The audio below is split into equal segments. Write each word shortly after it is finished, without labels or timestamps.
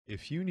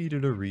If you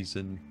needed a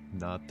reason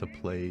not to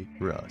play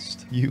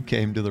Rust, you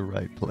came to the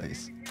right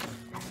place.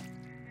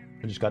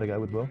 I just got a guy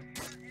with bow.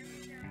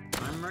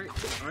 I'm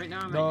right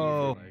now. I'm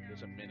No. at Like,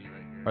 there's a mini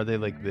right here. Are they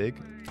like big?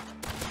 no,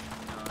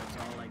 it's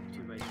all like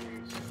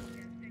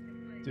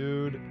 2x2s.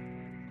 Dude.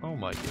 Oh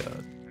my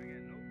god.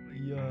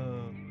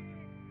 Yo.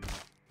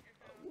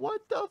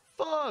 What the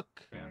fuck?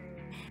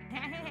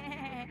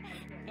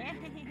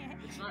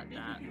 It's not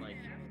that like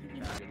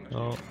bad.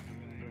 Oh.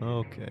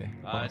 Okay.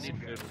 I Awesome.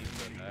 need 15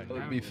 for that. That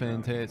would be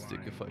fantastic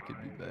if I could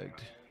be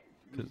bagged.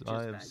 Because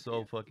I am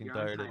so fucking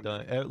tired of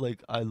dying.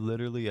 Like, I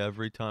literally,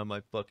 every time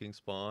I fucking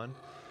spawn...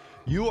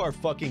 You are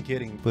fucking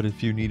kidding. But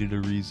if you needed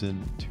a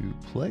reason to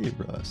play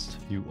Rust,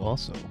 you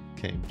also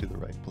came to the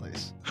right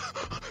place.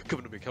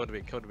 Come to me, come to me,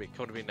 come to me,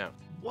 come to me now.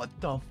 What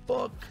the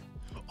fuck?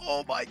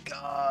 Oh my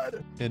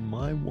god! In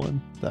my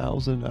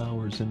 1,000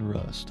 hours in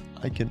Rust,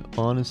 I can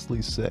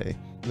honestly say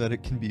that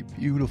it can be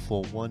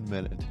beautiful 1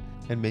 minute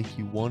and make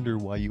you wonder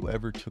why you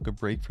ever took a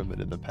break from it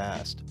in the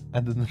past,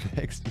 and then the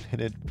next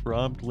minute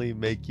promptly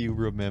make you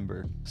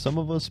remember. Some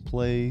of us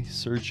play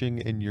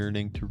searching and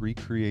yearning to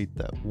recreate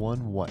that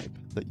one wipe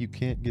that you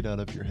can't get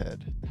out of your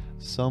head.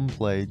 Some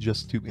play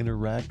just to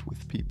interact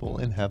with people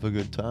and have a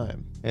good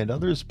time, and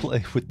others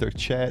play with their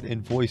chat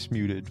and voice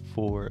muted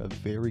for a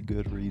very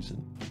good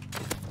reason.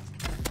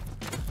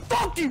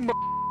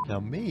 Now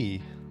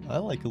me, I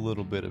like a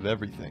little bit of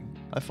everything.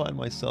 I find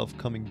myself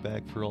coming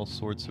back for all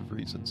sorts of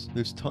reasons.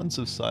 There's tons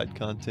of side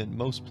content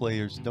most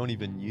players don't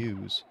even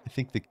use. I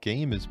think the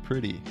game is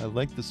pretty. I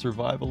like the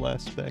survival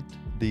aspect.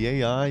 The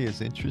AI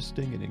is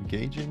interesting and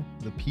engaging.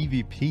 The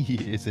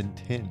PvP is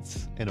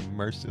intense and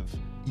immersive.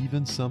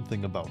 Even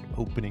something about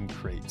opening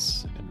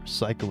crates and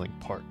recycling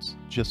parts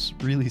just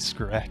really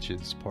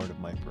scratches part of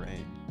my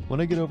brain. When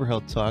I get over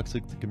how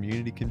toxic the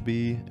community can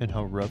be and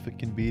how rough it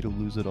can be to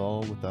lose it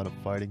all without a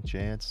fighting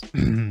chance,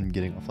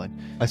 getting offline,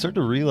 I start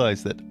to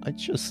realize that I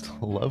just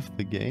love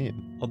the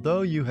game.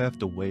 Although you have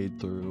to wade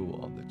through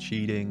all the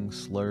cheating,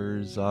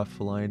 slurs,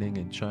 offlining,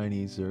 and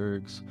Chinese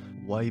zergs,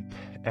 wipe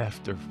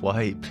after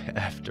wipe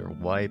after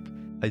wipe,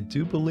 I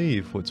do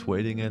believe what's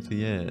waiting at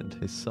the end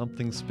is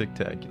something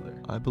spectacular.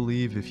 I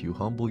believe if you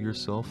humble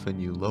yourself and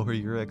you lower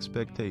your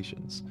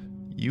expectations,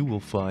 you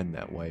will find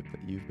that wipe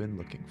that you've been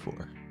looking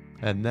for.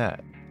 And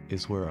that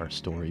is where our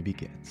story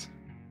begins.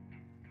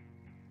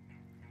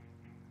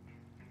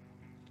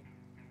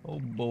 Oh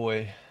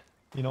boy.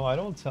 You know, I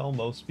don't tell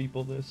most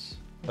people this,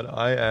 but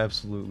I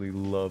absolutely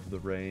love the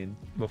rain.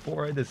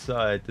 Before I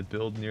decide to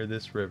build near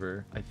this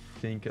river, I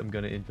think I'm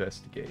gonna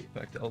investigate. In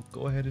fact, I'll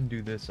go ahead and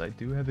do this. I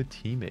do have a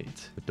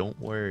teammate, but don't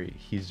worry,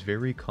 he's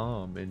very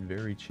calm and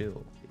very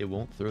chill. It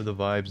won't throw the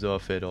vibes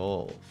off at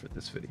all for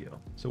this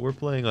video. So we're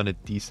playing on a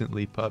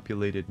decently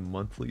populated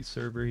monthly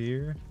server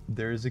here.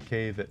 There's a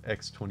cave at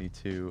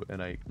X22,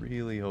 and I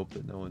really hope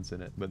that no one's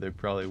in it, but there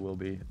probably will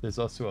be. There's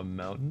also a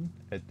mountain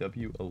at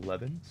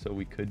W11, so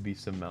we could be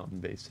some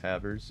mountain-based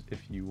havers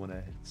if you want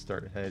to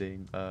start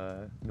heading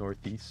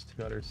northeast.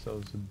 Got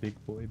ourselves a big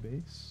boy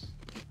base.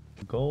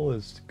 The goal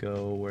is to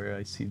go where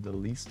I see the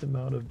least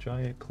amount of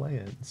giant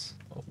clans.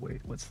 Oh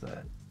wait, what's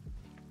that?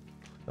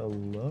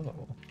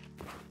 Hello.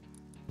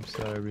 I'm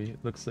sorry, it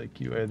looks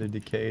like you either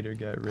decayed or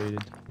got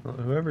raided. Well,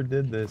 whoever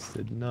did this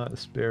did not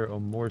spare a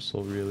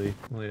morsel, really.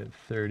 Only had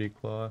 30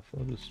 cloth.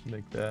 I'll just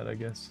make that, I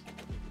guess.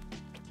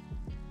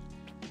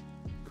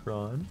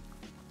 Kron?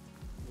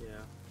 Yeah.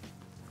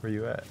 Where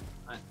you at?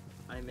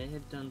 I may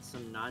have done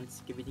some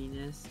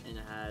non-skibbityness and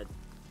had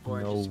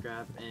 400 No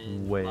scrap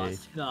and way.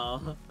 lost it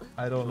all.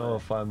 I don't know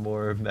if I'm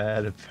more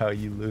mad about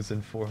you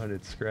losing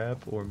 400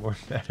 scrap or more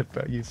mad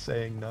about you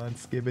saying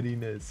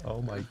non-skibbityness.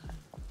 Oh my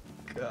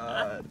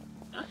god.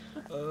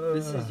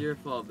 This is your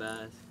fault,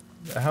 Bass.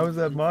 How is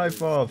that my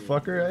fault,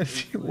 Influence fucker? I game.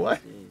 see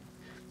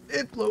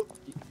Influence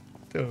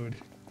what? game.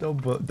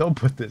 Dude, don't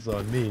put this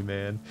on me,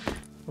 man.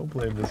 Don't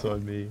blame this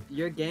on me.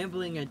 Your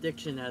gambling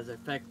addiction has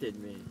affected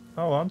me.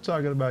 Oh, I'm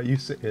talking about you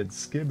saying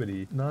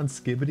skibbity.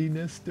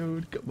 Non-skibbityness,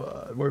 dude? Come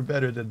on, we're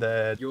better than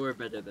that. You're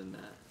better than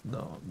that.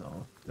 No,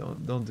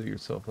 don't do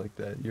yourself like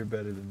that. You're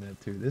better than that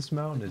too. This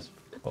mountain is,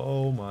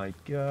 oh my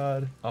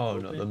god. Oh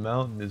no, the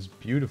mountain is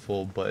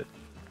beautiful, but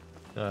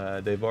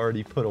they've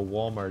already put a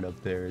Walmart up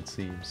there, it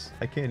seems.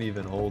 I can't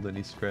even hold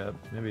any scrap.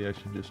 Maybe I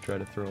should just try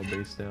to throw a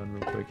base down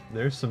real quick.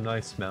 There's some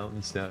nice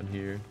mountains down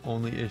here.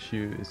 Only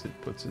issue is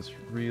it puts us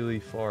really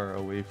far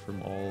away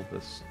from all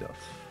the stuff.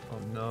 Oh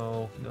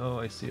no, no,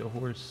 I see a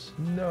horse.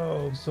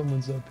 No,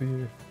 someone's up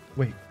here.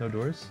 Wait, no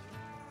doors?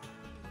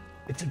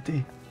 It's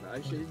empty.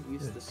 I should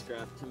use the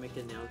scrap to make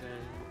a nail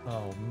gun.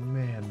 Oh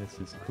man, this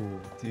is cool.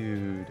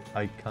 Dude,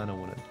 I kind of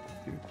want to...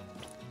 Dude,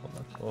 hold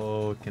on.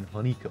 Oh, it can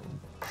honeycomb.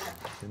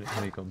 Can it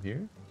honeycomb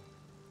here?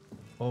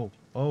 Oh,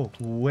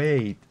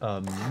 wait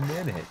a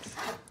minute.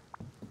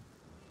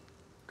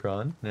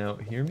 Kron, now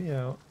hear me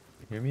out.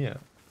 Hear me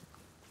out.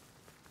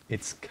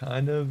 It's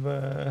kind of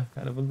a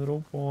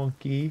little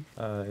wonky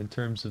in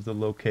terms of the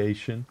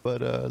location,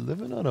 but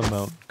living on a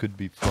mountain could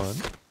be fun.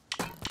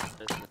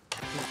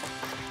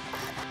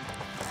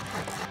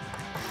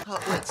 Oh,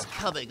 it's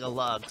coming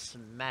along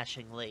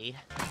smashingly.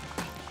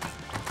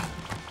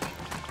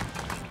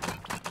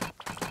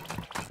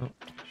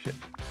 shit.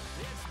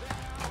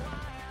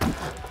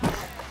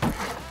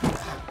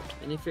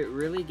 And if it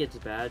really gets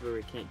bad where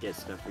we can't get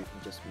stuff, we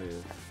can just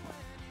move.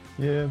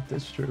 Yeah,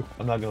 that's true.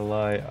 I'm not gonna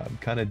lie, I'm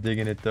kind of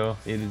digging it though.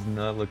 It is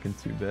not looking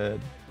too bad.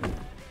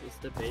 Is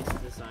the base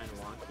design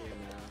wonky or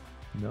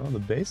no? No, the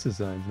base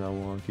design's not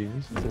wonky.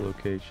 This is the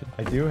location.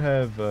 I do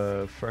have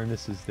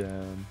furnaces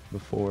down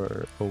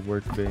before a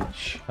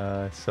workbench,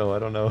 so I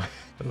don't know.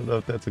 I don't know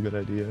if that's a good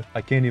idea.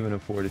 I can't even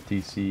afford a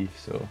TC,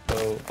 so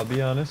I'll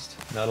be honest.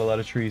 Not a lot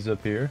of trees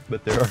up here,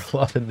 but there are a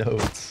lot of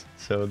nodes.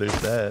 So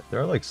there's that. There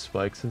are like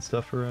spikes and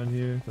stuff around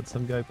here that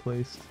some guy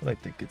placed, but I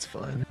think it's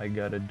fine. I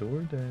got a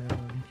door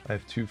down. I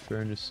have 2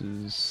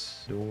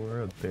 furnaces, door,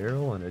 a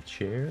barrel, and a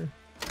chair.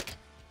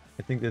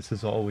 I think this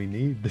is all we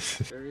need.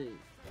 This is Very...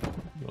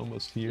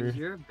 almost here. Is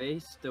your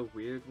base the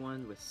weird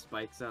one with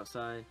spikes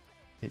outside?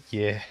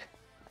 Yeah.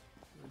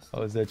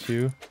 Oh, is that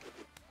you?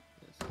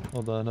 Yes.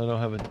 Hold on, I don't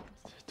have a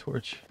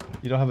torch.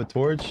 You don't have a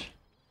torch?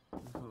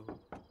 No.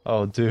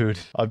 Oh, dude.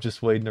 I'm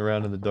just waiting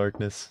around in the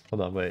darkness.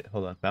 Hold on, wait.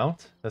 Hold on.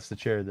 Mount? That's the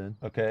chair then.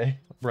 Okay.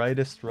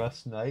 Brightest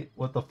rust night?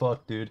 What the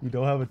fuck, dude? You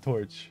don't have a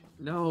torch.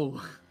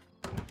 No.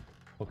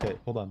 Okay,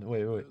 hold on.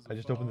 Wait. I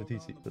just opened the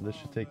TC. So this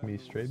should take me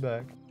straight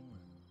back.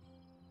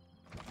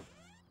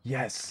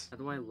 Yes! How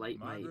do I light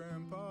my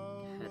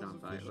head on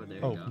fire? Oh, there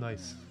Oh, we go.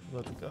 nice.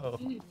 Let's go.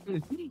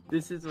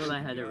 This is what I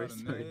had to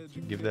resort to.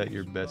 Give that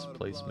your best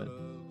placement.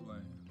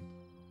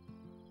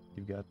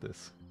 You got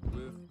this.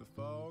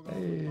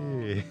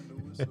 Hey!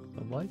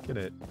 I'm liking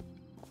it.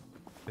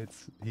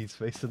 He's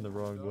facing the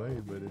wrong way,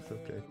 but it's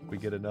okay. We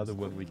get another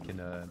one, we can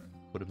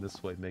put him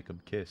this way, make him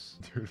kiss.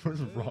 Dude, what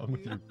is wrong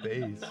with your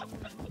face?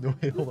 No,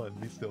 wait, hold on.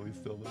 Be still. Let me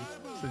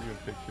send you a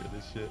picture of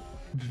this shit.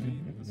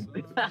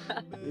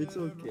 It's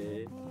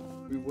okay.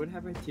 We would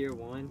have a tier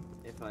 1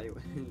 if I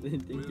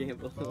didn't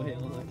gamble away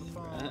all our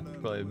scrap.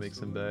 Probably make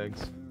some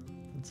bags.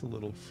 It's a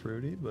little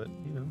fruity, but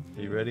you know.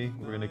 Are you ready?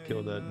 We're gonna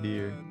kill that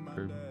deer.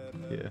 Or,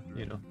 yeah,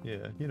 you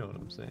know what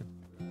I'm saying.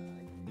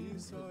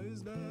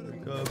 Here he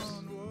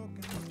comes.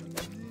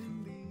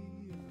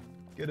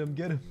 Get him.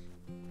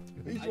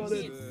 He's I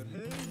running.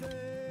 can't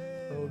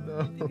Oh I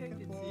no. think I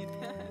can see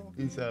that.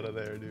 He's out of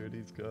there, dude.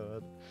 He's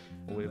gone.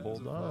 Oh, wait,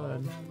 hold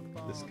on.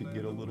 This could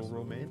get a little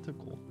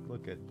romantical.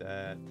 Look at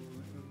that.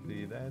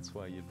 See, that's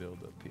why you build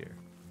up here.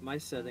 My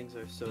settings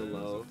are so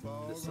low,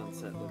 the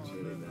sunset looks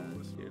really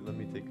bad. Here, let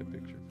me take a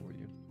picture for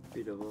you.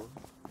 Beautiful.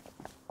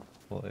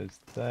 Well, as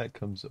that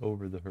comes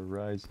over the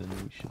horizon,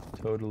 we should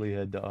totally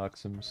head to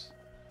Oxum's.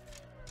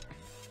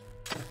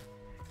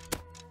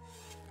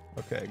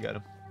 Okay, I got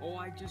him. Oh,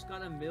 I just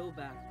got a mill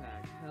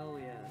backpack. Hell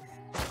yes.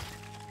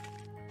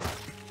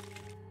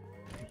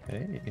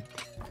 Hey.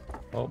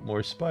 Oh,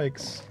 more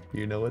spikes.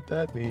 You know what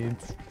that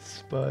means.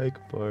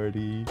 Spike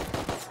party.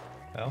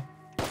 Ow.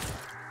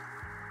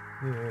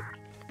 Yeah.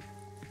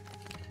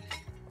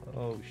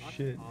 Oh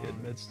shit, get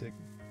med stick.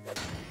 Oh,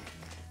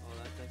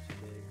 that's actually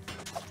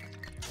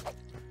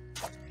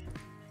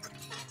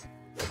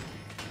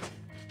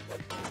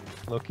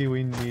big. Loki,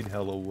 we need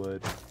hella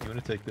wood. You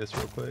wanna take this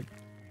real quick?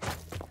 I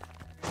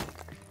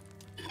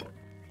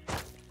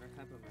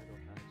have a metal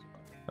patch.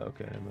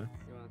 Okay, man.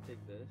 You wanna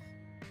take this?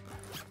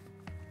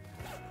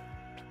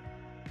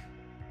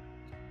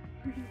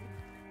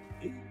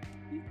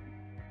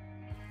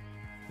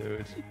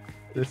 Dude,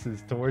 this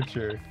is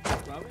torture.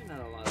 Probably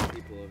not a lot of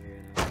people over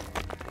here now.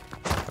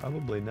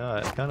 Probably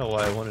not. Kind of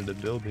why I wanted to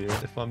build here.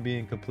 If I'm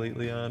being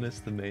completely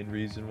honest, the main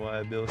reason why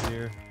I built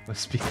here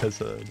was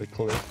because of the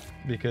cliff.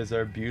 Because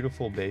our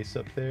beautiful base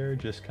up there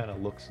just kind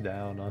of looks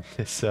down on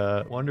this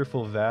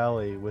wonderful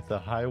valley with a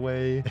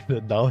highway and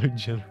a Dollar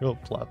General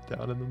plopped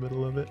down in the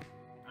middle of it.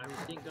 I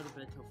didn't go to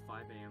bed till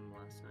 5 AM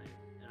last night,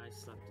 and I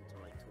slept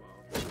until like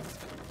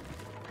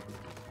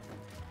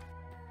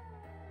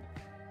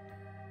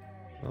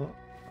 12.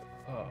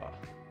 Oh,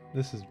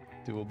 this is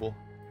doable.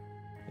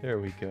 There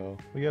we go.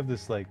 We have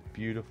this like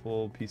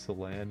beautiful piece of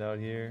land out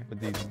here with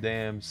these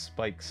damn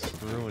spikes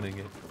ruining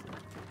it.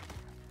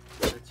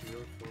 That's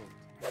your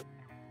fault.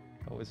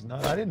 Oh, it's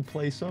not. I didn't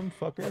place them,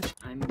 fucker.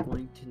 I'm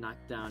going to knock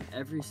down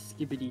every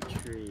skibbity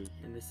tree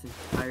in this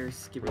entire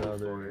skibbity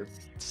Brother.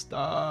 forest.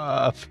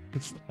 Stop.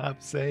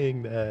 Stop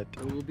saying that.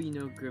 There will be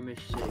no Grimace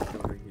shake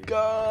over here.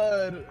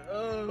 God.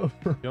 Oh.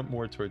 Jump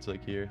more towards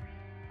like here.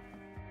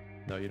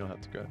 No, you don't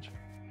have to crouch.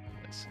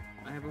 Nice.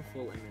 I have a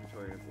full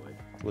inventory of wood.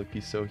 Look,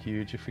 he's so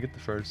huge. If we get the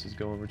furnaces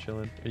going, we're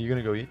chilling. Are you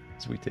gonna go eat?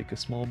 So we take a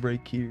small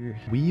break here.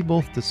 We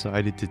both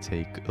decided to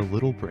take a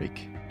little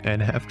break.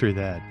 And after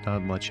that,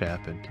 not much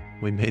happened.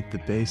 We made the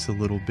base a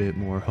little bit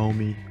more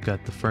homey,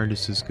 got the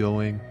furnaces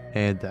going,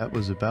 and that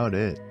was about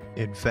it.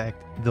 In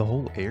fact, the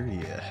whole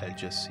area had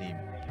just seemed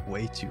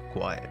way too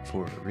quiet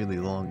for a really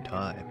long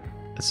time.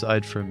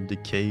 Aside from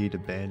decayed,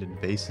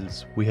 abandoned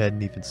bases, we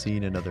hadn't even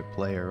seen another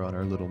player on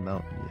our little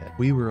mountain yet.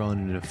 We were on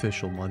an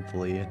official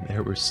monthly, and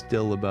there were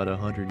still about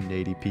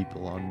 180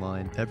 people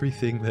online.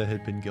 Everything that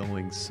had been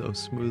going so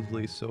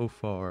smoothly so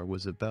far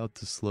was about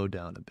to slow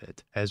down a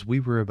bit, as we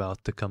were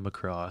about to come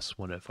across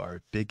one of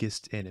our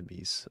biggest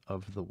enemies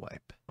of the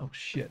wipe. Oh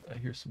shit, I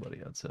hear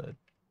somebody outside.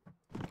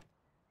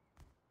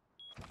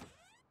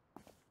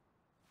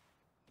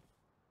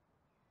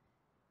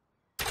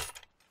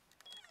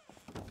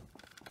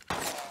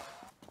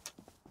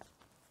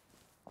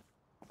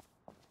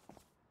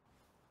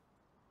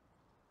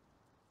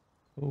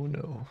 Oh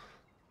no.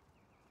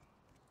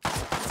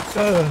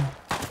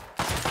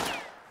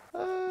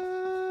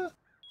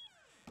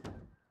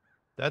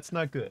 That's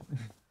not good.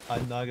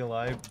 I'm not gonna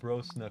lie,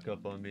 bro snuck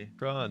up on me.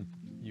 Kron,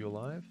 you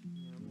alive?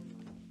 Yeah, I'm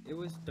alive. It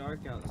was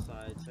dark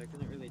outside, so I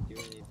couldn't really do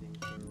anything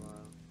for a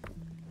while.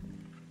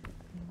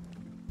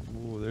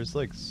 Ooh, there's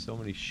like so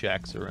many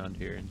shacks around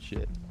here and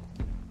shit.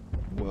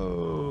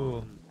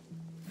 Whoa.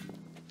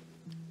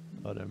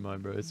 Oh, never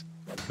mind, bro. It's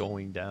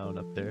going down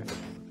up there.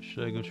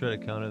 Should I go try to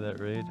counter that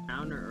raid?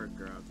 Counter or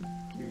grub?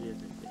 Two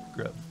different things.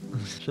 Grub.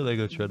 Should I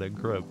go try to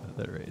grub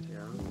that raid?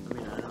 Yeah, I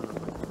mean, I don't know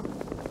what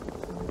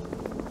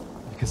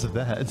Because of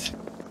that.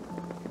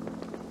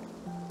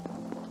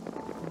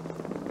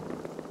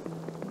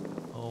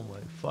 Oh my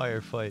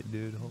firefight,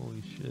 dude.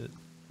 Holy shit.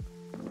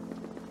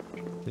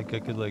 Think I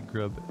could like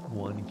grab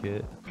one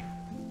kit.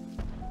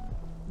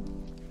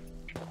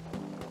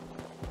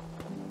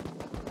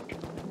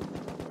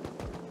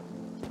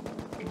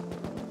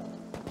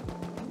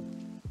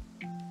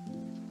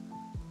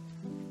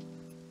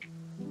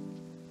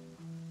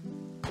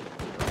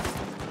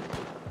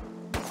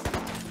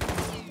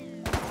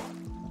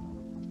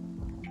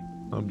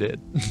 I'm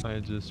dead. I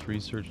just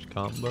researched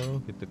combo,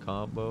 get the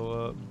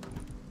combo up.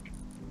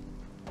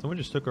 Someone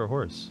just took our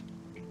horse.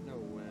 No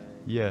way.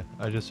 Yeah,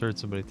 I just heard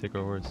somebody take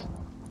our horse.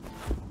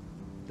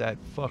 That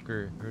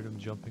fucker. Heard him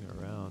jumping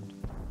around.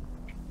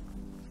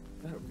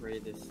 That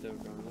raid is still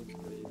going. That's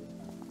crazy.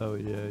 Oh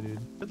yeah, dude.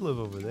 I'd live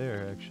over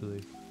there,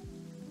 actually.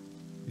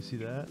 You see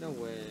that? No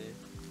way.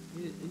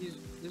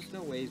 There's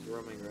no way he's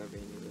roaming Revy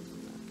and he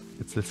doesn't know.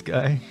 It's this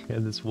guy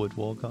and this wood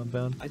wall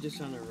compound. I just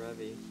found a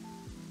Revy.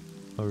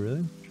 Oh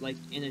really? Like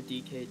in a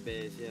decayed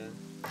base, yeah.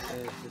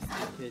 This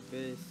decayed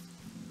base.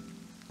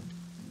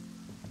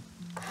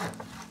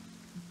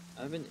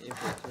 I have an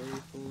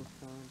inventory full of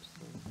comps,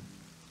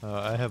 so.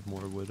 I have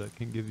more wood I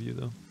can give you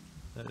though.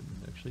 I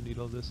didn't actually need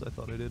all this. I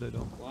thought I did. I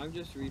don't. Well, I'm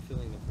just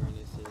refilling the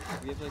furnaces.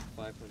 We have like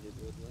 500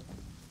 wood left.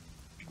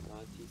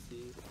 Not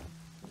TC.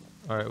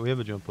 All right, we have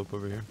a jump up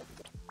over here.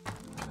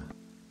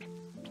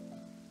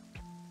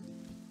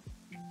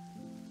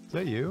 Is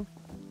that you?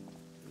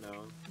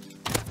 No.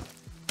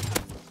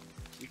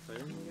 You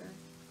fighting the guy?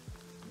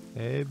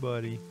 Hey,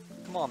 buddy.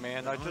 Come on,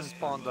 man. I just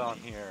spawned on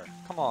here.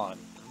 Come on.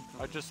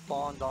 I just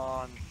spawned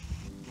on.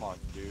 Come on,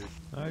 dude.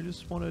 I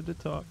just wanted to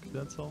talk.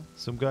 That's all.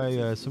 Some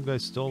guy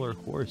stole our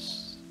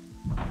horse.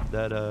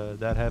 That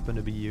happened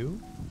to be you?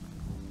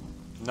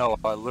 No,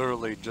 I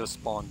literally just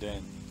spawned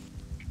in.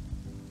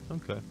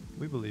 Okay,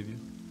 we believe you.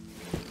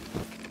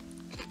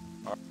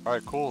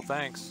 Alright, cool,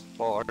 thanks.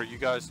 Well, are you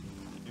guys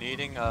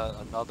needing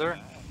another?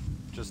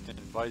 Just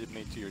invited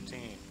me to your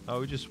team.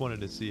 Oh, we just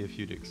wanted to see if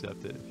you'd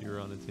accept it if you were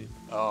on the team.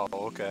 Oh,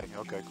 okay,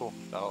 cool.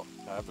 Oh,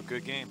 have a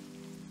good game.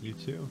 You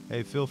too.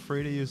 Hey, feel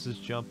free to use this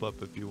jump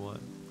up if you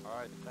want.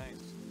 Alright,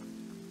 thanks.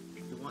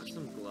 You want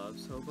some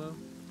gloves, Hobo?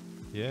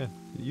 Yeah,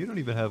 you don't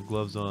even have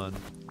gloves on.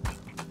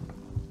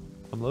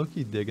 I'm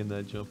low-key digging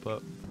that jump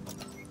up.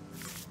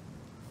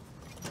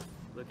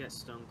 Look at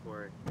Stone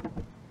Court.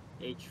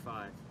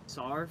 H5.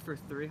 SAR for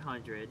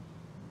 300.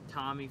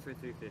 Tommy for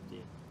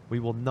 350. We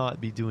will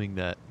not be doing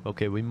that.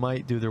 Okay, we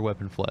might do their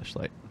weapon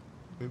flashlight.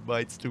 We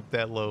might stoop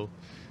that low,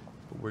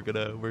 but we're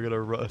gonna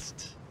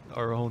rust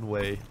our own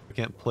way. We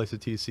can't place a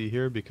TC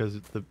here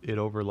because it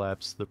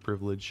overlaps the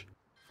privilege.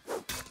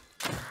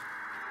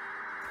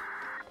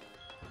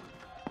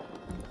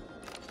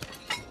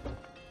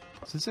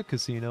 Is this a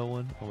casino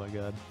one? Oh my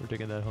god, we're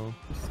taking that home.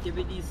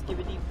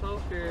 Skibbity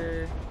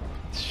poker.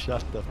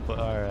 Shut the fuck.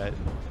 Alright.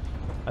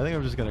 I think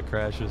I'm just gonna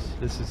crash this.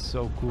 This is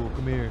so cool.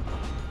 Come here.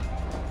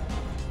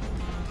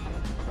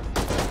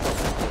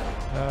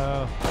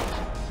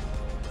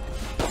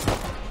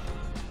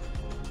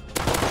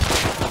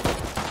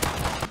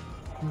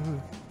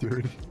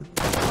 Dude.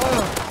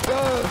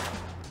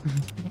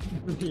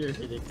 You're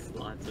hitting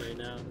slots right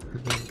now.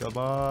 Come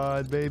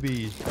on,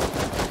 baby.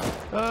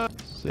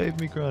 Save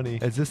me, Crony.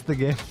 Is this the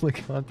gameplay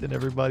content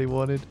everybody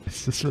wanted?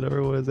 Is this what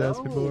everyone was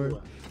asking for?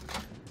 No.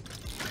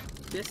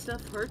 This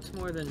stuff hurts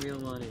more than real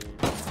money.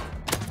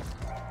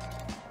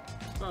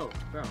 Oh,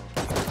 bro.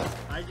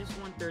 I just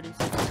won 36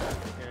 bucks,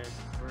 okay?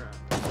 We're up.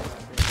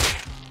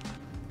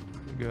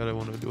 God, I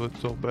want to do it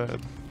so bad.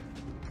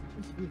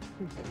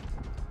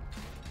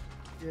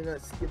 You're not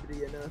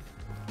skibbity enough.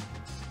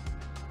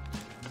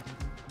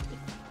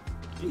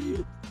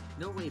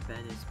 No way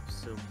Ben is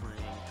still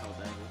playing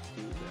Helldivers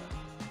 2, bro.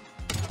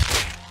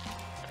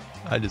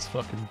 I just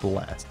fucking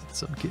blasted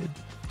some kid.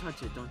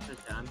 Touch it, don't touch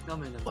that. I'm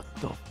filming him. What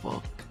the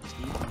fuck?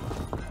 Steve?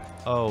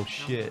 Oh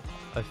shit.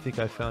 I think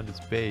I found his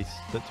base.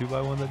 That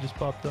 2x1 that just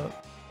popped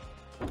up?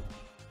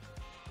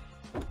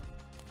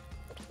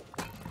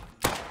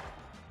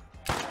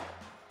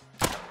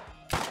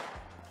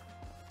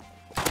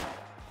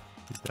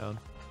 He's down.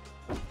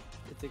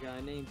 It's a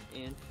guy named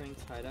Anne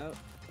Frank's hideout,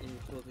 and he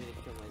told me to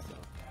kill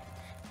myself.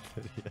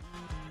 Yeah.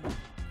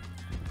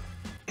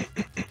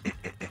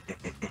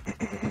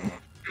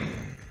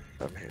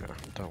 I'm here.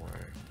 Don't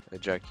worry. Hey,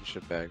 Jack, you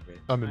should bag me.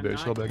 I'm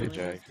embarrassed. I'll bag killing it.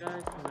 Jack. this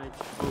guy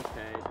 'cause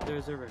okay,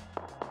 there's a...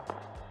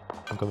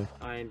 I'm coming.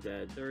 I I am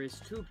dead. There is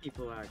 2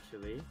 people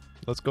actually.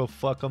 Let's go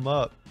fuck them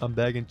up. I'm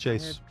bagging I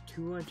Chase. have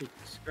 200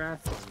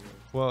 scraps on me.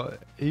 Well,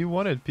 you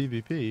wanted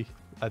PvP.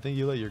 I think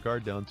you let your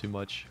guard down too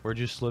much. We're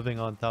just living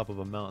on top of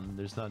a mountain.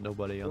 There's not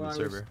nobody on Well, the I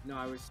server. No,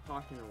 I was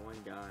talking to one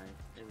guy,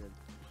 and then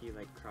he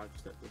like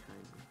crouched up behind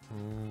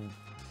me.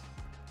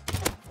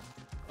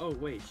 Oh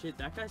wait, shit,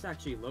 that guy's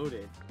actually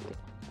loaded.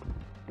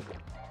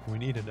 We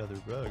need another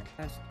rug.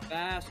 Fast,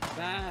 fast,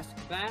 fast,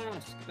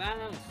 fast,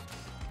 fast.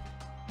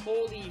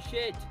 Holy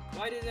shit,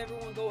 why did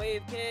everyone go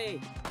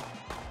AFK?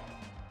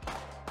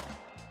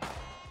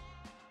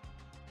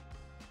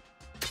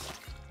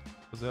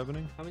 What's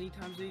happening? How many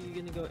times are you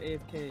gonna go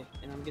AFK?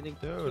 And I'm gonna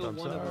kill I'm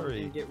one of them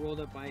sorry. and get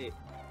rolled up by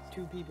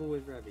 2 people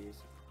with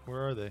revies.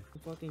 Where are they?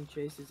 Fucking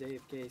Chase is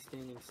AFK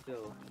standing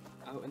still,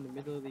 out in the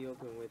middle of the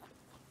open with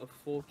a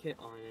full kit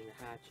on and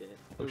a hatchet.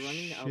 They're Oh,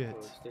 running the shit.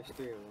 outpost, there's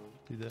 3 of them.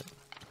 Do that.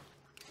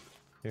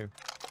 Here.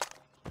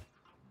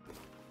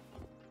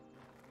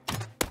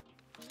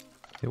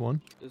 Hit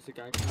one. There's a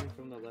guy coming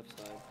from the left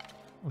side.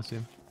 I see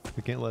him.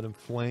 We can't let him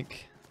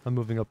flank. I'm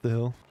moving up the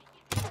hill.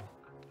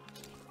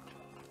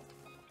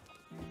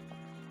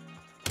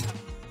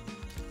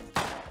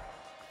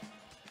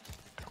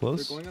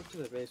 Close. They're going up to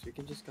the base, we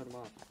can just cut them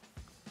off.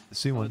 I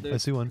see one. I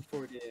see one.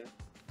 Forward, yeah.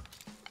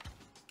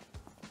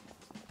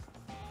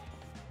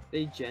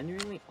 They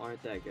genuinely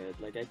aren't that good.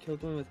 Like, I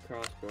killed one with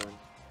crossbow, and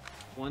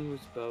 1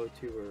 was bow,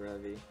 2 were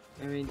revy.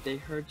 I mean, they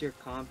heard your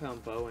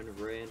compound bow and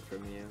ran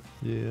from you.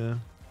 Yeah.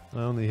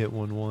 I only hit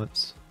one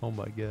once. Oh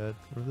my god.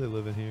 Where are they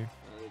living here?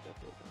 They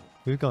definitely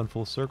don't. We've gone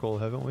full circle,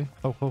 haven't we?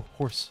 Oh,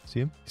 horse.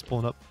 See him? He's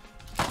pulling up.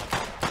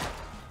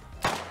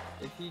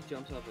 If he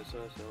jumps off his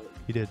horse,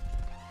 He did.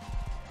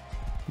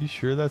 You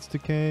sure that's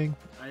decaying?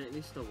 at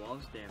least the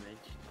wall's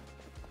damaged.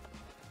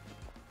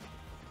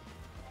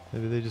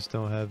 Maybe they just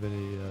don't have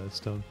any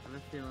stone. I'm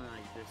feeling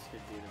like this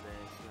could be the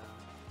base now.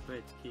 But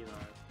it's key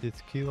locked.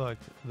 It's key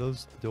locked.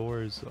 Those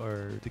doors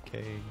are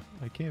decaying.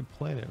 I can't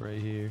plant it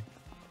right here.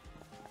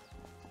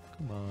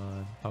 Come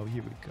on. Oh,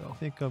 here we go. I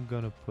think I'm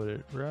gonna put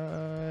it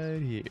right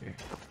here.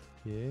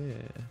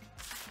 Yeah.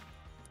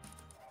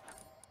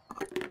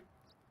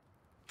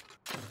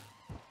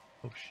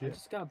 Oh I shit.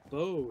 just got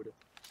bowed.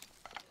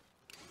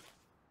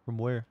 From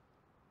where?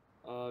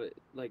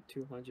 Like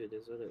 200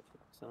 is what it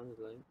sounded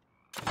like.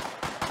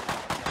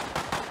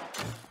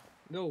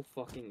 No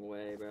fucking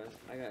way, bro.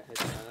 I got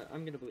headshot.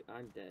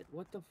 I'm dead.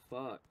 What the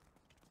fuck?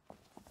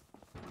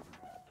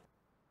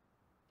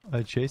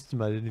 I chased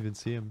him. I didn't even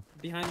see him.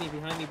 Behind me,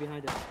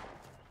 behind us.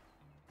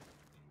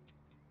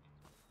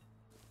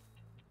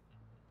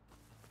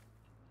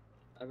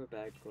 I have a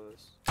bag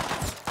close.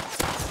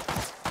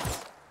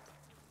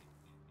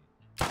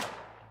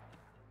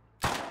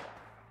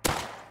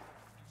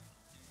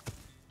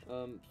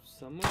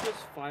 Someone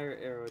just fire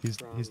arrowed He's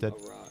from dead. a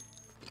rock.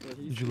 Yeah,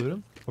 Did you loot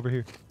him? Over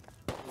here.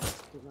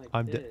 Like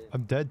I'm dead.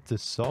 I'm dead to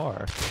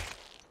SAR.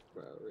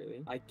 Bro,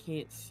 really? I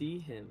can't see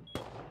him.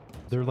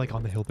 They're like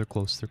on the hill. They're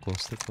close. They're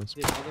close. They're close.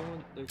 The other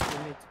one, their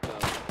teammates go.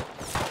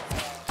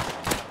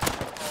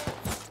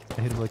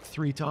 I hit him like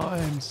 3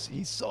 times.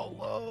 He's so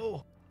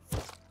low.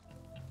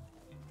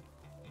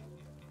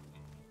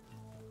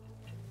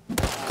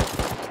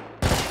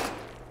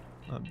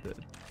 I'm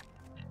dead.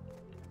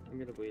 I'm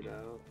gonna bleed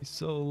out. He's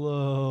so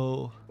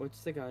low.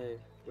 What's the guy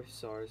with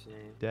SAR's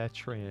name?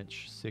 Datch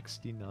Ranch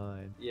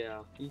 69.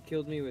 Yeah, he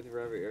killed me with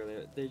Reverie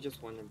earlier. They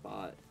just went and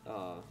bought,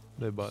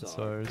 They bought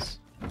SAR. SARS.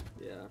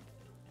 Yeah.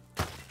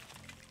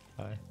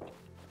 Hi.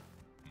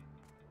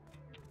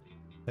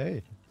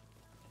 Hey.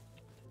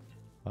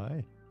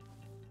 Hi.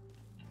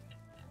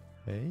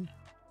 Hey.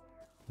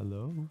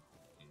 Hello.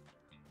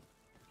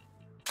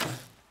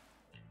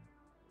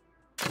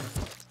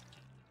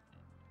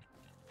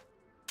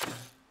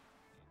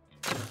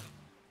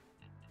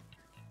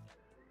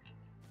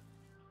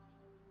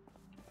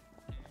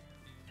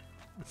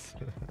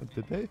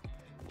 Did they?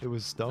 It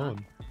was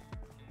stone.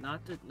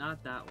 Not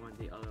that one,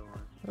 the other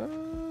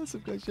one.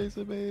 Some guys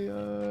chasing me.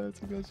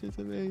 Some guys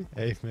chasing me.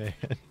 Hey man,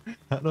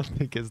 I don't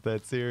think it's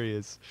that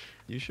serious.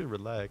 You should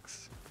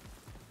relax.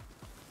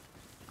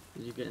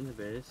 Did you get in the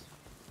base?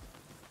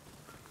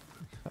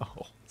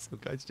 Oh, some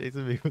guy's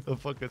chasing me with a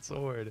fucking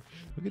sword.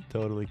 We could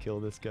totally kill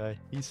this guy.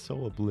 He's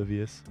so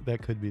oblivious.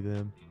 That could be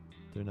them.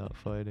 They're not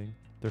fighting.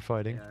 They're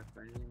fighting. Yeah,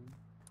 fighting.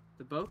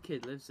 The bow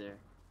kid lives there.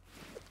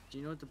 Do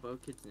you know what the bow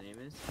kid's name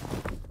is?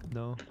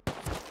 No.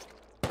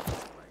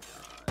 Oh my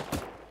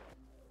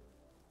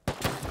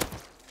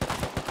god.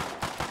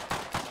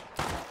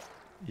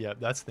 Yeah,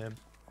 that's them.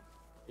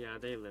 Yeah,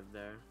 they live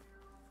there.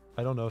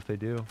 I don't know if they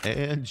do.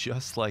 And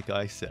just like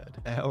I said,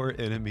 our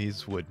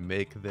enemies would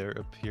make their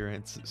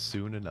appearance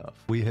soon enough.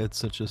 We had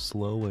such a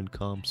slow and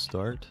calm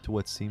start to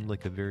what seemed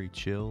like a very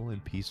chill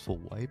and peaceful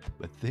wipe,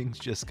 but things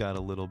just got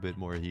a little bit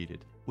more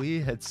heated. We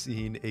had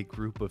seen a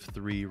group of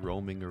 3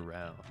 roaming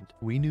around.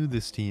 We knew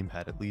this team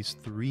had at least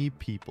 3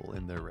 people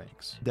in their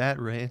ranks. Dat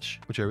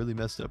Ranch, which I really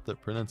messed up the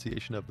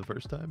pronunciation of the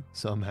first time,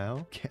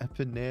 somehow,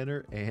 Captain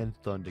Nanner, and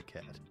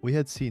Thundercat. We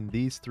had seen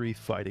these 3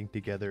 fighting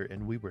together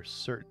and we were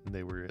certain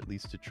they were at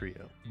least a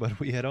trio. But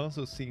we had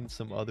also seen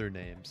some other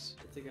names.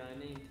 It's a guy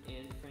named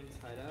Anne Frank's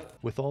Hideout.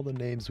 With all the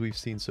names we've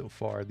seen so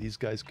far, these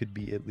guys could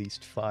be at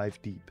least 5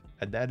 deep.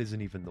 And that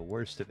isn't even the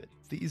worst of it.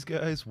 These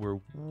guys were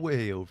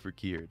way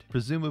overgeared,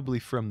 presumably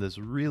from this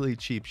really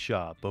cheap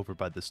shop over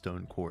by the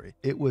stone quarry.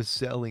 It was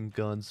selling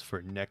guns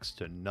for next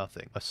to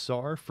nothing. A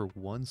SAR for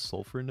 1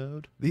 sulfur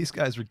node? These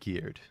guys were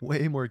geared,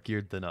 way more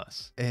geared than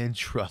us. And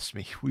trust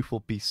me, we will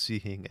be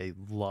seeing a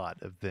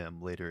lot of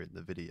them later in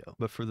the video.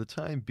 But for the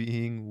time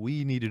being,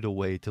 we needed a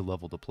way to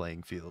level the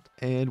playing field.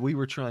 And we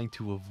were trying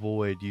to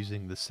avoid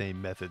using the same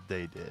method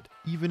they did,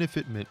 even if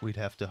it meant we'd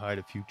have to hide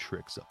a few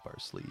tricks up our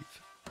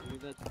sleeve.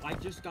 Dude, I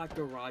just got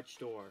garage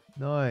door.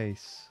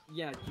 Nice.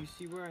 Yeah, do you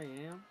see where I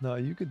am? No,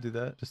 you could do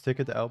that. Just take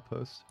it to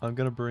Outpost. I'm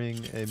gonna bring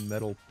a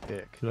metal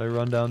pick. Should I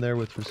run down there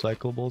with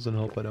recyclables and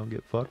hope I don't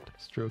get fucked?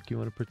 Stroke, you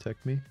wanna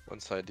protect me?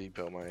 Once I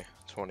depot my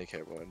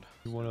 20k wood.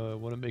 You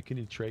wanna make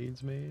any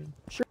trades, man?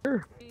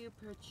 Sure.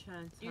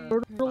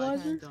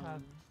 Fertilizer?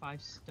 Have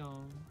 5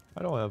 stone.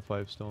 I don't have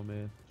 5 stone,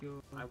 man.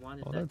 I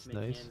wanted Oh, that that's to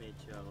make nice. handmade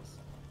shells.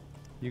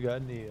 You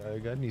got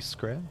any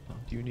scrap?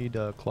 Do you need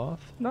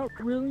cloth? Not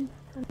really.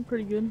 I'm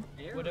pretty good.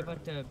 Bear What rug.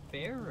 about the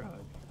bear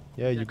rug?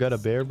 Yeah, you got a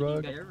bear Give me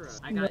rug? bear rug.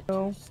 I got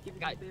No. two. Just give me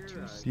Got the bear two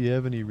rug. Do you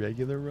have any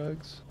regular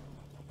rugs?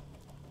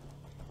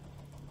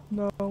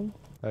 No.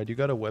 Do you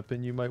got a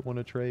weapon you might want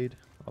to trade?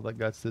 All I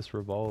got's this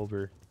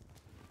revolver.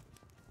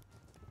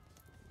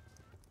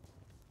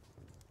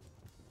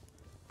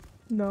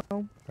 No.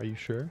 Are you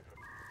sure?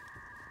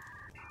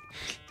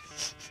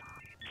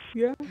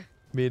 Yeah. I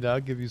mean, I'll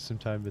give you some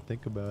time to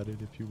think about it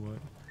if you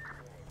want.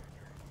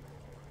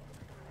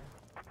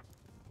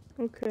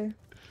 Okay.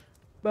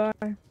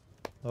 Bye.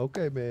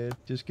 Okay, man.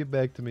 Just get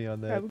back to me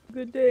on that. Have a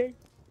good day.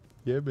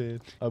 Yeah,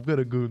 man. I'm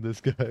gonna goon this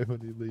guy when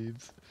he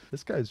leaves.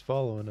 This guy's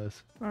following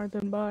us. Alright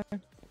then, bye.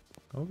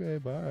 Okay,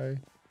 bye.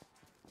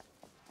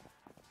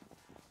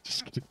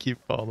 Just gonna keep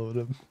following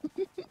him.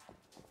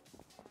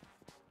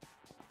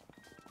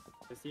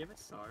 Does he have a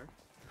SAR?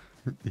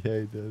 Yeah,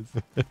 he does.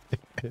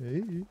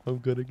 Hey, I'm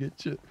gonna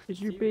get you. Is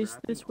Is your he base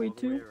rapping this way all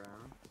the way too? around?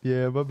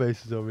 Yeah, my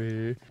base is over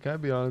here. Can I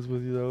be honest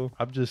with you though?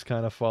 I'm just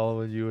kind of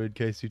following you in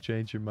case you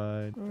change your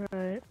mind.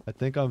 Alright. I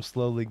think I'm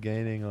slowly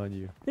gaining on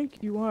you. I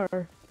think you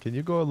are. Can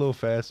you go a little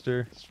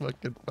faster? Just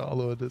fucking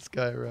following this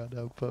guy around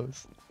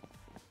Outpost.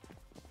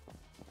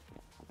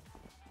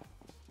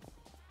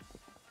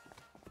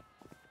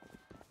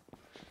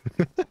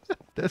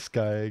 This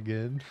guy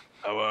again.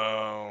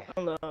 Hello.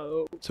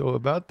 Hello. So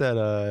about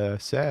that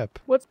sap,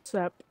 What's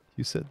up?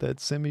 you said that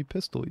semi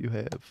pistol you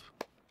have.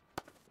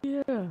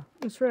 Yeah,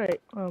 that's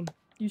right.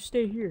 You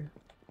stay here.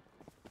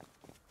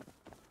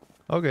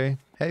 Okay.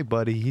 Hey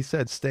buddy, he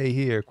said stay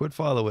here. Quit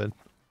following.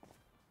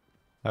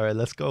 Alright,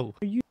 let's go.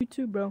 You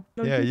too, bro.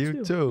 No, Yeah,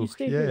 you too. You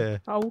stay Yeah.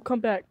 here. I will come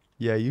back.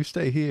 Yeah, you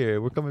stay here.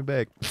 We're coming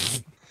back.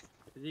 Is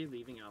he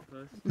leaving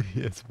Outpost?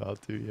 Yeah, it's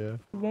about to, yeah.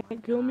 You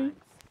won't kill me?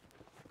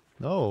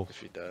 No, If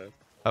he died.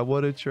 I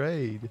want to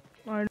trade.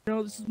 I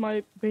know this is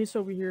my base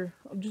over here.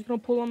 I'm just gonna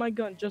pull on my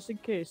gun just in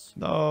case.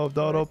 No,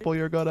 don't pull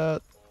your gun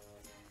out.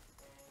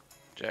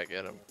 Jack,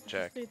 get him.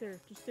 Jack. Just stay there.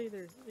 Just stay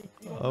there. You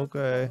don't have to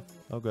Okay.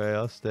 follow me. Okay,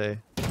 I'll stay.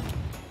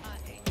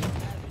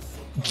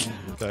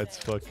 That's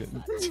fucked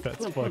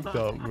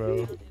up,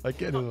 bro. I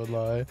can't even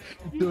lie.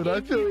 Dude,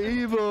 I feel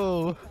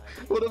evil.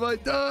 What have I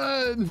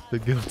done? The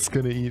gun's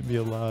gonna eat me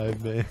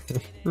alive, man.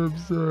 I'm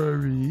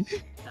sorry.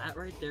 That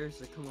right there is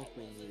the come up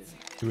we needed.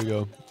 Here we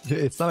go.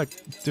 It's not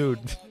a... Dude,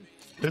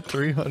 they're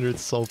 300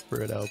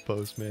 sulfur at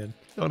Outpost, man.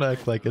 Don't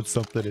act like it's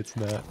something it's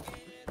not.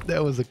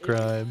 That was a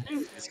crime.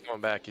 He's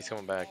coming back. He's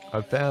coming back.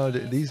 I found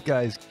it. These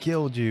guys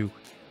killed you.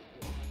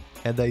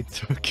 And they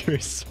took your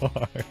SAR.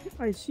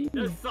 I see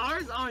The you.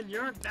 SAR's on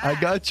your back!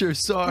 I got your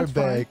SAR That's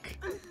fine. back.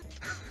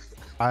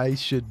 I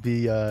should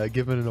be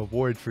given an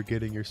award for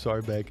getting your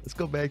SAR back. Let's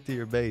go back to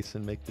your base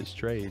and make this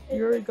trade.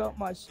 You already got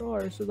my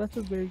SAR, so that's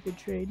a very good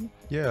trade.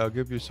 Yeah, I'll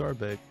give your SAR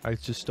back. I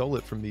just stole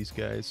it from these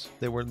guys.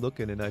 They weren't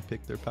looking and I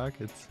picked their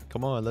pockets.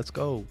 Come on, let's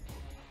go.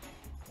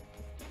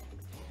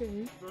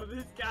 Okay. Bro,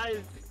 this guy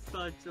is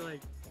such like...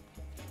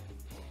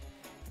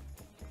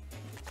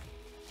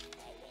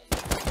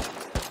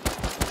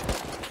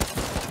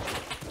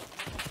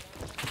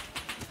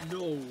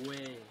 No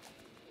way.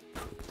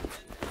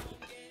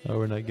 Oh,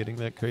 we're not getting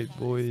that crate,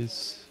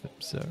 boys.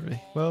 I'm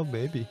sorry. Well,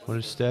 maybe.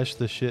 Want to stash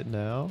the shit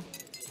now?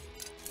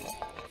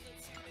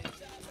 I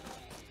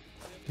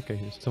think I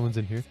hear someone's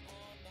in here.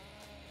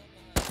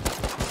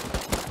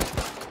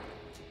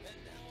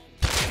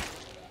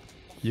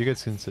 You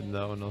guys can sit in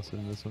that one, I'll sit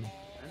in this one. I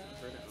haven't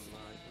heard it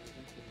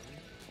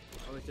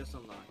unlocked. Oh, it's just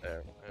unlocked.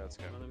 There. Yeah, let's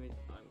go. Well, let me...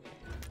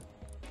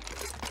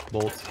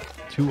 Bolt.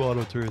 2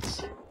 auto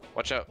turrets.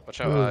 Watch out.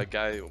 Watch out. Ooh.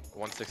 Guy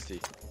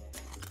 160.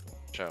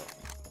 Watch out.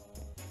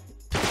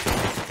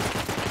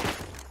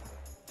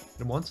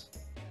 Hit him once.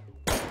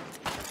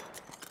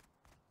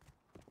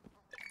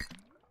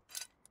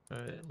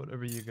 Alright,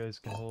 whatever you guys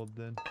can hold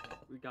then.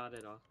 We got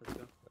it off. Let's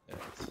go. Yeah.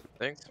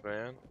 Thanks,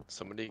 man.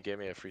 Somebody gave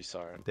me a free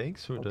siren.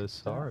 Thanks for the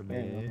SAR,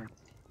 Hey, man.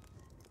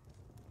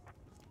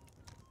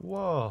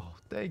 Whoa,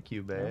 thank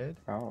you, man.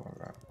 Oh,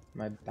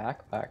 my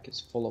backpack is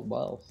full of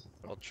wealth.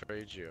 I'll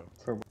trade you.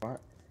 For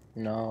what?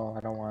 No,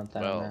 I don't want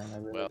that, Wealth. man. I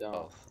really don't.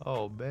 Wealth.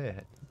 Oh,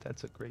 man,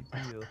 that's a great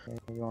deal.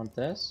 You want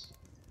this?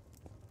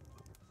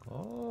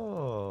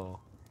 Oh.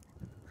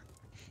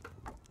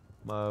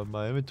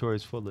 My inventory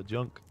is full of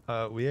junk.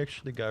 We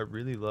actually got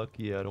really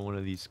lucky out of one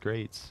of these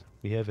crates.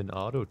 We have an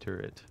auto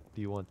turret.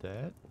 Do you want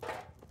that?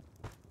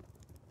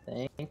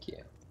 Thank you.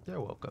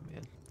 You're welcome,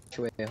 man.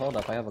 Wait, hold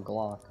up. I have a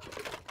Glock.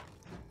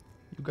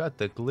 You got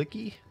the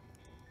Glicky?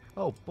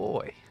 Oh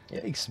boy. Yeah.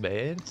 Thanks,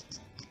 man.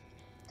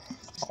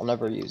 I'll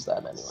never use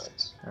that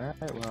anyways.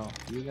 Alright, well,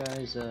 you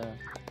guys,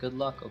 good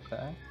luck,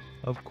 okay?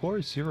 Of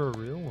course, you're a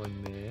real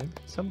one, man.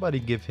 Somebody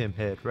give him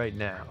head right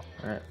now.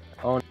 Alright.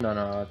 Oh,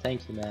 no,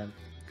 thank you, man.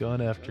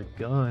 Gun after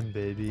gun,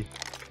 baby.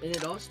 And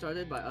it all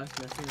started by us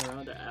messing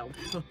around at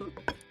Alpo.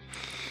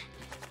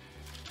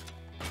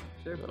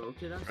 Is there a bow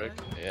kid outside? Frick?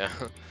 Yeah.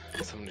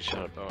 Somebody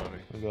shot a bow at me.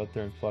 We'll go out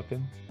there and fuck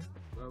him.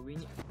 Bro, we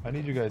need... I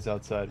need you guys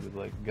outside with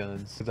like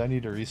guns, cause I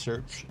need to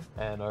research,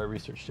 and our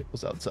research ship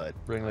was outside.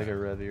 Bring like a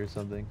Revy or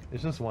something.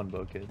 It's just one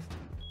bow kid.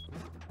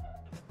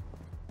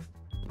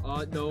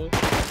 No.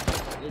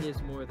 It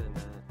is more than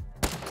that.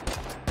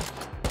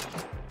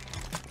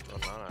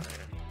 What's going on out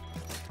here?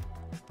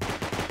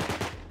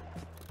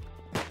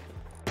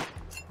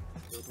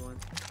 Good one.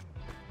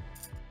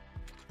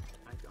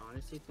 I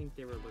honestly think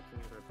they were looking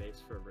at our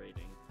base for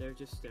raiding. They're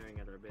just staring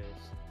at our base.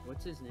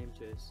 What's his name,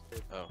 Chase?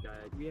 The Oh. guy.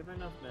 Do we have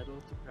enough metal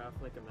to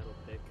craft like a metal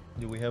pick?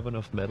 Do we have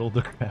enough metal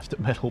to craft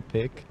a metal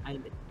pick? I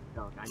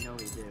know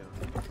we do.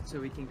 So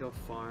we can go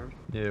farm.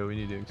 Yeah, we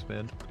need to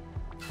expand.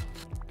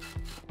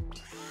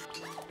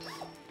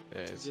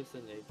 Yeah, it's Just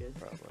a naked.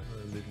 probably.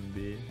 Living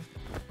be.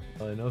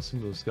 I know some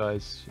of those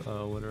guys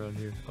went around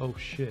here. Oh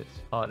shit.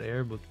 Hot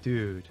air, but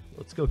dude,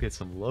 let's go get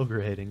some low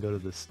grade and go to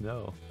the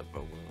snow. A bow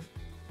wound.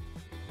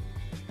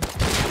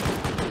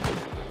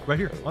 Right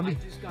here, on I me.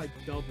 just got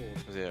doubled.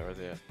 Where's he at? Where's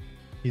he at?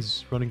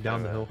 He's running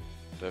down the Yeah. hill.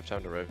 Do I have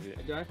time to rev you?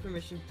 Do I have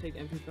permission to take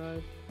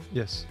MP5?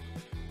 Yes.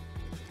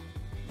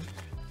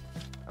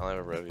 I'll have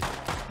a rev you.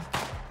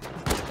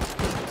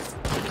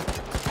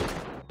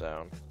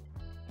 Down.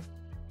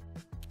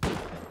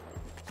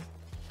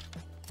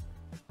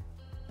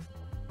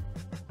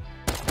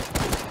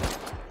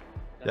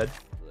 Dead.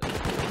 I'm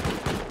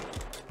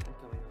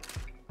coming up.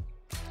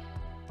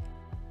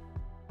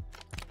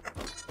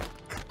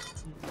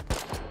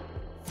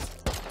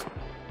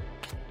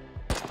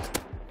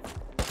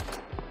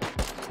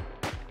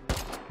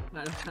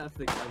 I don't have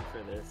the gun for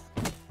this.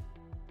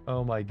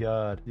 Oh my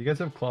god. You guys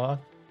have claw?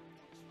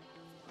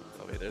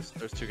 Oh wait, there's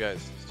two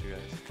guys. There's two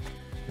guys.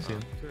 I see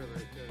him. To our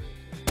right, to our right.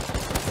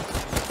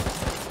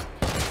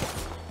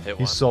 Hit one.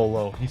 He's so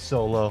low. He's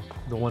so low.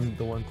 The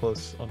one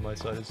close on my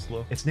side is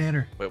slow. It's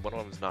Nanner. Wait, one of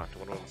them's knocked.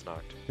 One of them's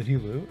knocked. Did he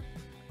loot?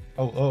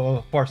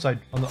 Oh, far side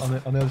on the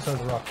other side of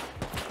the rock.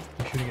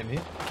 You shooting at me?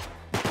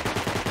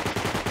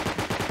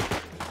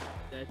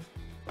 Dead.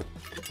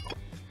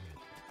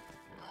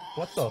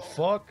 What the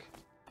fuck?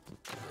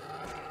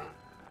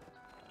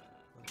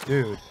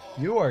 Dude,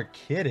 you are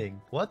kidding.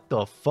 What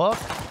the fuck?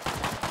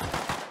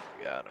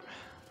 Got him.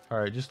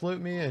 Alright, just loot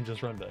me and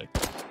just run back.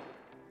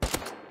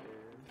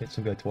 Hit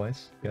some guy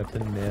twice.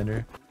 Captain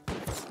Nanner.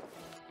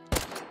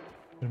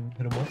 Hit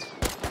him once.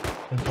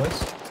 Hit him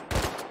twice.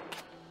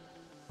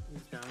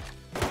 He's down.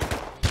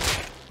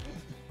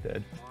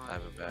 Dead. I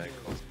have a bag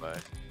close by.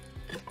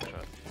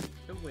 Shot.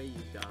 The way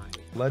you died.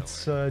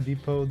 Let's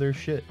depot their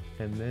shit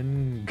and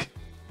then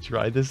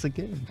try this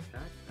again.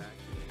 Backpack.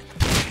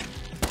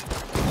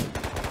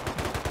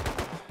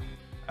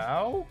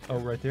 Ow! Oh,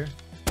 right there.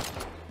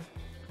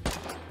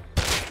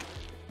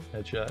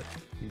 Headshot.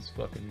 He's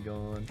fucking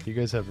gone. You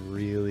guys have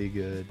really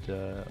good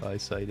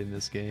eyesight in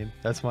this game.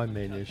 That's my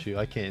main issue.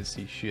 I can't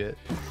see shit.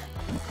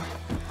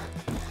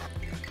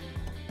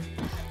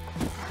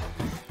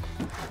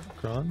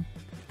 Kron?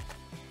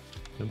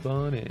 Jump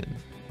on in.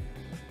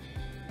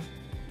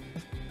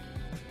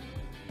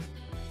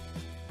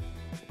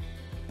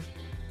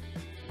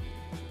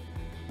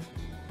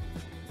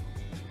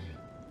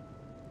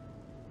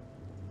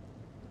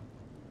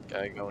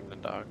 Guy going to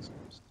docks.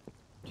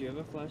 Do you have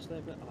a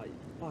flashlight? Oh,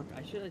 fuck,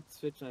 I should have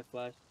switched my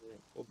flashlight.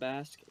 Well,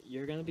 Bask,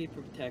 you're gonna be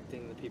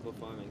protecting the people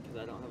farming because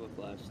I don't have a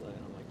flashlight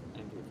on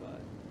my MP5.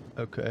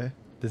 Okay.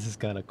 This is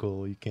kind of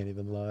cool. You can't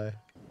even lie.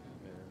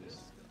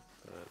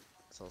 But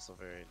it's also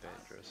very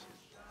dangerous.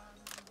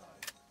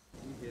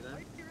 You hear that? Are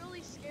you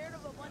really scared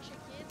of a bunch of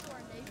kids who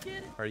are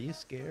naked? Are you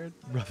scared?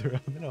 Brother,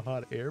 I'm in a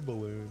hot air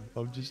balloon.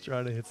 I'm just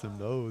trying to hit some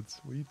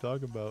nodes. What are you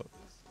talking about?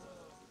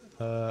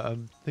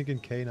 I'm thinking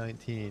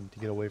K19 to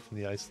get away from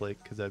the ice lake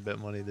because I bet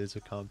money there's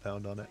a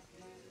compound on it.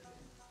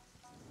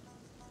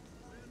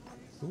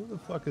 Who the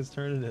fuck is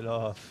turning it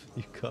off,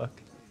 you cuck?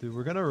 Dude,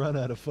 we're gonna run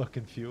out of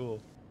fucking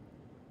fuel.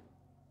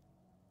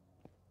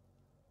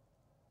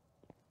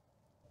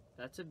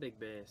 That's a big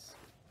base.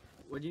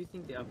 What do you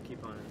think the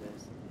upkeep on it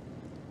is?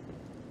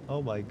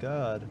 Oh my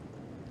god.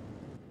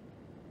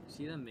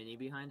 See the mini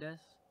behind us?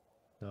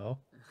 No.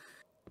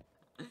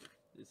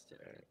 Just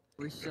joking.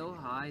 We're so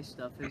high,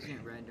 stuff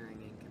isn't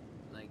rendering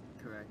like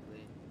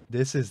correctly.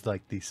 This is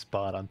like the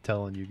spot, I'm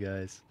telling you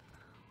guys.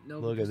 No,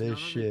 Look at because this none of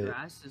shit. the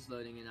grass is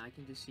loading and I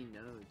can just see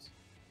nodes.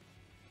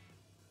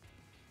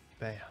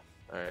 Bam.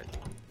 Alright.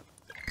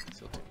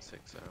 Still taking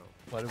 6 out.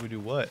 Why did we do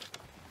what?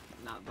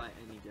 Not by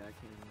any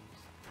jackhammers.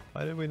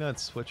 Why did we not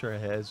switch our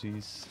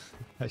hazzies?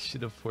 I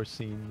should have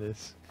foreseen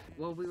this.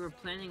 Well, we were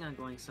planning on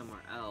going somewhere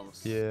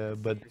else. Yeah,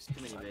 but There's too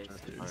many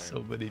bases. there's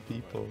so many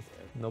people.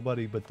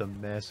 Nobody but the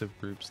massive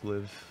groups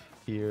live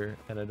here,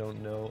 and I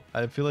don't know.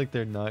 I feel like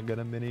they're not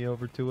gonna mini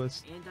over to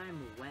us. And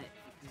I'm wet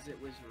because it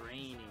was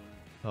raining.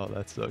 Oh,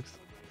 that sucks.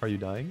 Are you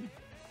dying?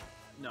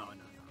 No.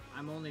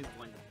 I'm only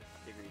 1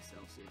 degree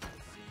Celsius.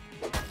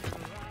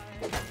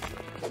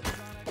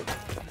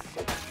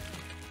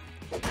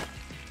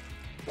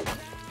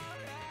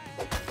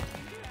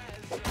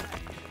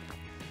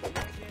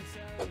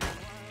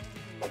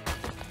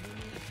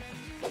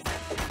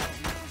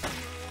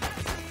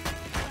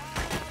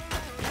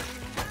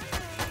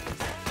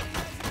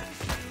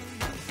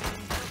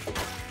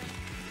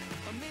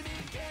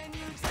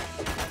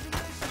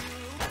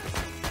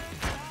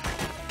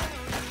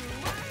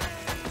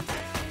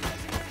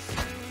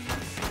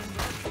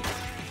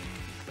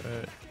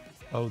 Alright.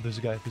 Oh, there's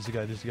a guy. 80.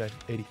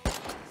 I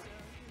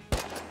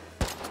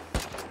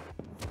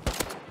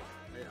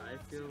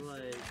feel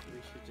like we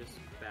should just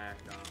back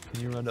off.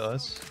 Can you run to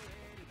us?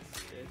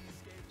 This.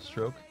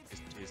 Stroke.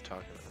 He's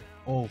talking.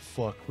 Oh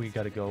fuck, we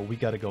gotta go. We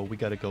gotta go.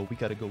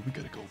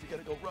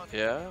 Run.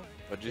 Yeah?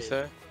 What'd you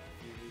say?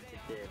 You need to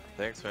dip.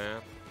 Thanks, man.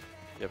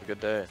 You have a good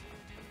day.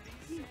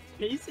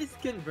 He's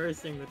just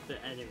conversing with the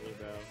enemy,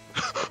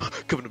 bro.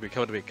 Come to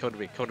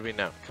me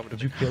now. Come to Did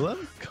me. you kill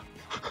him?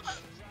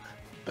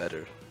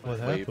 Better. What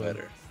Way happened?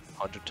 better.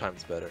 100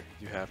 times better.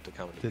 You have to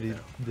come to Did me he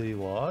now. did he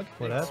log?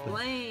 What happened?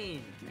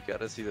 Explain! You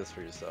gotta see this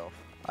for yourself.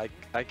 I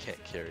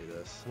can't carry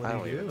this. What I do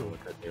don't you even know do?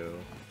 what to do.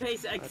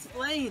 Pace,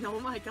 explain! Oh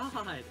my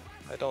god!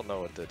 I don't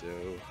know what to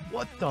do.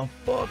 What the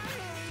fuck?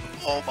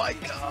 Oh my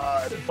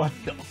god! What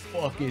the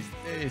fuck is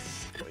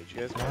this? Wait,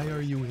 you guys Why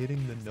are you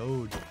hitting the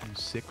node, you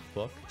sick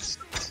fuck?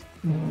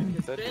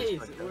 That Pace,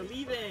 dude's my we're guy.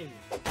 leaving!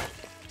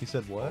 He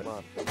said what? Hold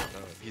on. No,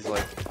 he's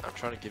like, I'm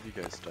trying to give you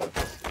guys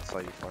stuff. It's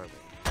like you farming.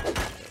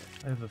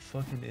 I have a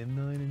fucking M9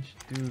 and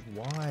dude,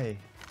 why?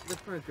 The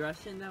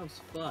progression, that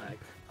was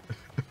fucked.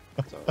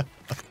 So, I'm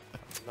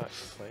not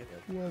complaining.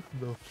 What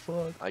the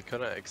fuck? I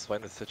couldn't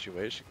explain the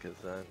situation because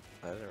then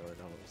I didn't really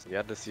know. So you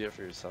had to see it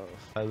for yourself.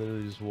 I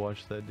literally just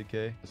watched that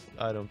decay.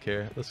 I don't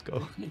care. Let's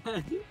go.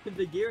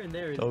 The gear in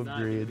there is Oh, not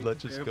greed, even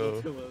let's just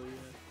comparable go. to what we had.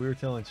 We were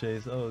telling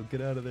Chase, oh,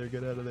 get out of there,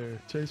 get out of there.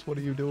 Chase, what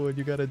are you doing?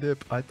 You gotta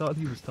dip. I thought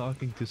he was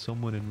talking to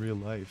someone in real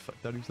life. I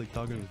thought he was like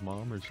talking to his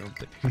mom or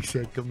something. He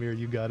said, come here,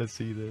 you gotta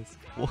see this.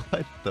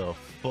 What the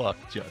fuck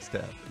just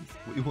happened?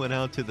 We went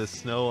out to the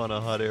snow on a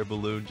hot air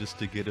balloon just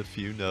to get a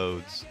few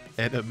nodes.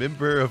 And a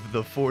member of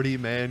the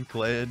 40-man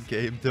clan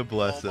came to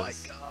bless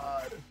us. God.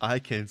 I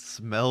can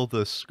smell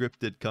the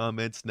scripted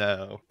comments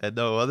now. And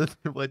no, other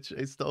than what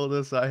Chase told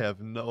us, I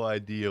have no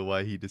idea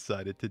why he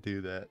decided to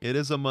do that. It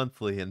is a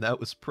monthly, and that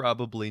was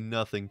probably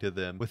nothing to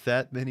them. With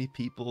that many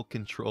people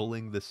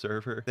controlling the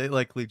server, they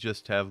likely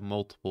just have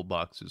multiple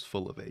boxes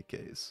full of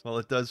AKs. While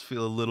it does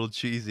feel a little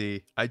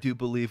cheesy, I do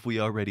believe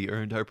we already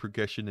earned our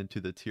progression into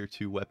the tier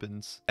 2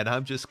 weapons, and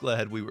I'm just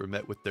glad we were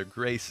met with their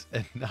grace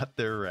and not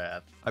their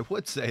wrath. I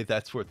would say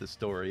that's where the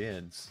story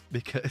ends,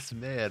 because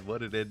man,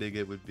 what an ending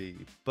it would be.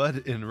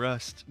 But in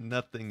Rust,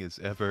 nothing is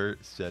ever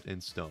set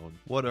in stone.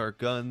 What are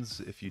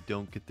guns if you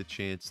don't get the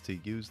chance to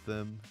use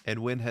them? And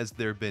when has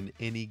there been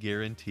any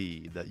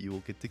guarantee that you will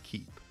get to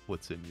keep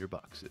what's in your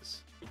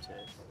boxes?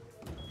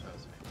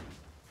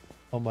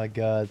 Oh my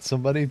god,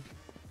 somebody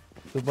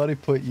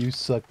put "you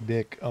suck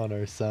dick" on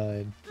our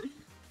sign.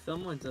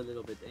 Someone's a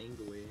little bit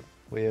angry.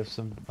 We have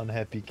some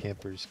unhappy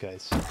campers,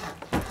 guys.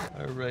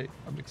 Alright,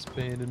 I'm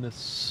expanding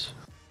this.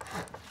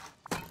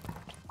 I'm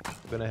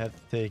gonna have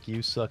to take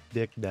 "you suck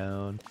dick"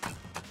 down.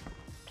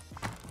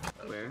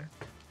 Where?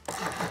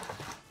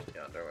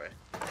 Yonder way.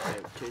 Okay,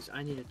 Chase,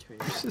 I need to turn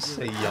Let's this. just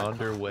say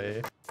yonder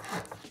way.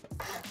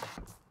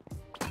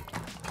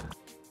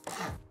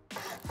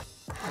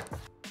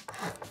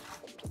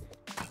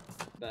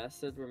 Bass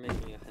said we're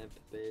making a hemp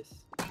base.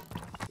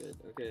 Good.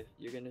 Okay,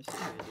 you're gonna sit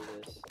here and do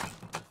this.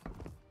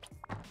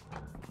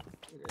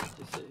 Okay,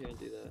 just sit here and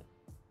do that.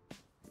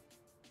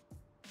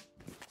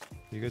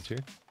 You good, here?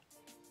 You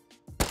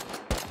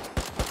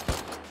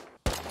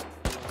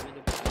want me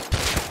to back?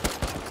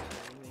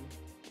 Anything?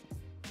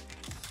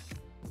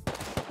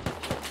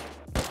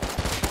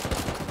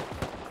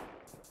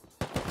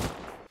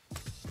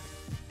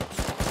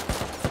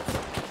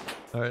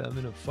 Alright, I'm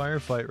in a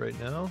firefight right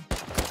now.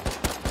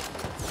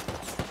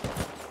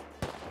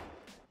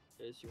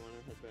 Chase, you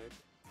wanna head back?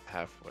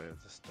 Halfway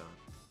of this done.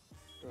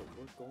 Bro,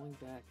 we're going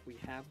back. We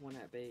have one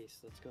at base.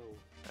 Let's go.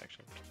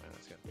 Action. Alright,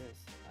 let's go. Yes,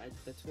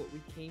 that's what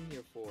we came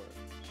here for.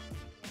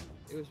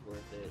 It was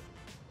worth it.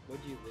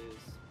 What'd you lose?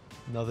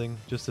 Nothing,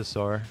 just a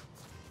SAR.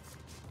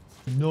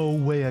 No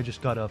way, I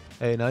just got up.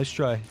 Hey, nice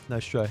try,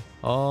 nice try.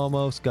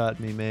 Almost got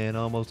me, man,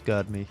 almost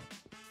got me.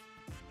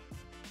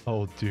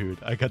 Oh, dude,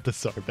 I got the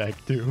SAR back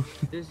too.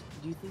 Do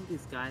you think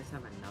these guys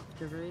have enough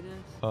to raid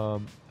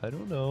us? I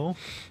don't know.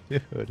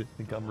 Dude, I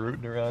think I'm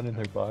rooting around in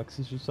their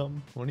boxes or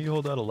something. Why don't you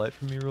hold out a light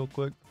for me real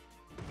quick?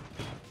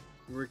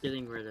 We're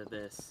getting rid of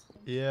this.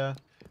 Yeah,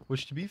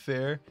 which to be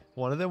fair,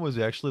 one of them was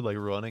actually like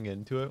running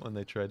into it when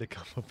they tried to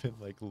come up and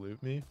like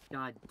loot me.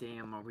 God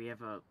damn, we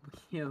have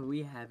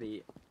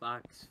a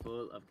box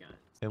full of guns.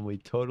 And we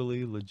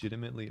totally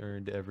legitimately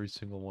earned every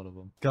single one of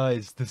them.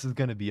 Guys, this is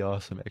gonna be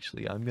awesome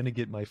actually. I'm gonna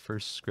get my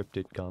first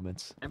scripted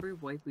comments. Every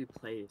wipe we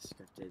play is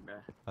scripted,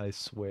 bruh. I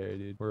swear,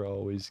 dude. We're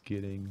always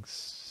getting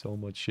so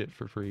much shit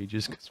for free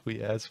just because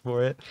we asked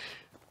for it.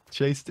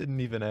 Chase didn't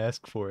even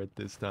ask for it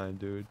this time,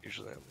 dude.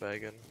 Usually I'm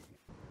begging.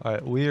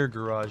 Alright, we are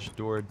garage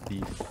doored the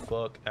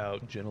fuck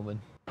out,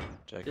 gentlemen.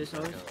 Jack This is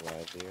not house? gonna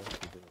lie to you.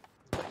 He didn't.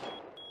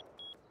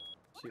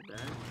 Too bad.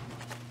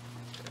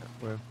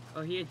 Where?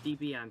 Oh, he had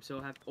DB. I'm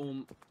so happy.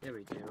 There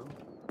we go.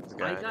 There's a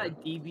guy I in got there.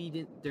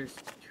 DB. There's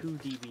 2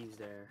 DBs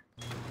there.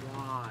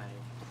 Why?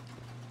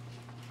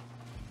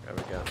 Yeah,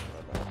 we got him.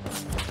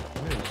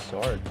 Hey,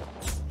 sword.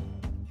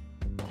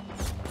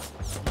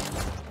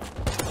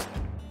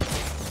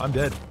 I'm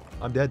dead.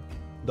 I'm dead.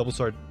 Double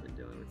sword. We're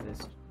dealing with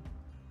this.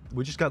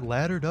 We just got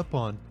laddered up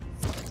on.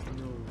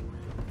 No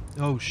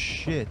way. Oh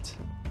shit.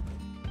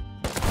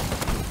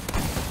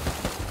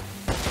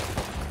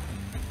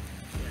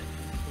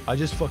 I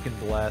just fucking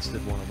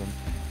blasted one of them.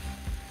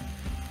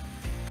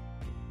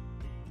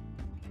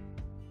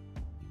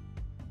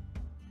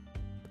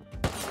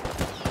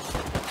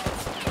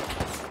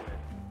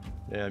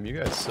 Damn, you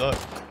guys suck.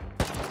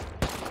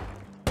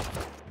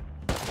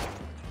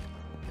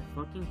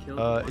 Fucking killed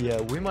one.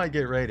 Yeah, we might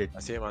get raided. I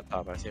see him on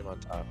top. I see him on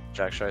top.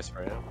 Jack, should I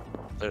spray him?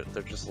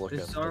 They're just looking.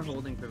 There's SAR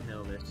holding from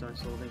hill. There's SAR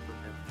holding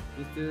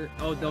from hill.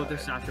 Oh no, they're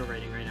satchel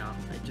raiding right now.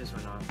 It just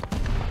went off.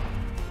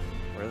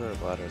 Where are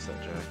the ladders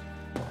at, Jack?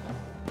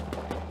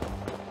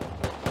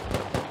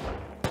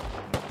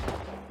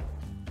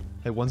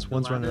 Hey, one's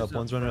running up.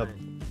 One's running up.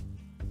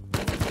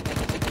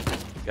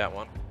 Got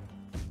one.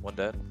 One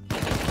dead.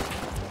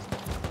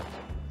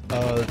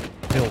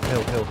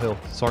 Hill.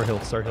 SAR hill.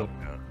 Yeah.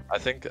 I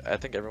think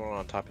everyone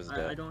on top is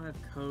dead. I don't have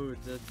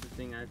codes. That's the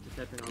thing. I have to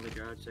type in all the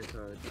garage sale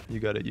codes. You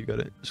got it.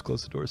 Just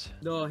close the doors.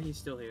 No, he's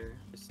still here.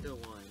 There's still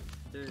one.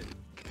 Dude,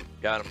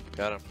 Got him.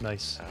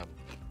 Nice.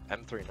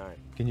 M39.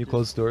 Can you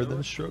close the door no,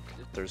 then, Stroke?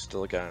 There's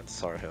still a guy on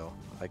SAR Hill.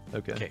 I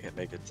Okay. can't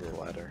make it to the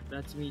ladder.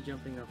 that's me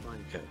jumping up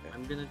on. Okay.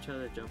 I'm gonna try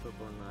to jump up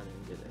on ladder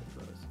and get it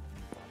close.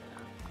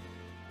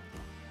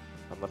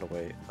 I'm gonna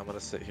wait. I'm gonna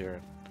sit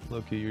here.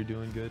 Loki, you're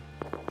doing good.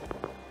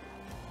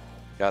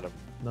 Got him.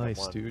 Nice,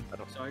 One. dude. I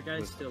don't. So our guy's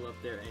who's- still up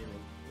there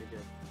aiming. You're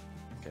good.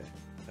 Okay.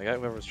 I got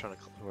whoever's trying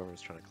to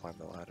climb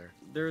the ladder.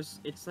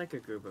 It's like a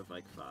group of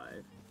like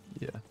 5.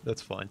 Yeah,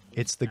 that's fine.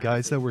 It's the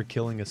guys that were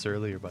killing us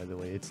earlier, by the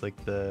way. It's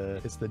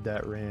the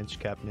Dat Ranch,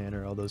 Cap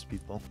Nanner, all those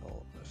people.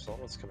 Well, if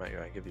someone's come at you,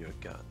 I give you a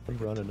gun. I'm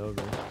running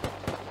over.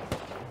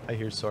 I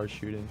hear SAR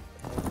shooting.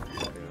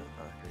 Here you.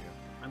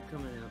 I'm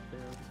coming up there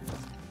too.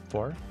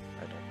 Far? I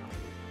don't know.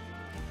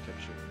 Keep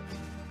shooting us.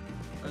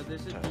 Oh,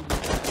 there's a Time. DB guy.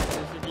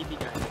 There's a DB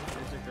guy.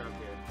 There's a drop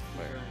here. He's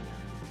Where? running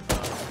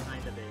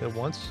behind the base. At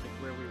once? Like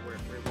where we were.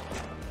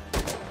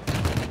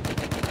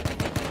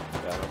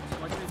 Got him.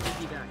 Watch the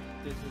DB back.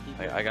 There's a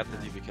DB I got the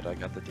back. DB kit. I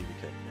got the DB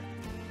kit.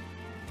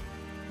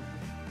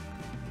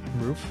 I'm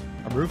roof.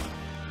 I'm roof.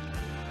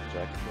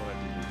 Jack, if you want a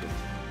DB kit.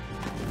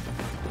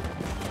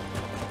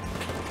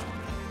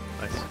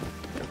 Nice.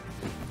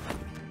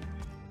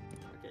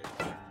 Okay.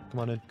 Come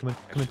on in. Come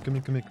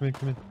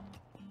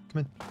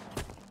in.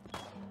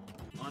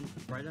 On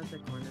right at the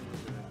corner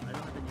was a, I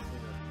don't have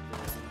anything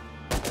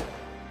up there.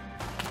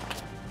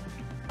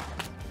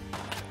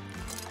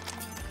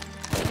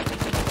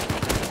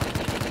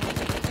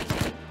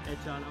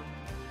 Headshot him.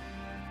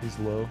 He's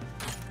low.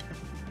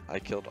 I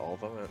killed all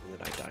of them and then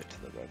I died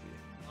to the Revy.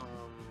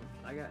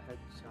 I got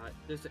headshot.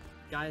 There's a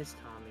guy's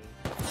Tommy.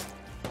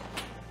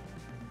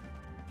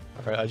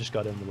 Alright, I just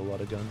got in with a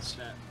lot of guns.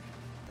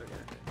 Okay,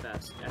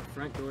 fast. At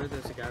front door,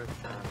 there's a guy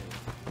with Tommy.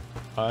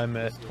 I'm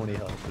at 20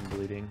 health and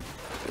bleeding.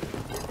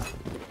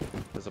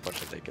 There's a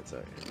bunch of nakeds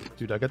out here.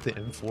 Dude, I got the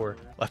M4.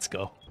 Let's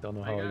go. Don't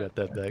know how I got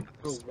that back.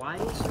 Bro, why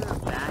is there a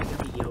bag of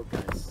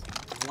Yogas?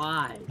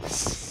 Why?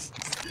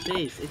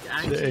 Chase, it's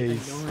actually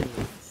Chase. annoying.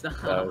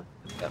 Stop.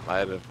 That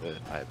might have been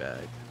my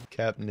bag.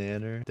 Cap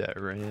Nanner,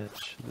 Dat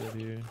Ranch, live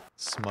here.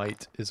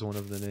 Smite is one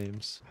of the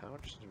names. How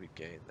much did we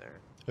gain there?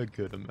 A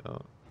good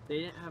amount. They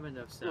didn't have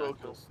enough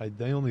samples.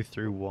 They only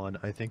threw one.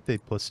 I think they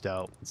pussed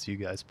out once you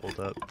guys pulled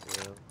up.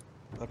 Yeah.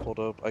 I pulled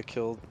up. I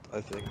killed, I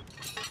think,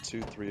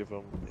 2, 3 of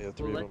them. Yeah,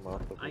 3 Well, of them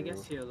off the I guess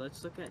roof. here,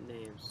 let's look at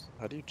names.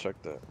 How do you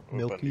check that? What button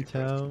do Milky you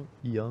press? Town,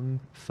 Young,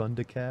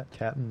 Thundercat,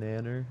 Captain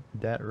Nanner,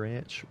 Dat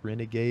Ranch,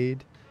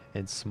 Renegade,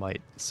 and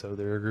Smite. So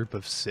they're a group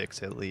of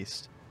 6 at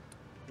least.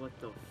 What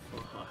the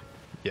fuck?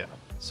 Yeah,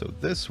 so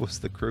this was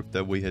the group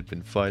that we had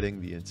been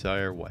fighting the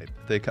entire wipe.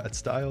 They got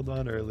styled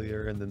on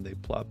earlier and then they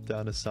plopped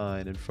down a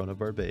sign in front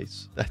of our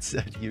base that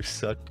said, "You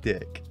suck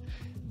dick."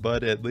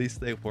 But at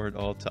least they weren't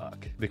all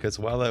talk, because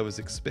while I was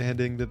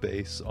expanding the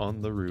base on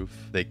the roof,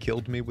 they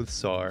killed me with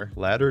SAR,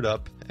 laddered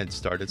up, and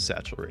started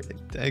satchel raiding.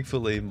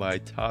 Thankfully, my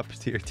top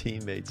tier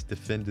teammates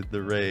defended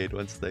the raid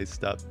once they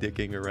stopped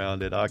dicking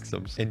around at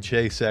Oxums, and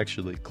Chase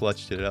actually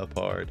clutched it up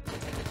hard.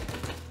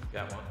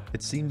 Got one.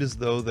 It seemed as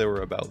though there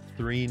were about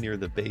 3 near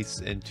the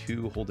base and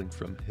 2 holding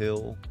from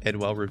hill, and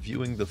while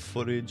reviewing the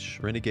footage,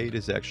 Renegade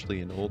is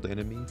actually an old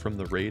enemy from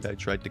the raid I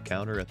tried to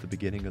counter at the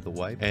beginning of the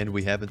wipe, and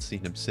we haven't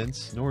seen him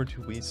since, nor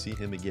do we see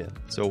him again.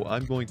 So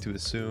I'm going to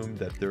assume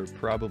that they're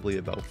probably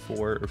about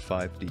 4 or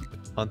 5 deep.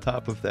 On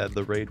top of that,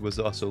 the raid was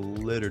also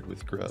littered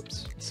with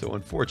grubs, so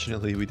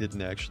unfortunately we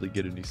didn't actually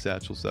get any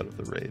satchels out of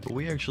the raid. But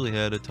we actually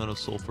had a ton of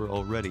sulfur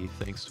already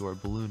thanks to our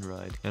balloon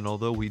ride, and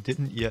although we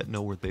didn't yet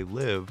know where they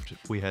lived,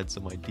 we had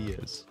some ideas.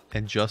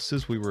 And just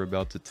as we were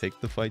about to take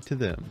the fight to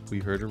them, we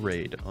heard a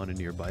raid on a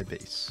nearby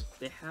base.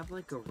 They have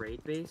like a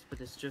raid base,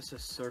 but it's just a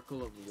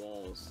circle of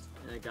walls,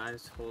 and a guy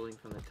is holding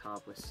from the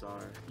top with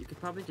SAR. You could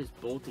probably just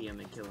bolty him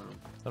and kill him.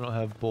 I don't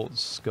have bolt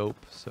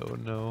scope, so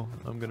no,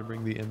 I'm gonna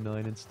bring the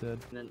M9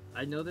 instead. And then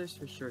I know there's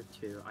for sure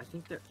two. I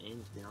think they're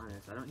in, to be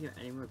honest. I don't hear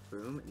any more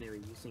boom, and they were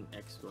using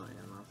exploit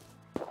ammo.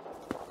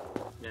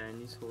 Yeah, and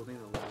he's holding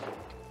the ladder.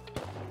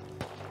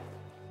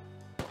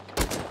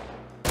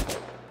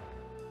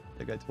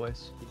 That guy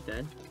twice. He's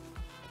dead?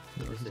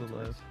 No, Is he's it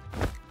alive.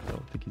 I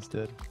don't think he's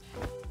dead.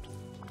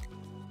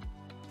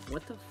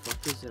 What the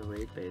fuck is a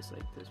raid base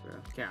like this, bro?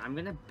 Okay, I'm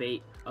gonna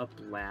bait up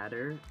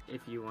ladder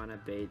if you wanna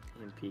bait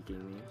him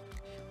peeking me.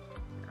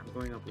 I'm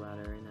going up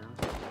ladder right now.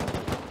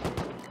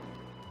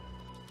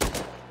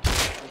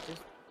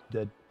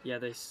 Dead. Yeah,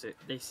 they sealed.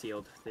 They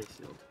sealed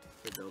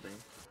the building.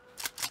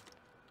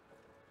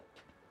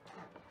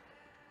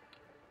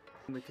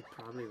 We could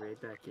probably raid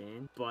back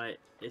in, but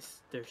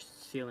they're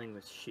sealing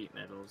with sheet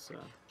metal, so. Do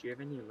you have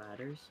any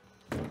ladders?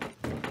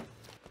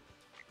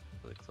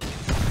 Really close.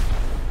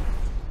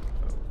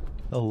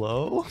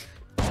 Hello?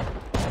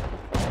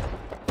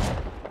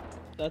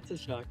 That's a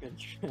shotgun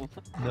trap.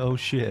 No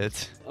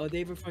shit. Oh, they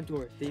have a front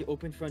door. They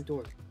opened front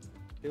door.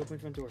 They opened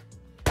front door.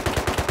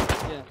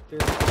 Yeah,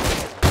 they're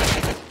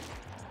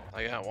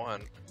I got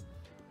one.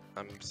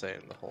 I'm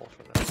staying in the hole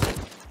for now.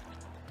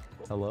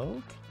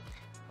 Hello?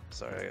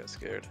 Sorry, I got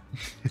scared.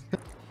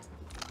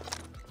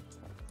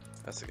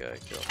 That's the guy I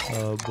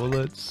killed.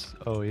 Bullets.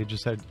 Oh, he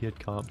had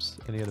comps,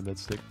 and he had a med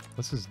stick.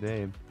 What's his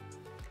name?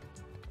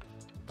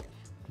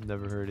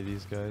 Never heard of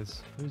these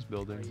guys. There's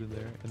buildings in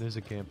there, and there's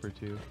a camper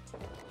too.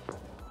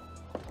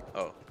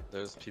 Oh,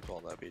 there's people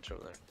on that beach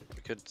over there.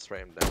 We could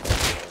spray them down.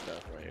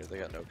 Right here. They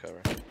got no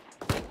cover.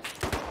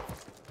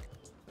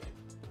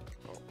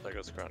 Oh, there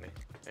goes Crony.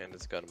 And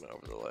his gunman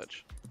over the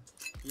ledge.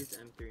 Use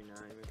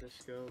M39 with the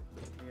scope.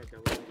 I got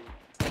double AD.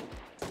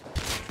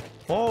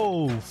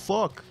 Oh,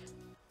 fuck!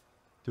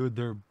 Dude,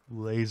 they're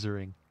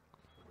lasering.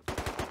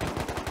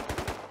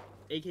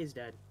 AK's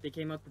dead. They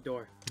came out the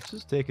door. Let's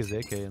just take his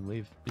AK and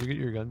leave. You get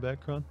your gun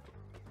back, Kron?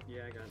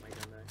 Yeah, I got my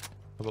gun back.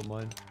 How about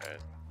mine?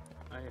 Alright,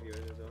 I have yours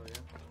as well,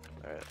 yeah.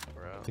 alright,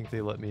 we're I out. think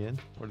they let me in.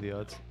 What are the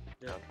odds?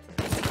 Yeah.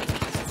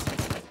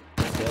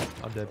 Dead.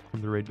 I'm dead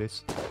from the raid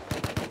base.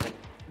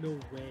 No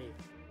way.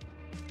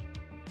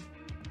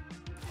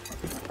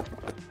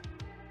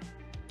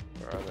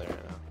 Where are they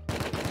right now?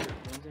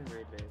 One's in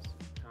raid base.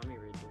 Tommy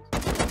raid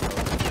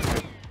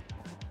base.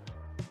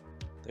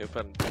 They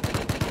opened.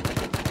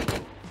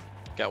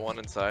 Got one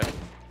inside.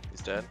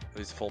 He's dead.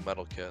 He's full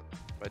metal kit.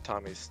 My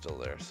Tommy's still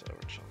there, so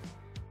we're chilling.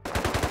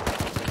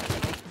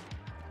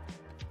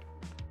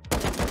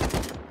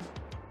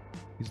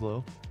 He's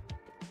low.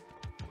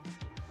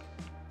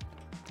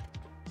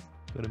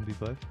 Got him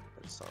B5. I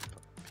just saw him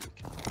peek.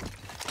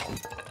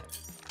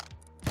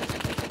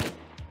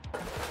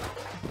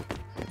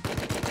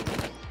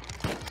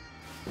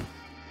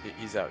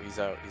 He's out, he's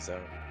out, he's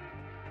out.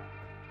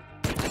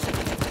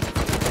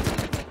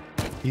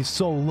 He's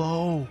so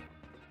low!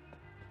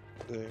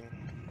 Dang.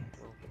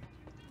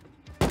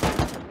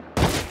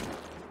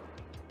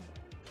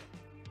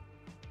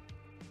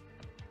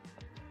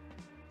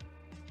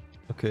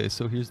 Okay,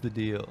 so here's the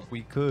deal.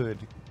 We could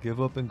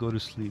give up and go to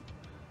sleep,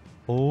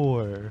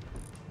 or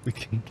we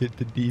can get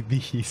the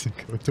DBs and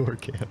go door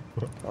camp.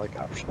 I like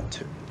option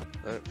 2.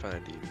 I didn't find a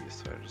DV,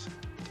 so I just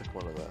took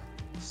one of the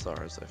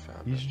stars I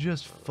found. He's and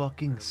just shot it.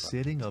 fucking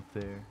sitting up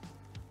there.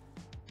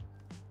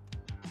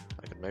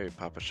 I could maybe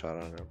pop a shot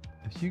on him.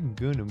 If you can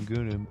goon him,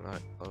 goon him. I'm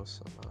not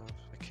close enough.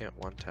 I can't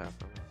one tap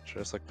him. Should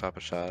I just like pop a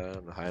shot at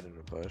him and hide in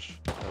a bush?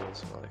 That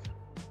was like,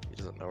 he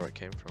doesn't know where I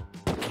came from.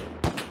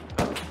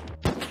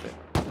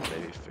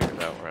 Maybe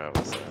figured out where I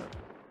was at.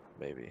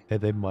 Maybe. Hey,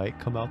 they might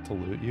come out to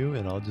loot you,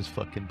 and I'll just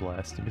fucking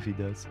blast him if he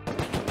does.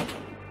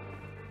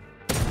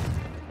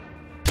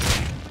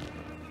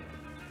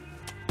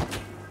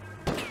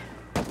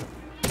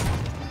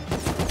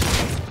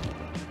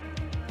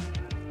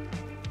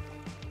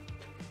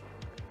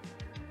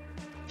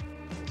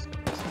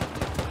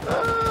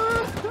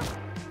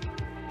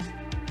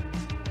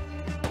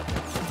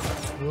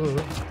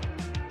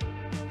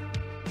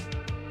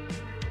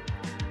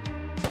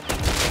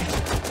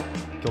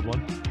 Killed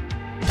one.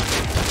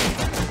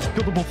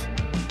 Killed them both.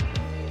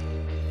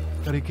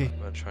 Got AK. I'm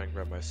gonna try and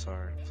grab my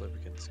SAR and hopefully we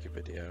can skip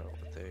it out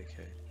with the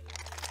AK.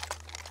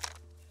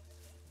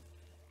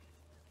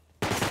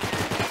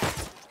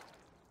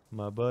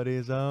 My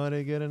buddy's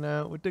already getting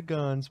out with the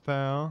guns,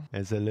 pal.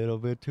 It's a little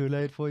bit too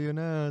late for you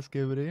now,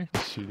 Skibbity.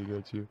 Shooting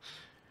at you.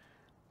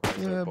 Where's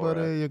Yeah, our boy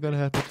buddy, at? you're gonna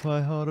have to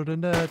try harder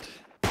than that.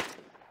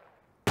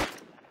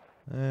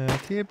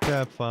 Keep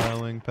that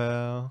firing,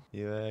 pal.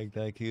 You act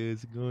like you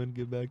was going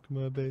to get back to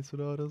my base with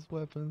all those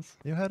weapons.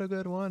 You had a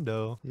good one,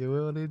 though. You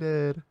really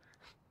did.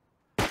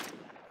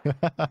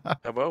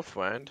 I both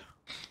went.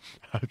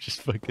 I'm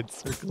just fucking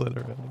circling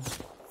around.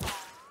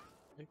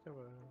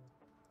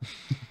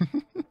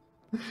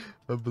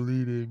 I'm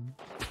bleeding.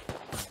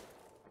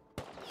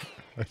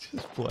 I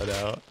just bled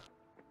out.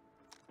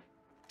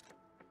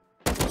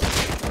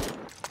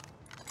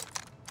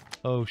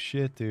 Oh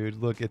shit, dude.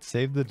 Look, it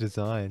saved the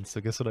design, so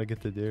guess what I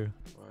get to do?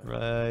 What?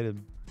 Right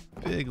in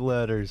big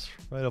letters,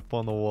 right up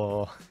on the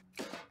wall.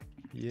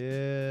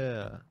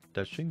 Yeah.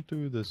 Dashing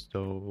through the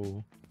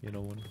snow, you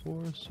know, when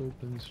force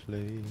opens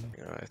flame.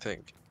 You know, I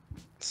think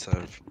instead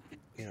of,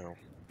 you know,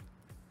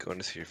 going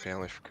to see your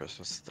family for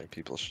Christmas, I think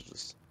people should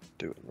just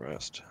do it and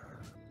rest.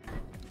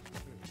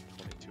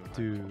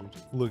 Dude,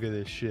 look at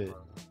this shit.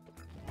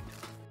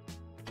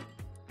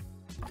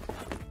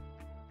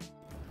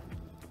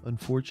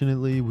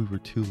 Unfortunately, we were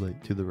too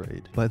late to the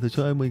raid. By the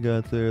time we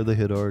got there, they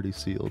had already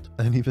sealed.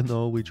 And even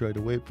though we tried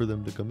to wait for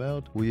them to come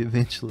out, we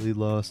eventually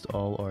lost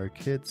all our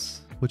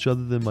kits, which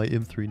other than my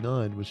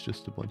M39 was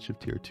just a bunch of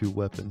tier 2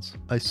 weapons.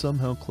 I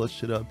somehow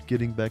clutched it up,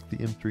 getting back the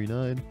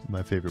M39,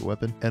 my favorite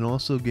weapon, and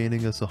also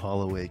gaining us a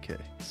hollow AK.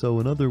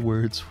 So in other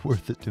words,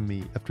 worth it to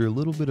me. After a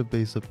little bit of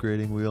base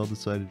upgrading, we all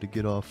decided to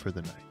get off for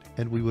the night.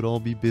 And we would all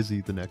be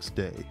busy the next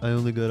day. I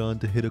only got on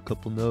to hit a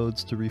couple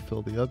nodes to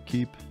refill the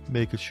upkeep,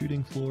 make a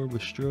shooting floor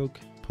with stroke,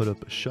 put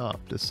up a shop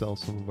to sell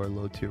some of our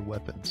low tier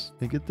weapons.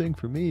 And good thing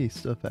for me,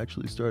 stuff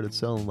actually started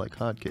selling like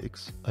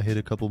hotcakes. I hit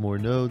a couple more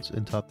nodes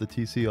and topped the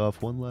TC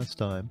off one last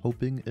time,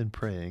 hoping and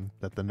praying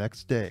that the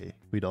next day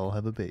we'd all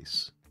have a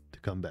base to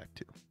come back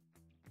to.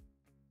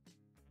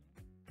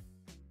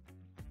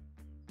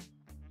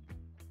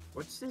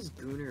 What's this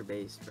Gooner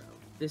base, bro?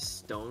 This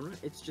stone?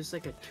 It's just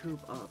like a tube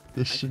up.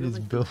 This I shit feel is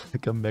like built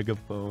like a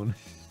megaphone.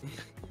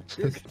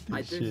 There's, Look at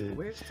this there's shit.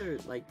 where's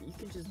the, like, you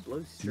can just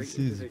blow straight This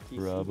into is their TC.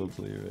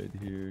 probably right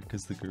here,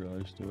 because the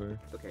garage door.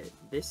 Okay,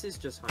 this is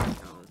just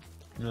Honeytown.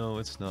 No,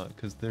 it's not,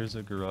 because there's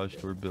a garage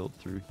door built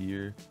through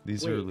here.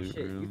 These are Wait, loot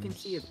shit, rooms. you can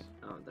see it.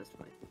 Oh, that's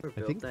fine. Whoever I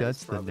built think that that's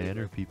is the probably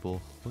nanner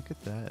people. Look at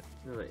that.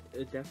 No,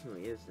 it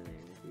definitely is the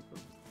nanner people.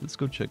 Let's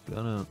go check that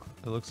out.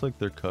 It looks like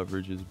their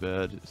coverage is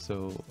bad,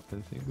 so I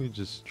think we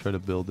just try to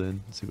build in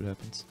and see what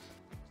happens.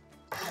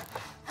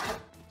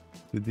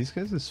 Dude, these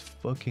guys'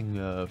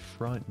 fucking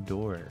front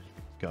door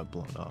got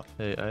blown off.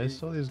 Hey, I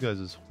saw these guys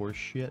as horse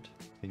shit.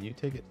 Can you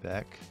take it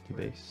back to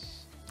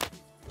base?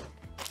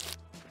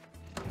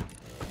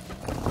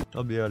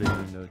 I'll be out of here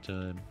in no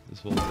time. This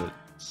fool's at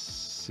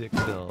 6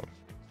 health.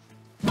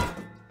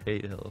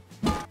 8 health.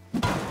 Oh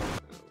my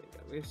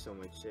god, we have so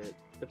much shit.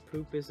 The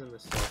poop is in the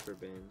sulfur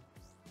bin.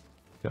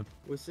 Yep.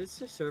 Was this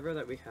the server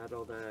that we had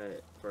all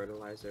that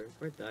fertilizer?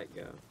 Where'd that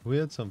go? We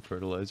had some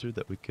fertilizer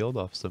that we killed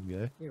off some guy.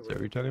 Yeah, Is that what where'd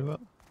you're it talking go?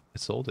 about? I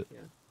sold it.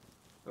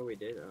 Oh, we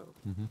did?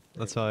 Oh.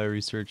 That's how I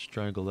researched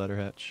triangle ladder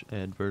hatch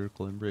and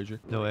vertical embrasure.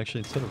 No, actually,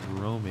 instead of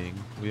roaming,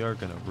 we are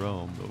gonna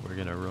roam, but we're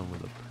gonna roam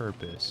with a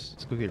purpose.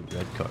 Let's go get a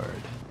red card.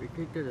 We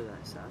could go to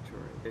that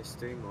saturate. There's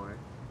 3 more.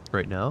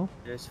 Right now?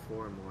 There's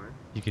 4 more.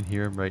 You can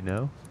hear him right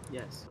now?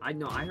 Yes. I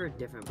know, I heard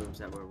different booms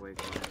that were way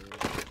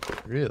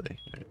quieter. Really?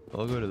 Alright,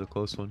 I'll go to the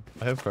close one.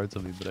 I have cards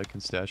on me, but I can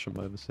stash them.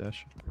 I have a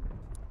stash.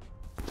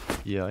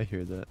 Yeah, I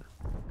hear that.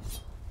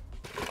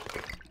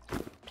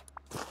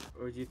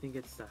 Or do you think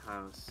it's the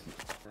house?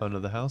 Oh no,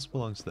 the house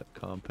belongs to that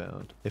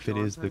compound. If it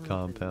is the Compound,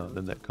 then compound,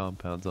 then no. that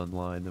compound's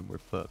online, then we're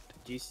fucked.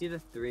 Do you see the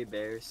 3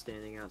 bears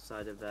standing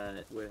outside of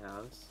that wood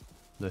house?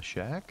 The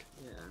shack?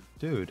 Yeah.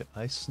 Dude,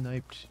 I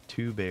sniped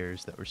 2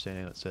 bears that were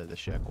standing outside the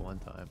shack one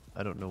time.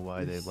 I don't know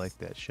why they like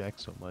that shack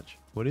so much.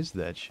 What is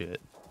that shit?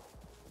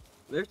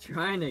 They're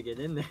trying to get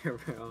in there,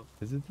 bro.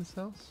 Is it this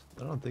house?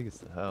 I don't think it's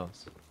the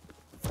house.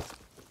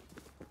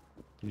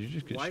 Did you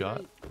just get Why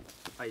shot?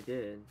 I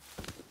did.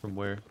 From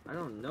where? I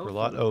don't know. For a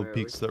lot? from Oh, where,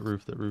 peeks that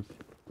roof, that roof.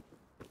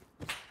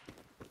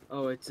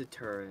 Oh, it's a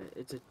turret.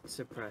 It's a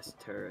suppressed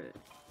turret.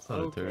 It's not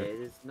Okay, a turret.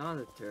 it's not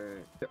a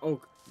turret.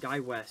 Oh, guy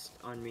west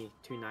on me,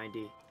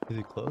 290. Is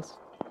he close?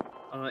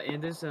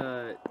 And there's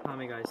a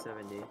Tommy guy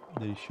 70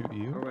 Did he shoot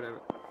you? or whatever.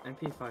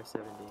 MP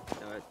 570.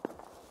 No,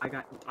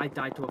 I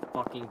died to a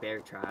fucking bear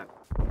trap.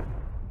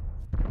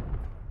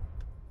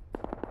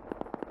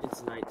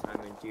 It's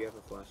nighttime, and do you have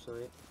a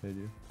flashlight? I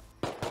do.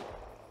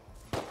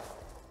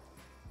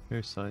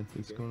 Here's signs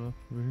that's Okay. going off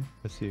over here.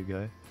 I see a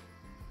guy.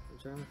 I'm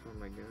trying to find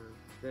my gun.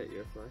 Is that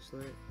your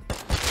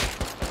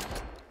flashlight?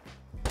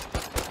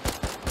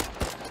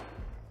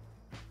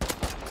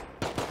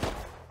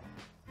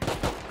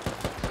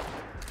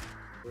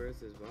 Where is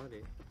his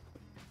body?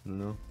 I don't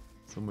know.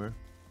 Somewhere.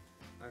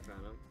 I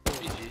found him.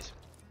 GG's.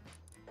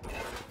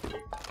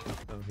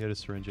 Oh, he had a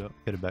syringe out.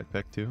 He had a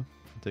backpack too.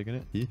 I'm taking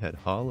it. He had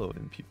hollow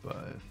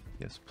MP5.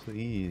 Yes,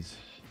 please.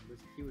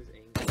 He was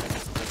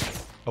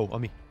angry. Oh,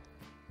 on me.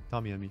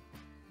 Tommy on me.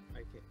 I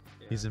can't,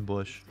 yeah, He's in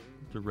bush.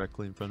 he's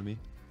Directly in front of me.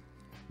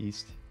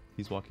 East.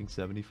 He's walking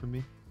 70 from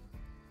me.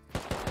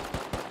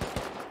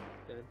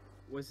 dead.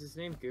 Was his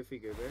name Goofy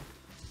Goober?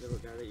 The little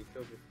guy that you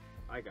killed before?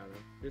 I got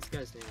him. This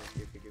guy's name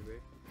is Goofy Goober.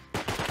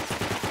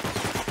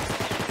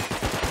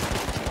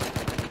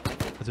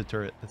 That's a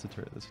turret. That's a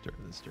turret. That's a turret.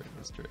 That's a turret.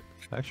 That's a turret.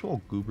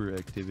 Actual goober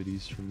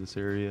activities from this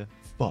area.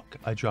 Fuck.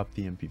 I dropped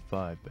the MP5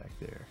 back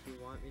there. You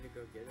want me to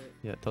go get it?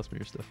 Yeah, toss me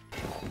your stuff.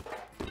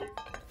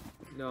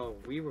 No,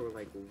 we were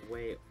like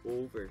way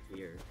over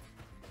here.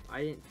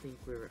 I didn't think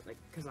we were like,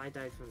 cause I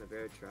died from the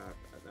bear trap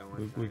at that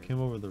one We time. came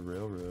over the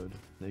railroad.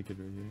 Naked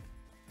right here.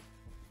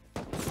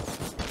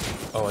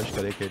 Oh, I just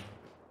got AK'd.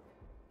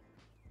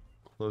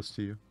 Close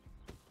to you.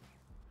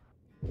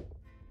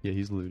 Yeah,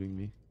 he's looting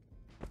me.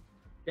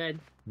 Dead.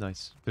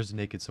 Nice. There's a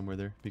naked somewhere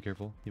there. Be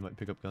careful. He might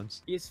pick up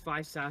guns. He has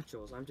 5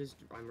 satchels.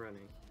 I'm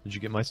running. Did you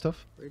get my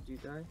stuff? Where'd you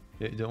die?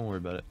 Yeah, don't worry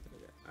about it.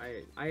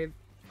 I have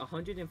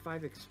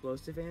 105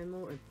 explosive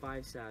ammo and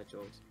 5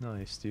 satchels.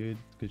 Nice, dude.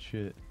 Good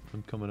shit.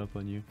 I'm coming up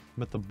on you.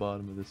 I'm at the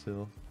bottom of this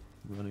hill.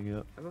 I'm running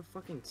up. I have a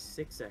fucking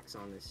 6x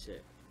on this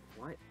shit.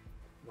 Why?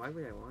 Why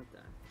would I want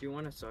that? Do you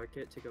want a SAR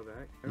kit to go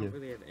back? I don't Yeah.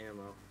 really have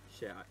ammo.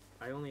 Shit,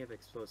 I only have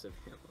explosive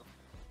ammo.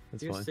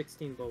 That's Here's fine.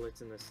 16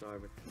 bullets in the SAR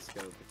with the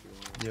scope if you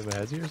want. You have a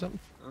Hazy or something?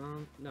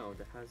 No,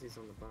 the Hazi's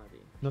on the body.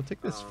 No, take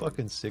this Um,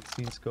 fucking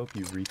 16 scope,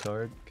 you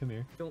retard. Come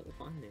here. I don't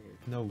want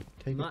it. No,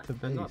 take it to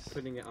I'm not base.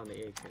 putting it on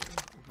the AK. I'm not Take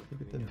it putting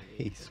to it on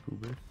the base,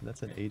 Goober.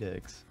 That's an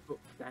 8x. Oh,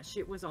 that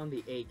shit was on the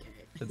AK.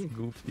 That's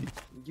goofy.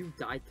 You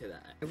died to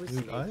that. I was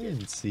Dude, I naked.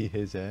 didn't see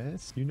his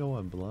ass. You know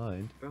I'm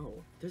blind.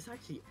 Bro, there's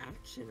actually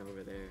action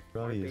over there.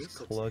 Our Brody is base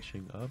looks-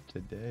 clutching up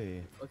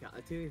today. Okay,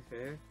 to be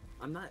fair,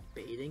 I'm not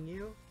baiting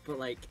you, but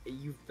like,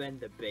 you've been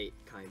the bait,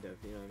 kind of,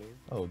 you know what I mean?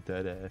 Oh,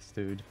 dead ass,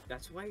 dude.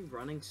 That's why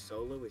running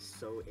solo is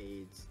so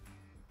AIDS.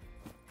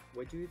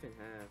 What'd you even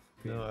have?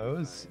 No, it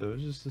was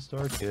just a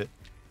star kit.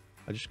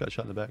 I just got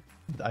shot in the back.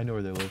 I know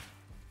where they live.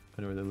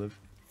 I know where they live.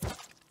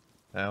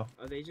 Ow.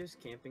 Are they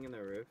just camping in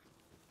the roof?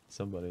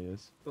 Somebody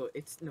is. But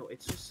it's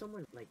just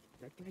someone, like,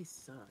 that guy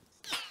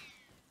sucks.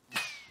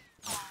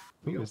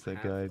 Who We is don't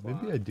that guy? have Maybe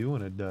quad. I do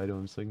want to die to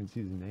him so I can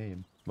see his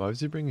name. Why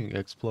was he bringing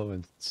Explo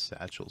and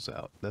satchels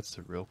out? That's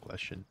the real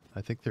question.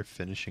 I think they're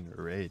finishing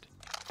a raid.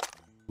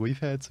 We've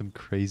had some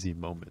crazy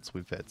moments.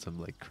 We've had some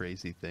like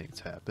crazy things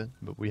happen,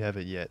 but we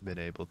haven't yet been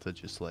able to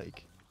just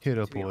like hit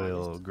up be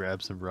oil, honest-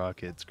 grab some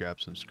rockets,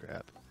 grab some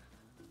scrap.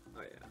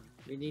 Oh yeah.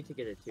 We need to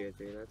get a tier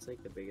 3, that's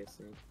like the biggest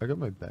thing. I got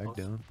my bag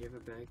Also, down. you have a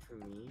bag for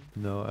me?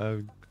 No,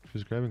 I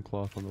was grabbing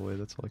cloth on the way.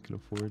 That's all I could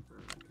afford.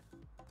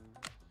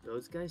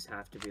 Those guys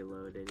have to be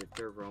loaded if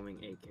they're roaming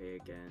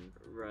AK again,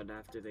 right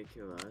after they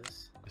kill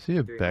us. I see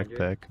a 300?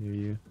 backpack near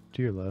you,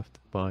 to your left,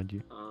 behind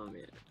you.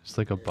 Yeah. Just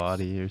like a It's-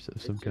 body or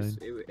some It kind.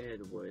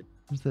 had wood.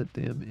 Where's that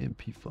damn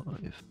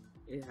MP5?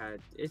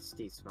 It's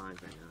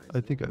despawned right now. I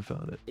isn't think it? I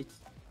found it. It's,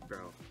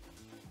 bro.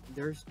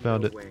 There's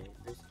Found no it. way.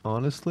 There's,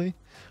 Honestly,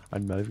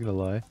 I'm not even gonna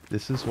lie.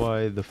 This is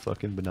why the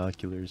fucking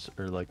binoculars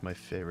are like my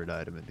favorite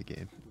item in the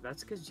game.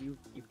 that's because you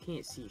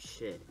can't see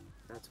shit.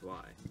 That's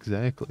why.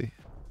 Exactly.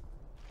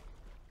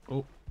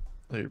 Oh,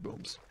 there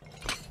booms.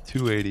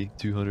 280,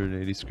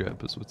 280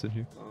 scrap is what's in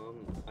here.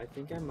 I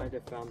think I might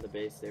have found the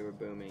base they were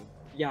booming.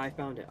 Yeah, I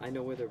found it. I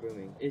know where they're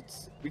booming.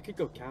 We could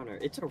go counter.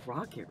 It's a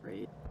rocket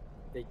raid.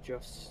 They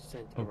just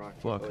sent a Oh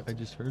rocket. fuck, it's I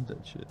just heard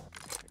that shit.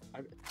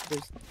 I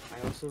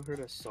also heard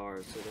a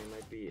SAR, so they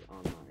might be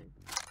online.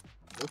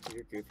 What's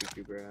your goofy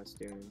goober ass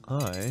doing?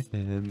 I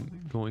am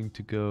going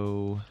to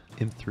go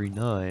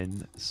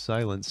M39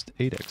 silenced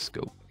 8x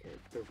scope. Okay,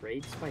 the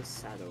raid's by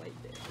satellite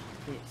there.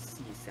 You can't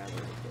see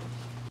satellite there.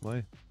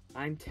 Why?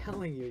 I'm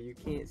telling you, you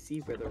can't see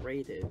where the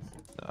raid is.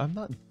 I'm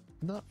not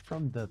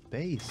from the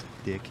base,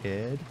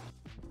 dickhead.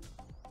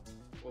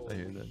 I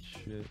hear Holy that sh-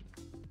 shit.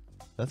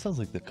 That sounds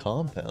like the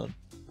compound.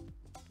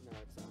 No,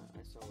 it's not.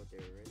 I saw what they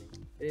were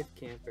raiding. They have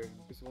camper.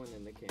 There's one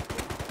in the camper.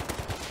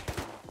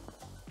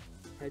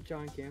 Head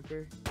John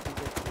camper. Oh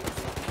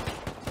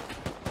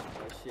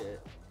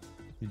shit.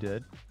 You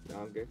dead?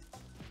 No, I'm good.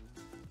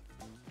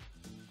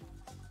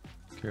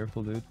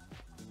 Careful, dude.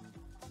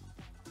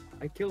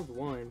 I killed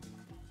one,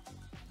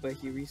 but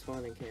he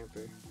respawned in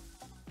camper.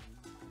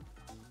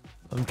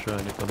 I'm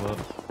trying to come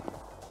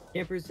up.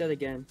 Camper's dead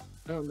again.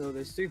 I don't know.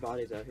 There's 3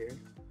 bodies out here.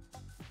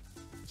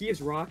 He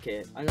is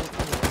rocket. I don't know.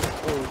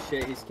 Oh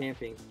shit, he's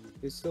camping.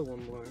 There's still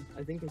one more.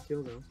 I think I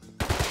killed him.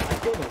 I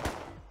killed him.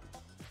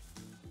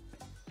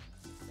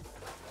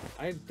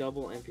 I have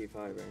double MP5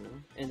 right now,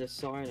 and a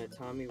SAR and a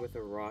Tommy with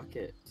a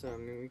rocket. So I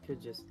mean, we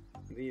could just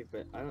leave,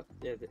 but I don't.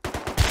 Yeah.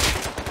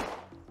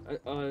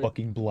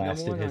 Fucking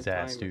blasted one his on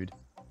ass, timer. dude.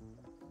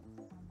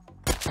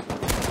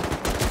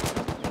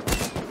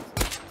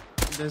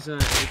 There's a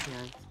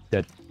APN.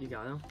 Dead. You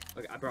got him?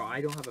 Okay, bro.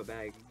 I don't have a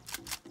bag.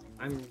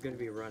 I'm gonna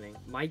be running.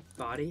 My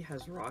body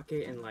has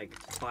rocket and like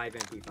 5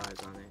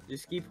 MP5s on it.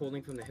 Just keep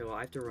holding from the hill.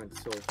 I have to run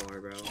so far,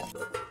 bro.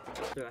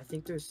 I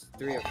think there's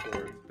 3 or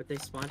 4, but they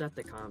spawned at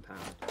the compound.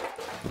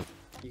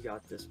 You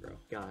got this, bro.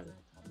 Got it.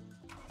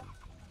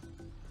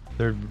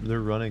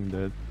 They're running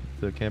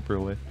the camper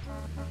away.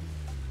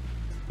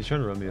 He's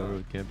trying to run me over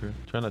with camper.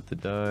 Try not to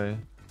die.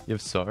 You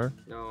have SAR?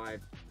 No, I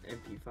have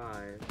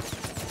MP5.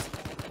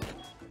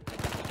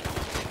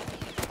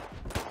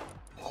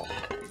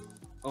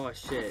 Oh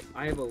shit,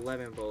 I have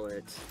 11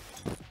 bullets.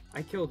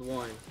 I killed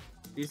 1.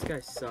 These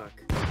guys suck.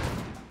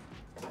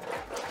 Are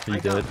you I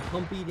dead? got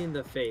pumpied in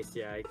the face.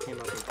 Yeah, I came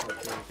up and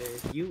pumped me in the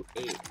face.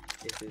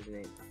 U8 is his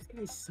name. These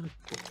guys suck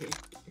dick.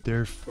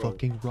 They're Bro.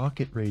 fucking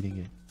rocket raiding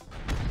it.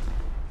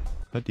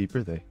 How deep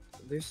are they?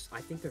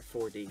 I think they're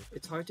 4 deep.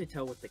 It's hard to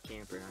tell with the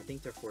camper. I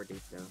think they're 4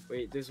 deep though.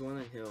 Wait, there's one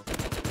on hill.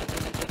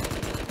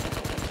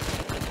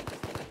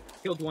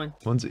 Killed 1.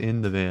 One's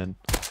in the van.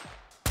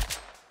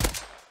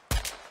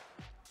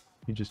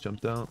 He just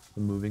jumped out.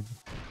 I'm moving.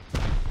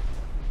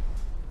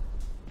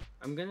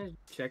 I'm gonna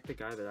check the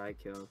guy that I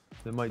killed.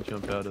 They might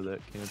jump out of that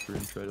camper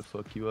and try to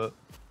fuck you up.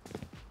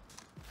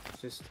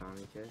 Just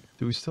Tommy, kid.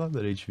 Do we still have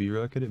that HV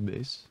rocket at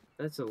base?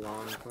 That's a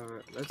long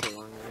part. That's a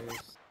long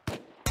race.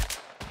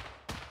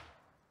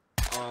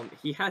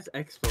 He has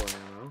expo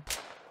ammo.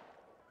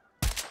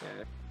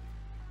 Yeah.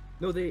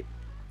 No, they.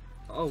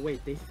 Oh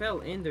wait, they fell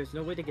in. There's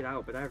no way to get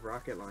out, but I have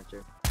rocket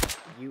launcher.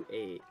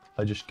 U8.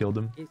 I just killed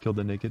him. Killed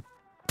the naked.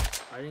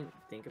 I didn't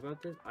think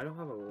about this. I don't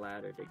have a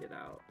ladder to get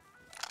out.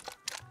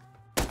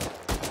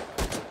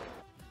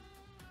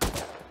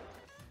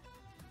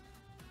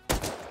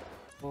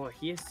 Oh,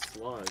 he has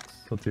slugs.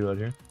 Kill 2 out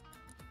here.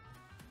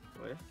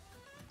 What?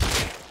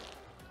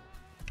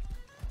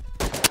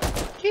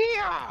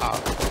 Yeah!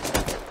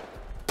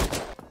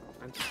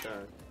 I'm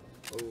stuck.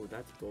 Oh,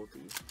 that's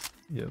bolty.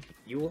 Yep.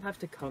 You will have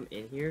to come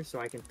in here so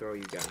I can throw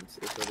you guns.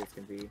 Is what it's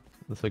gonna be.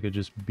 Looks like I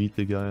just beat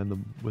the guy on the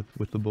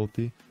with the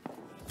bolty.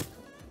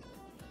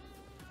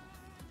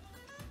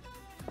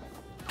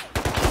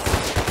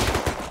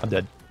 I'm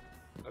dead.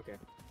 Okay.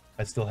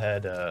 I still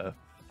had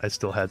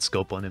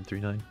scope on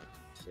M39.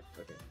 Shit.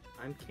 Okay.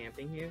 I'm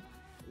camping here.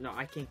 No,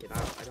 I can't get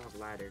out. I don't have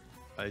ladder.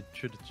 I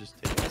should have just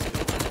taken.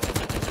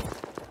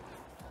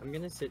 I'm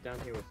gonna sit down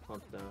here with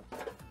pump though.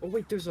 Oh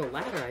wait, there's a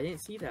ladder. I didn't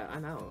see that.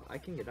 I'm out. I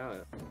can get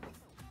out.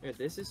 Here,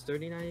 this is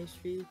 39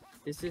 HP.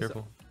 This is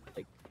Careful.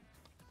 like.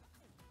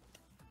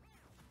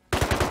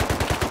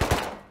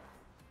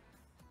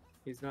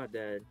 He's not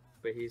dead,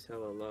 but he's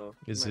hella low.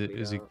 He Is might it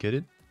bleed is it out. get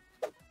it?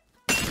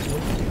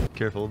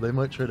 Careful, they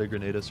might try to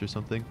grenade us or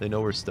something. They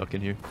know we're stuck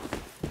in here.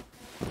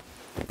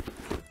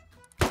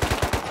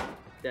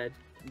 Dead.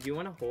 Do you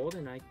want to hold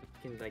and I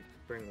can like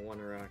bring 1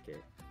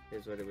 rocket?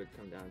 Is what it would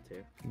come down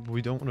to.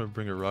 We don't want to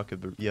bring a rocket,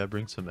 but yeah,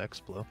 bring some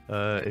Explo.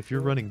 If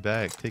you're running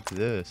back, take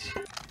this.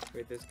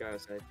 Wait, this guy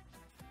outside.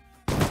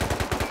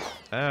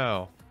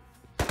 Ow.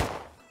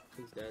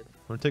 He's dead.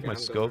 Want to take Yeah, my I'm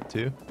scope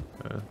too?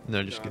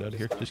 No, just No, get out of just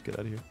here. stop. Just get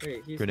out of here.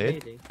 Wait, he's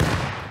Grenade? nading.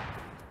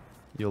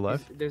 You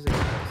alive? There's a guy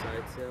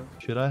outside still.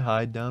 Should I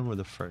hide down where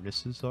the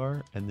furnaces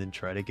are and then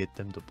try to get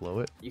them to blow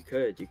it? You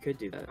could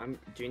do that.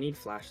 Do you need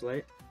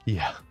flashlight?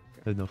 Yeah.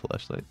 I have no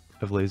flashlight. I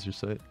have laser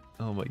sight.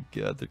 Oh my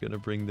god, they're gonna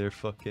bring their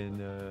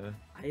fucking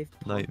I have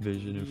night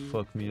vision and Pumpy,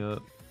 fuck me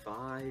up.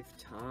 5,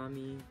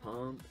 Tommy,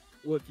 Pump.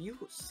 Well, if you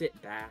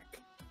sit back,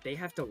 they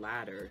have to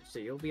ladder, so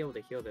you'll be able to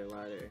heal their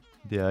ladder.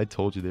 Yeah, I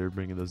told you they were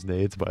bringing those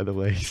nades, by the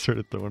way. He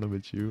started throwing them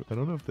at you. I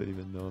don't know if they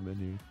even know I'm in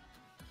here.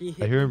 He I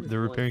hit hear me him, with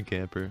they're one- repairing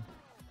camper.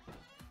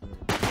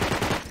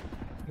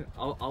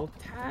 I'll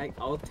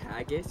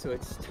tag it so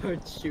it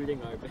starts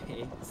shooting our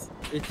base.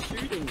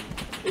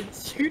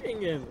 It's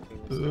shooting him.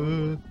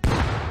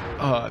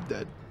 Oh, I'm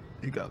dead.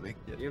 You got me.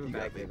 Yeah, You have a you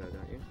got bag me. there though,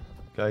 don't you?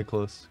 Guy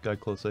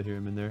close, I hear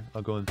him in there.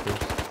 I'll go in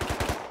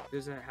first.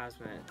 There's a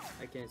hazmat.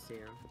 I can't see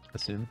him.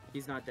 Assume.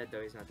 He's not dead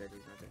though. He's not dead.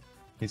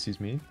 He sees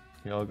me.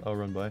 Yeah, I'll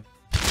run by.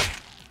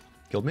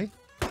 Killed me?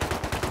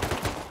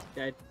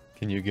 Dead.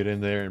 Can you get in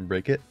there and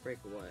break it? Break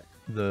what?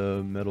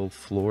 The metal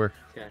floor.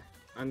 Okay.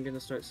 I'm gonna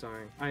start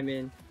sawing. I'm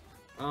in.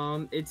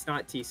 It's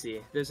not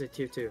TC. There's a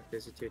tier 2.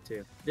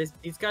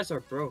 These guys are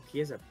broke. He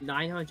has a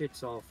 900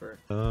 sulfur.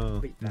 Oh,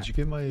 Wait, did you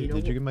get my you know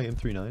did you what-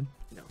 get my M39?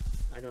 No,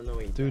 I don't know.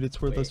 What Dude, it's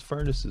where Wait. those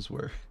furnaces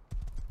were.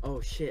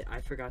 Oh shit,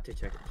 I forgot to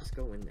check it. Just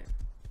go in there.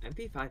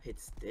 MP5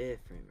 hits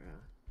different, bro.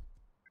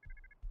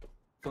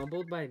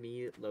 Fumbled by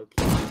me,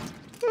 low-key.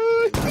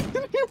 With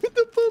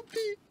the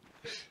pumpy.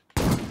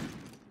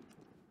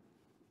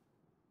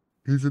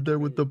 He's in there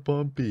with the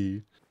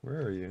pumpy.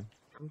 Where are you?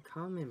 I'm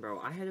coming, bro.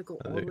 I had to go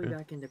Oh, all the way there.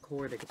 back into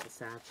core to get the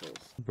satchels.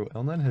 Bro,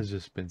 L9 has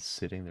just been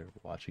sitting there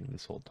watching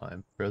this whole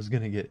time. Bro's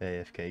gonna get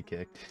AFK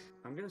kicked.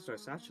 I'm gonna start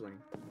satcheling.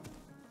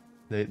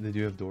 They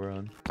do have door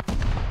on.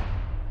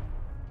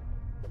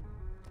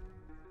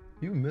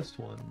 You missed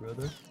one,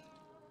 brother.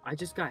 I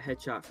just got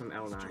headshot from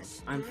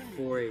L9. I'm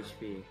 4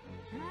 HP.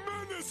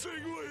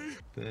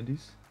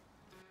 Bandies?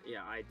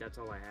 Yeah, that's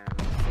all I have.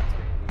 I have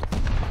 6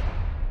 bandies.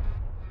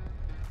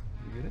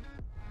 You get it?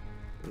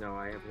 No,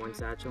 I have 1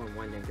 satchel and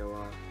 1 didn't go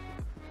off.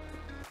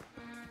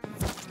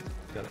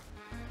 Got it.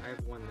 I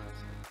have one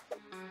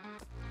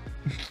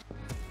last.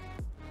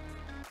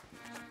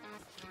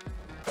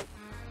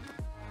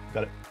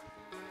 Got it.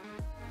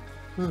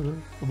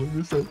 I'm on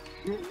this side.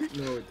 No,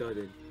 it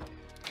doesn't.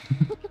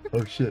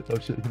 Oh shit,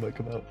 he might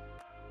come out.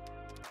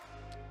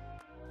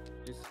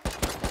 Just.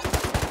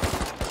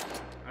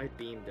 I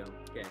beamed them.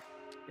 Okay.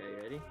 Okay, you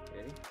ready?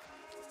 Ready?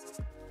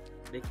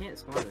 They can't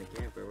spawn the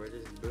camper. We're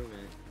just booming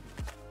it.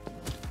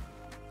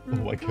 Oh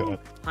my god.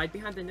 Hide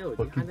behind the node.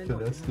 Fucking Behind the node.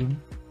 finessed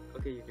him.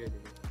 Okay, you're good.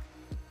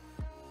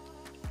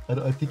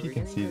 I think Are he we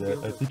can getting see a that.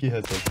 deal I with- think he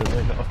has that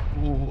right now.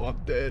 Ooh, I'm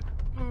dead.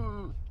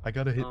 I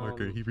got a hit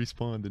marker. Um, He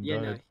respawned and Yeah,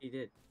 no, died. he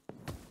did.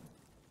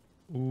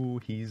 Ooh,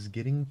 he's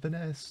getting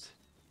finessed.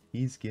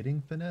 He's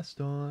getting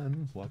finessed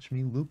on. Watch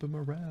me loop him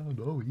around.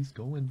 Oh, he's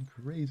going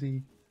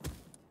crazy.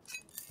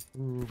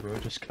 Ooh, bro,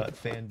 just got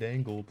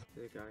fandangled.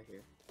 There's a guy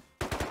here.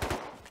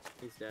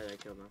 He's dead. I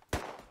killed him.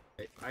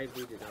 I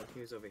looted him.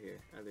 He was over here.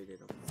 I looted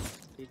him.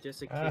 He's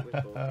just a kid with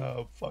both.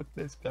 Oh, fuck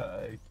this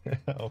guy.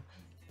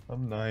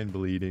 I'm 9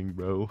 bleeding,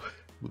 bro.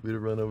 Want me to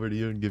run over to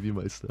you and give you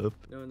my stuff?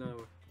 No,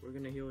 no. We're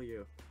gonna heal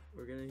you.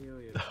 We're gonna heal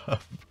you.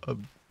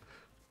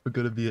 We're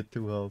gonna be at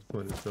 2 health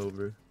when it's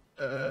over.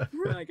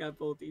 I got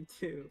bolty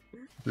too.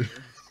 I'm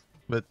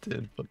at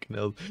 10 fucking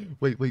health.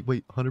 Wait.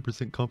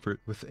 100% comfort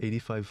with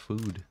 85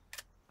 food.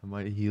 I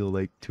might heal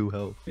like 2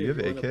 health. Hey, You have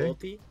want a AK?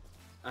 bolty?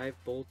 I have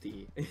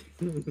bolty.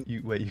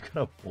 You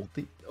got a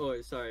bolty? Oh,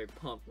 sorry,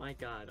 pump. My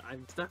god,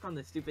 I'm stuck on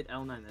the stupid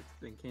L9 that's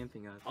been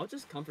camping us. I'll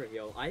just comfort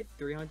heal. I have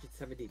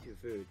 372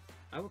 food.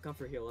 I will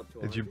comfort heal up to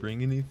 100. Did you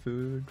bring any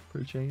food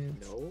per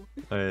chance? No.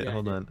 Alright, Yeah, I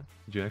hold did. on.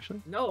 Did you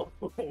actually? No.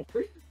 Why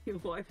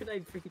would I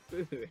bring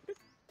food?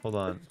 Hold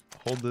on.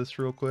 Hold this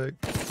real quick.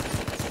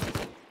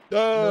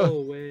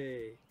 No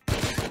way.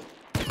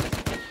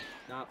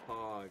 Not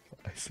Pog.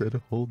 I said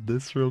hold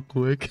this real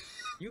quick.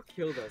 You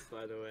killed us,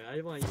 by the way.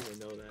 I want you to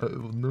know that.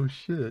 Well, no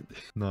shit.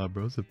 Nah,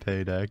 bro's a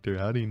paid actor.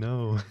 How do you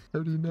know? How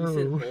do you You know?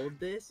 said hold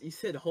this? You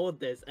said hold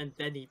this, and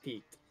then he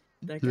peeked.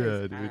 That guy's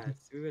Yeah, dude.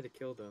 ass. We would have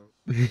killed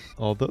him.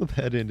 Although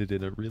that ended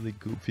in a really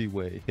goofy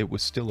way, it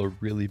was still a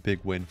really big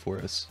win for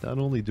us. Not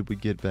only did we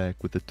get back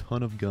with a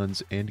ton of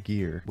guns and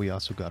gear, we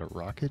also got a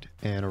rocket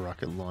and a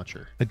rocket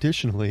launcher.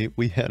 Additionally,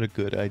 we had a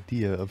good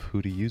idea of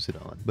who to use it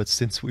on, but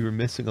since we were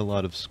missing a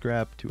lot of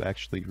scrap to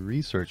actually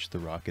research the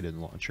rocket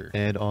and launcher,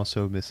 and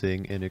also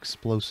missing an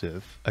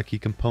explosive, a key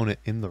component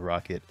in the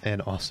rocket,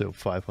 and also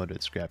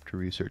 500 scrap to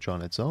research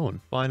on its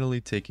own, finally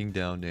taking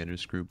down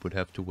Nanner's group would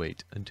have to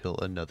wait until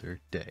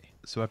another day.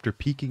 So after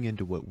peeking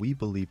into what we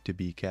believed to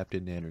be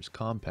Captain Nanner's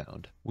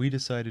compound, we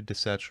decided to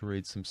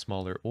saturate some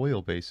smaller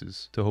oil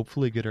bases to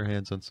hopefully get our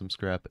hands on some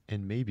scrap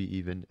and maybe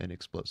even an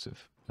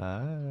explosive.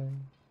 Hi.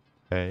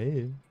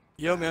 Hey.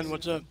 Yo, man,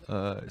 what's up?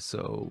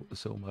 So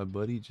my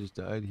buddy just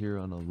died here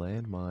on a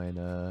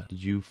landmine.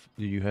 Did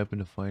you happen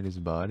to find his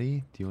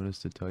body? Do you want us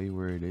to tell you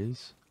where it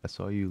is? I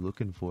saw you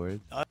looking for it.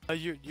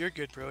 You're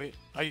good, bro.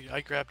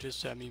 I grabbed his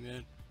semi,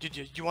 man. Did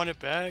you want it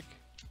back?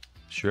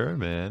 Sure,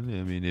 man.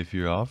 I mean, if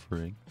you're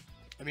offering.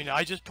 I mean,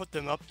 I just put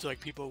them up so like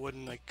people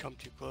wouldn't like come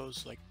too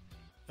close. Like,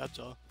 that's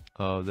all.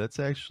 Oh, that's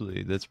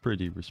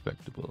pretty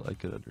respectable. I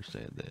could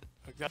understand that.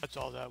 Like, that's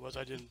all that was.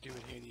 I didn't do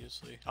it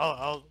heinously.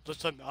 I'll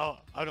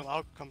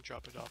come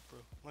drop it off, bro.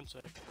 1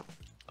 sec.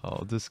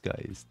 Oh, this guy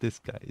is. If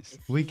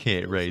We he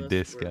can't kills raid us,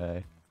 this we're-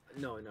 guy.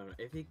 No.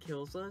 If he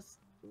kills us,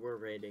 we're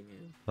raiding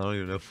him. I don't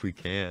even know if we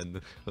can.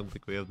 I don't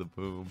think we have the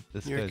boom.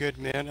 This You're guy's- good,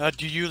 man.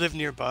 Do you live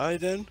nearby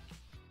then?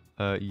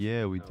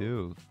 Yeah, we No.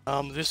 do.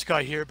 This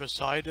guy here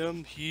beside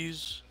him,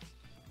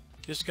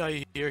 this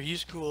guy here,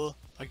 he's cool.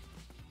 Like,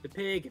 The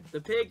pig.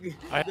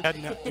 I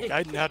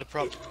hadn't had a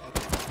problem.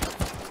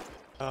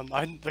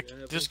 Yeah,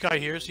 This but- guy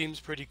here seems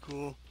pretty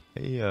cool.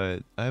 Hey,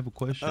 I have a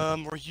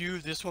question. Were you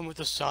this one with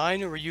the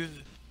sign, or were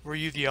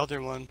you the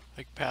other one,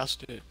 like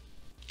past it?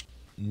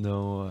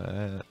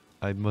 No,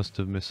 I must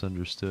have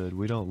misunderstood.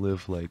 We don't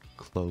live like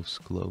close.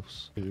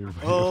 Here.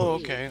 Oh,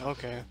 okay,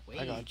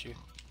 I got you.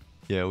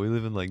 Yeah, we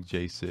live in like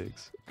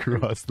J6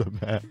 across the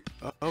map.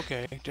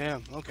 Okay,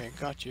 damn, okay,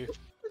 got you.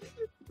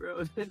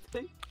 Bro, that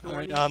thing.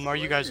 Alright, are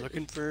you guys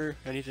looking for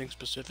anything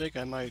specific?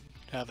 I might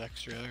have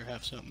extra or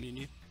have something you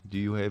need. Do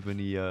you have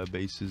any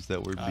bases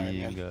that were Alright,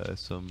 being man.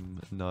 some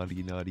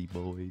naughty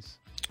boys?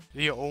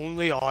 The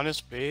only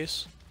honest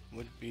base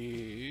would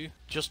be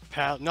just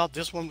past, not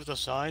this one with a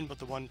sign, but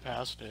the one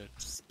past it.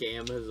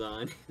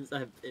 Scamazon.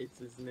 It's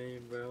his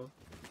name, bro.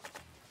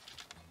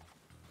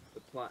 The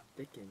plot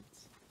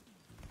thickens.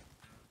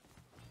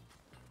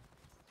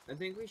 I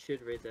think we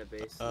should raid that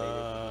base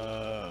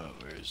later.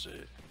 Where is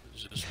it?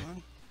 Is this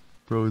one?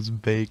 Bro is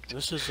baked.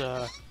 This is,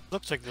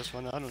 looks like this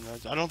one, I don't know.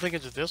 I don't think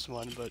it's this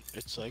one, but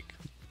it's like,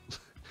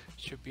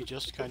 should be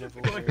just kind of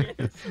over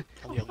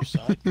on the other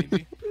side,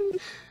 maybe?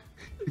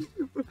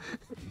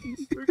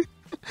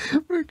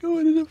 We're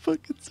going in a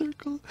fucking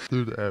circle.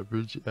 Dude,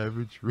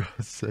 average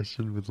Rust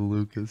session with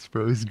Lucas.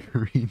 Bro's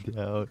greened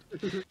out.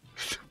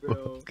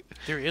 Bro.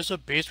 There is a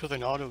base with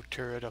an auto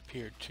turret up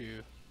here,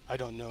 too. I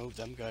don't know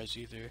them guys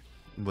either.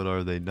 But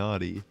are they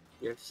naughty?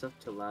 You have stuff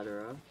to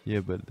ladder up.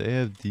 Yeah, but they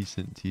have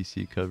decent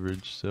TC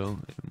coverage, so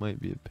it might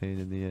be a pain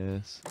in the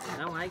ass.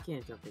 Now I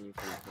can't jump in you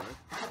for the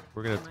fuck.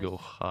 We're gonna have to go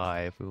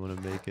high if we want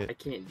to make I it.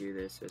 can't do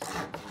this.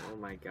 Oh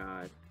my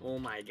god. Oh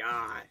my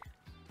god.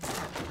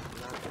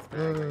 Not this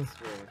bag, I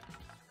swear.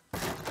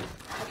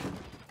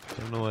 I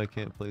don't know why I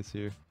can't place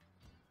here.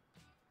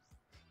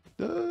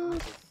 Ah.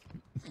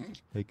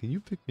 Hey, can you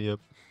pick me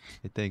up?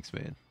 Hey, thanks,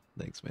 man.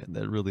 Thanks, man.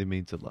 That really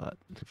means a lot.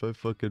 If I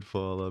fucking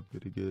fall, I'm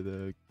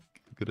gonna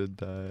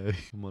die.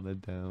 I'm on a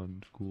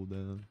down, cool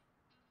down.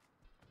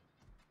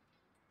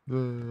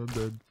 I'm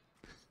dead.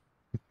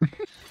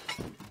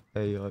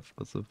 Hey, yo, I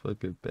felt so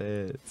fucking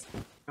bad.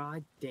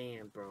 God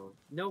damn, bro.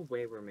 No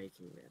way we're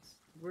making this.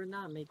 We're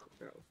not making,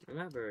 bro. I'm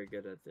not very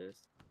good at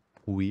this.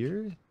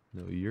 Weird?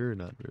 No, you're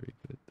not very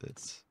good at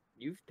this.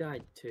 You've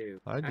died too.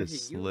 I just Actually,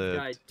 you've slipped.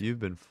 died You've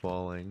been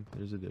falling.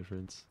 There's a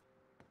difference.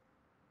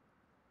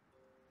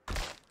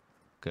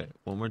 Okay,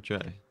 one more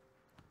try.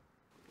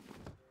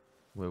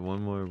 Wait,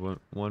 one more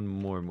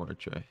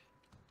try.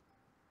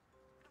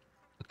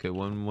 Okay,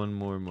 one more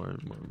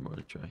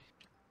try.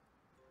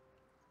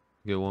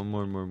 Okay, one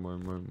more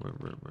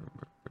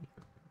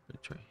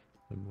try.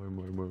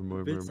 One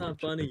more. It's not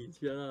funny.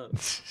 Shut up.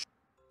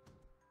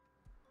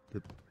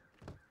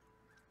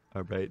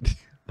 Alright,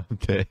 I'm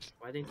dead.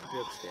 Why didn't you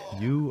go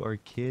upstairs? You are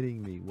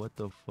kidding me. What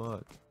the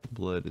fuck?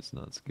 Blood is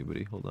not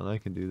skibbity. Hold on, I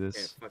can do Okay,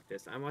 this. fuck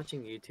this. I'm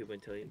watching YouTube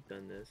until you've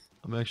done this.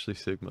 I'm actually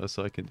Sigma,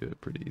 so I can do it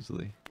pretty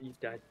easily. You've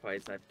died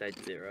twice. I've died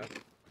 0.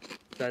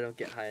 So I don't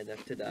get high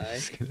enough to I die.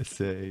 was gonna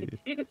say,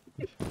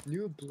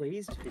 New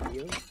Blazed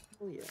video?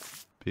 Oh yeah.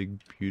 big,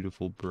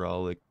 beautiful,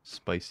 brolic,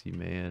 spicy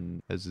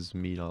man has his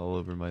meat all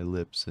over my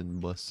lips and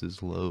busts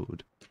his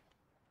load.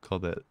 Call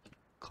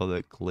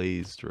that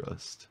glazed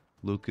rust.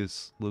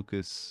 Lucas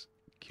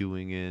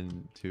queuing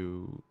in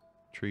to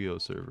trio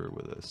server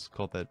with us.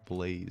 Call that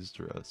blazed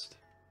rust.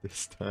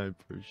 This time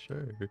for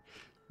sure.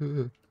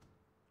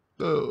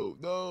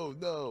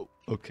 No.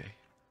 Okay.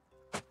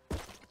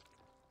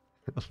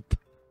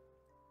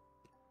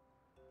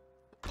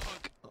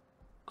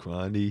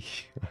 Kronny,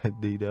 I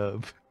need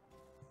up.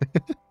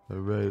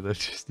 Alright, I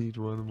just need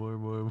one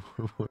more.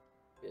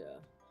 Yeah.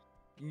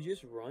 You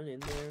just run in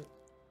there.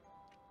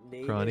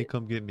 Nade Kronny, it.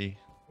 come get me.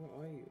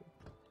 Where are you?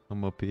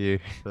 I'm up here.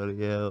 Kronny,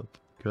 help.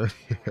 Kronny,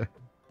 help.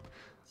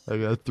 I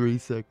got 3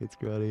 seconds,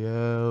 Kronny,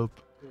 help.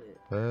 Shit.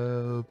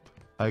 Help.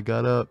 I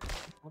got up.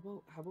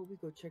 How about we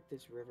go check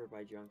this river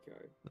by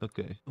Junkyard?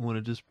 Okay. I want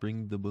to just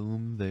bring the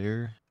boom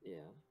there. Yeah.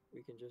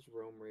 We can just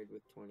roam raid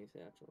with 20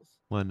 satchels.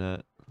 Why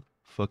not?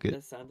 Fuck it.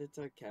 That sounded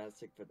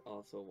sarcastic, but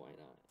also why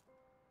not?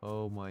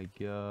 Oh my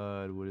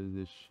god, what is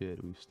this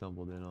shit we've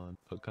stumbled in on?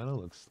 It kind of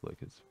looks like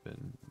it's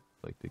been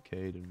like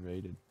decayed and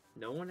raided.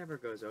 No one ever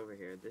goes over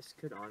here. This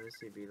could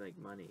honestly be like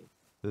money.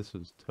 This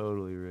was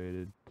totally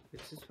raided.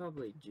 This is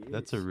probably juice.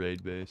 That's a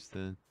raid base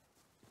then.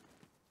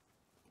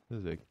 This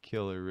is a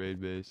killer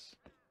raid base.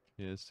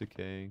 Yeah, it's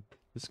decaying.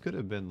 This could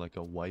have been like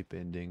a wipe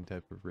ending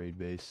type of raid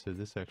base, so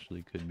this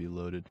actually could be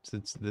loaded.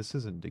 Since this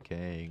isn't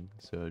decaying,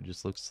 so it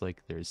just looks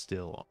like there's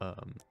still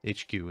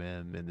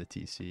HQM in the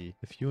TC.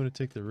 If you want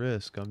to take the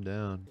risk, I'm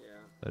down. Yeah.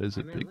 That is a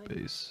I mean, big like-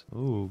 base.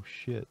 Oh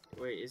shit.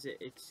 Wait, is it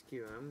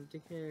HQM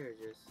decay or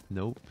just...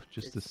 Nope,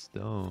 just a It's-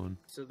 stone.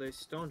 So the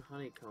stone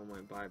honeycomb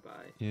went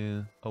bye-bye.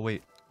 Yeah. Oh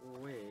wait,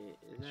 Well, wait,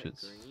 is that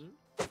Shit's- green?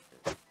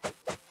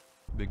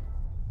 big.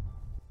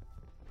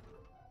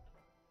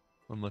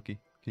 Unlucky.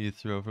 Can you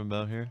throw from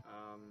about here?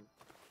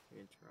 We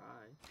can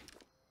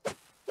try.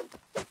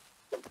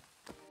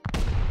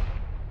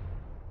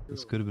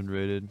 This Ooh. could have been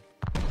raided.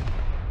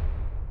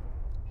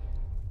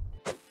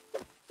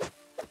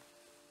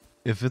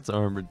 If it's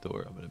armored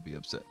door, I'm gonna be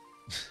upset.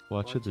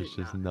 Watch it, Watch there's it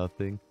just not.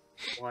 nothing.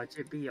 Watch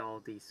it be all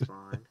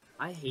despawned.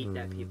 I hate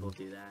that people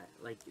do that.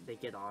 Like, they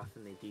get off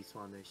and they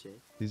despawn their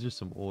shit. These are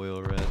some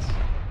oil rats.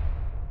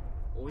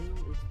 Oil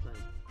is like...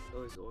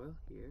 Oh, is oil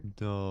here?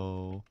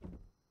 No.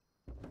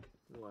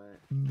 What?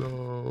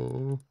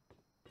 No.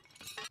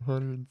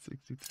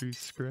 163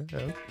 scrap.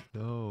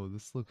 No,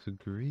 this looks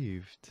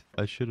grieved.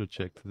 I should have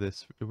checked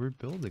this. We're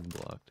building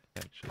blocked,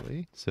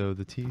 actually. So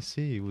the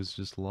TC was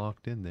just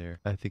locked in there.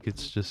 I think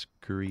it's just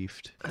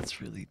griefed. That's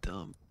really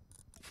dumb.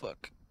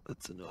 Fuck.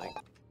 That's annoying.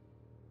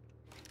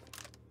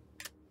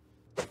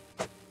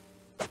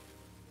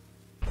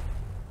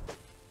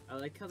 I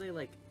like how they,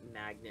 like,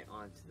 magnet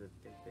onto the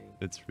thing.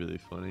 It's really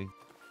funny.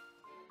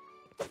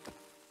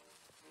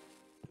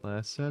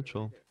 Last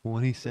satchel.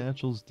 20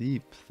 satchels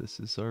deep.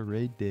 This is our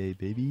raid day,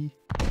 baby.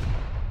 There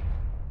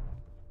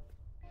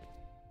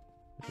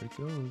it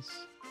goes.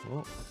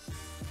 Oh.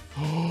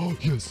 Oh,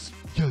 yes!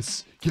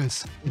 Yes!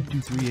 Yes! We can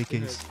do 3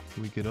 AKs.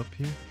 Can we get up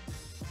here?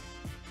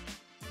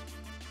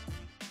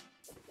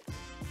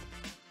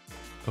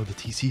 Oh, the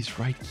TC's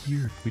right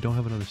here. We don't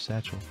have another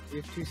satchel. We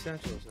have 2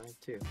 satchels. I have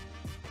 2.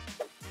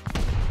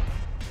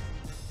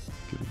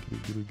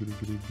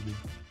 Get it.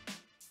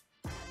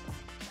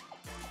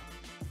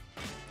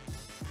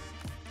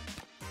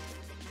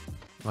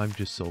 I'm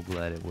just so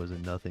glad it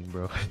wasn't nothing,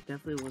 bro.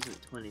 Definitely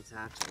wasn't 20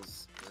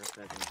 satchels.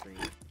 that's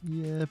insane.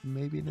 Yeah,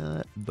 maybe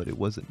not, but it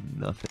wasn't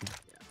nothing.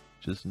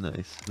 Just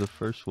nice. The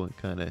first one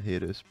kind of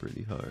hit us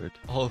pretty hard.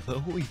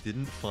 Although we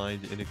didn't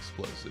find an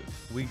explosive,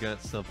 we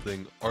got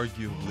something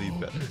arguably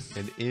better.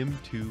 An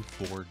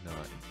M249,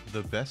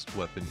 the best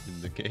weapon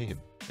in the game.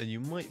 And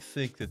you might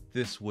think that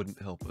this wouldn't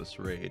help us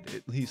raid,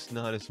 at least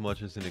not as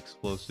much as an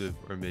explosive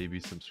or maybe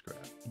some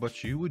scrap.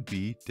 But you would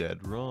be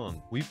dead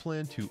wrong. We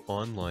plan to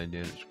online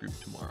Nanners Group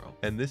tomorrow,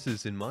 and this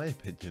is, in my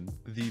opinion,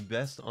 the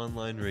best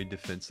online raid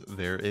defense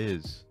there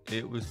is.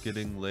 It was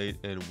getting late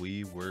and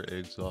we were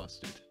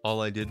exhausted.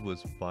 All I did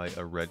was buy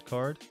a red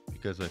card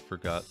because I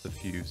forgot the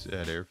fuse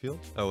at airfield.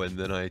 Oh, and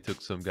then I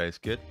took some guy's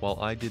kit. While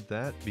I did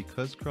that,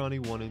 because Cronny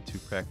wanted to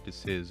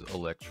practice his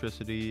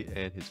electricity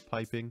and his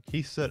piping,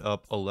 he set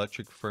up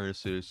electric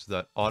furnaces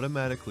that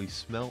automatically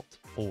smelt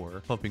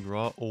ore, pumping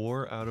raw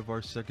ore out of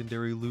our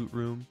secondary loot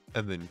room,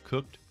 and then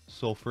cooked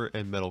sulfur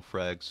and metal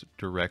frags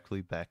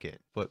directly back in.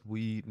 But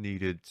we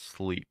needed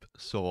sleep,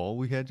 so all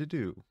we had to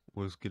do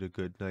was get a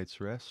good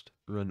night's rest,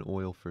 run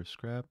oil for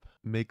scrap,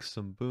 make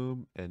some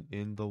boom, and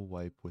end the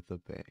wipe with a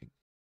bang.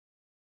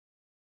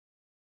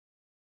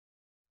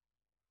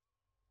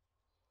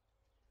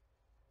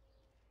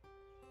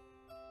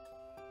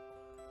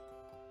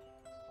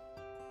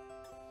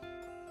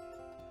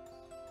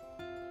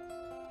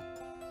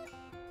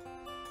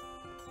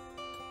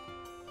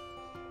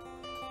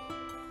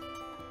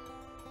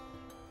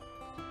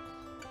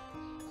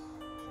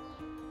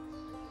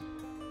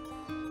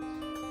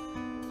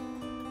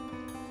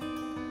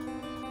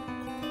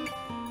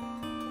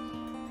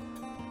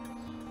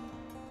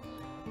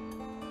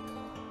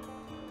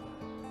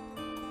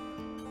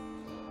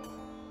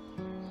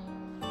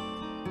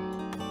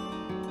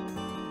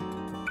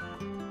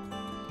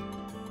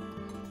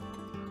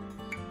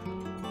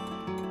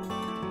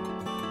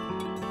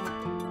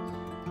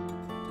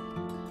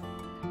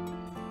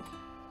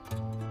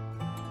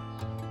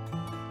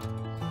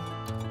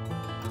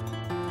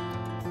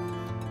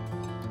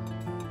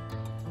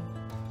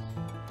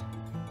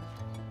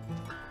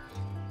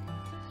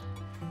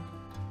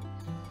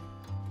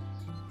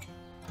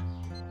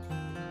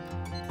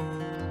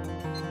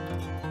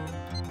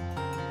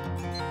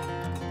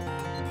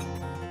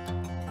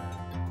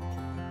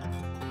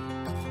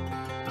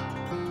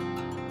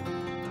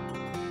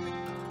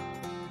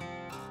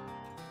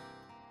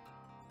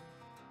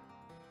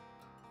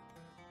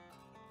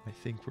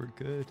 I think we're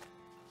good.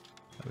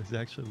 I was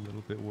actually a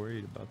little bit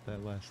worried about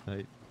that last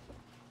night.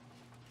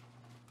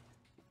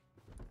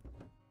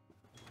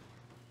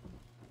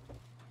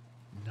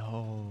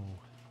 No.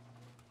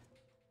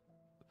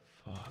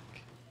 Fuck.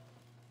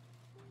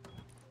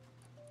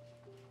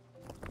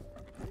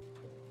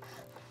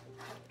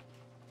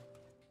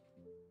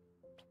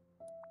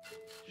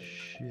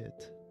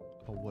 Shit.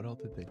 Oh, what all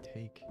did they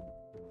take?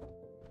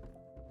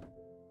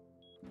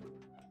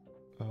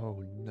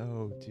 Oh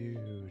no,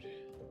 dude.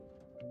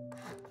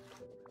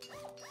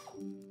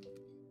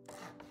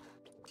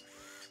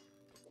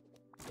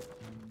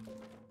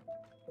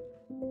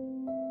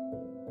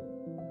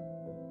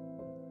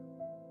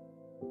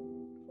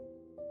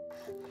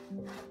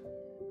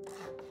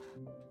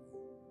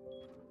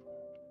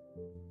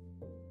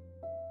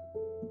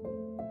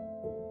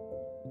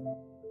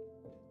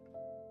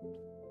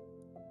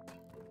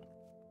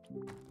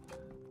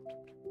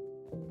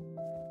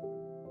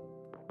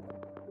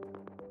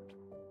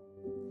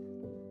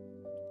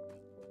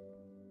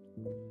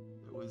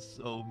 There was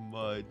so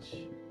much.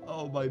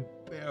 Oh, my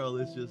barrel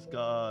is just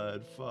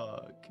gone.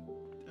 Fuck.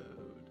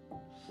 Dude.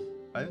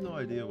 I have no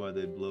idea why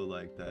they blow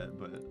like that,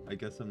 but I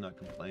guess I'm not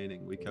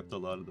complaining. We kept a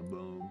lot of the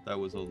boom. That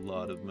was a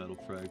lot of metal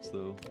frags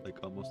though. Like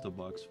almost a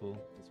box full.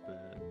 It's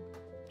bad.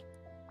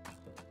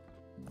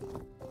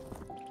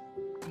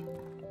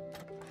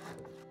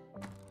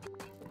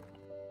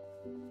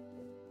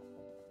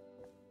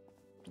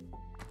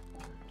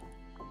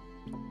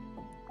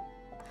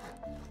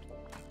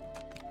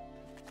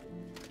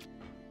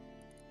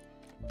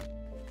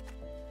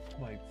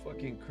 My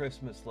fucking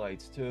Christmas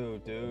lights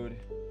too, dude.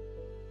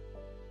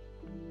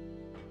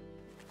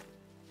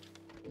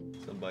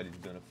 Somebody's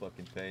gonna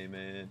fucking pay,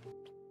 man.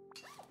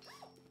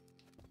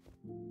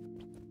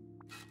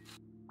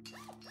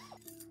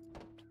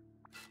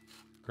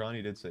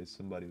 Cronny did say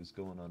somebody was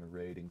going on a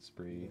raiding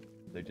spree.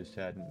 They just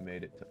hadn't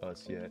made it to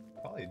us yet.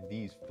 Probably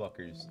these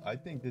fuckers. I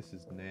think this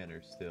is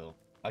Nanner still.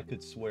 I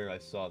could swear I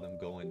saw them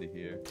go into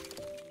here.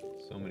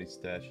 So many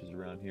stashes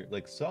around here.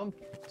 Like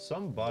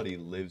somebody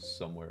lives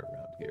somewhere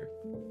around here.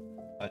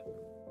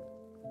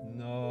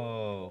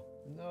 No.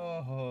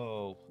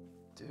 No.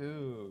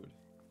 Dude.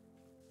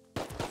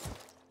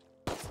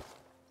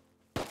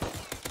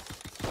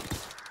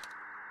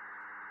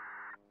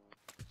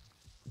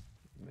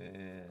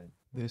 Man.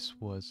 This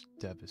was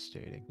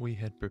devastating. We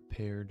had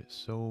prepared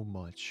so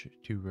much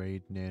to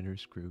raid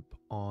Nanners Group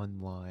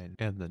online,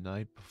 and the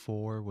night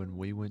before when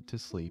we went to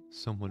sleep,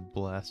 someone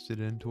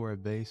blasted into our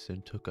base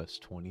and took us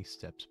 20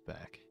 steps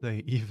back.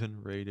 They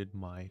even raided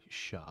my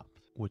shop.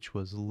 which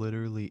was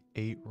literally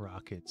 8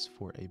 rockets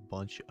for a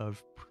bunch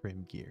of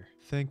prim gear.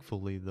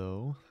 Thankfully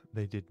though,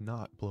 they did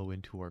not blow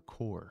into our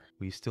core.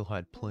 We still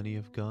had plenty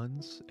of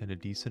guns and a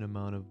decent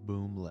amount of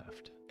boom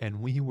left, and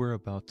we were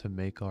about to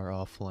make our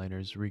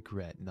offliners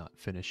regret not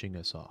finishing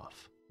us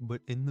off.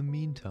 But in the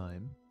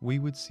meantime, we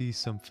would see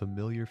some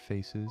familiar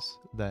faces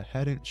that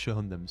hadn't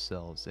shown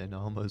themselves in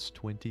almost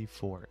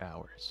 24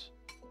 hours.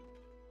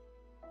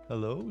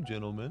 Hello,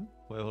 gentlemen.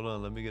 Wait, hold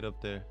on, let me get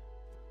up there.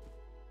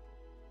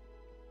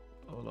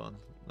 Hold on.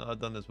 No, I've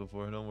done this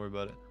before, don't worry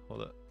about it.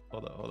 Hold up,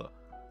 hold up, hold up.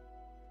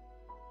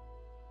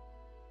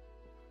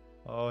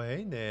 Oh,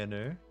 hey,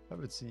 Nanner. I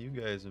haven't seen you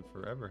guys in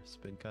forever. It's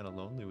been kind of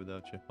lonely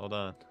without you. Hold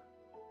on.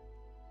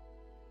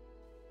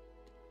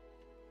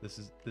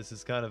 This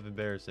is kind of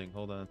embarrassing.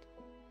 Hold on.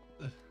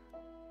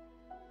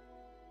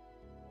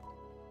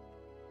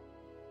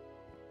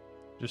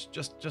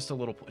 Just a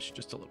little push.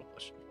 Just a little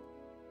push.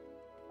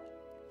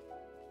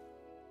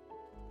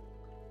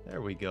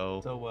 There we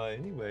go. So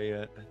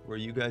anyway, were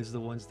you guys the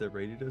ones that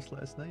raided us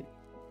last night?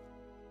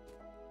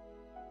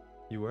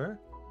 You were?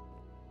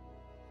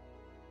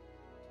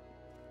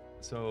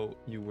 So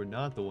you were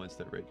not the ones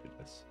that raided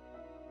us.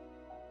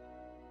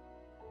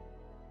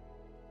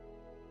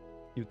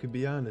 You can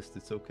be honest,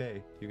 it's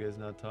okay. You guys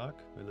not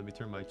talk? Wait, let me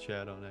turn my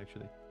chat on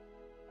actually.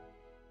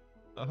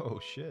 Oh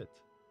shit.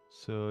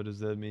 So does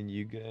that mean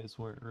you guys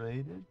weren't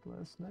raided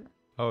last night?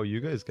 Oh, you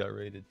guys got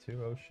raided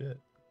too. Oh shit.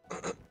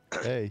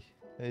 Hey,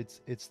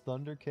 it's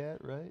Thundercat,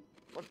 right?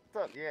 What's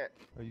up, yeah?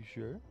 Are you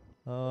sure?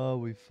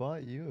 We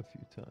fought you a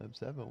few times,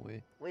 haven't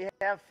we? We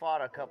have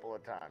fought a couple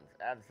of times,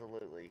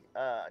 absolutely.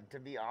 To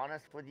be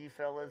honest with you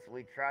fellas,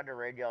 we tried to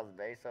raid y'all's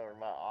base over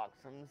by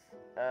Oxums.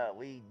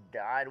 We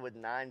died with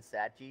 9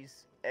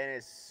 Satchies, and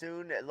as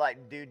soon as,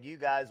 like, dude, you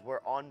guys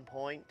were on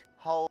point.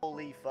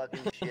 Holy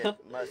fucking shit,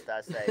 must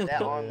I say.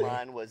 That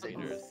online was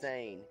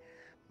insane.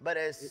 But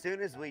as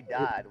soon as we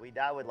died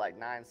with like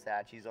 9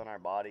 Satchies on our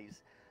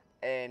bodies.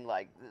 And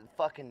like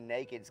fucking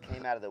nakeds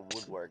came out of the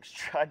woodworks,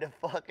 tried to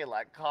fucking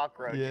like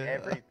cockroach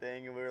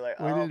everything, and we were like,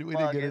 oh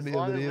fuck, as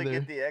long as we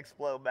get the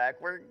Explo back,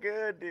 we're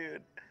good,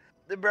 dude.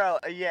 Bro,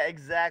 yeah,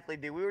 exactly,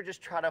 dude. We were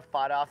just trying to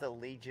fight off the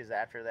leeches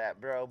after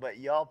that, bro. But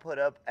y'all put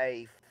up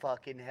a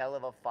fucking hell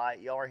of a fight.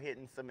 Y'all are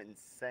hitting some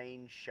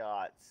insane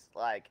shots.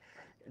 Like,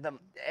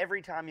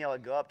 every time y'all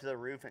would go up to the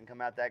roof and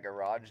come out that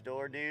garage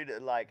door, dude,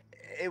 like,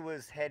 it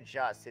was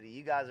headshot city.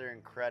 You guys are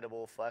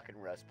incredible fucking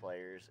Rust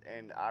players,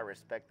 and I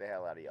respect the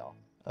hell out of y'all.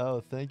 Oh,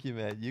 thank you,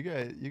 man. You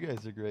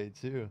guys are great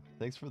too.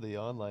 Thanks for the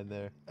online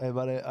there. Hey,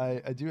 but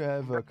I do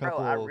have a couple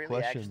Bro, I really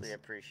questions. actually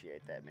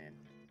appreciate that, man.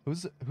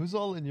 Who's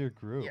all in your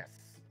group? Yes.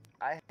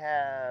 I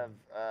have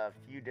a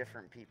few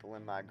different people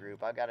in my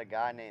group. I got a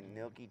guy named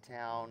Milky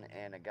Town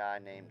and a guy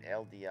named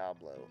El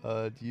Diablo.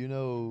 Do you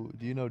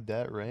know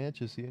Dat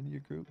Ranch? Is he in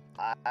your group?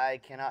 I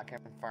cannot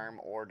confirm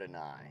or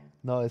deny.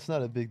 No, it's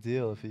not a big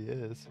deal if he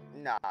is.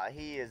 Nah,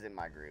 he is in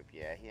my group.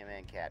 Yeah, him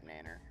and Cat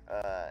Nanner.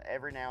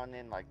 Every now and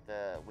then, like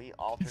we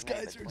alternate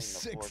between the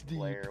 4th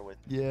player with.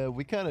 Yeah,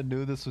 we kind of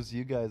knew this was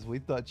you guys. We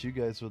thought you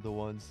guys were the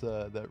ones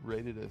that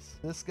raided us.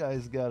 This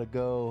guy's got to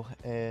go,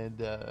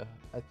 and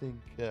I think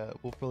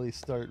we'll probably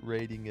start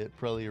raiding it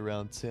probably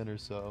around 10 or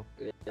so.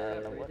 Yeah,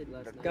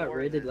 got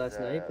raided last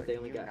night, but they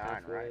only got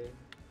halfway. Right?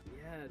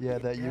 Yeah,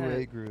 that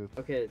U8 group.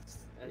 Okay,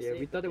 yeah,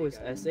 we thought it was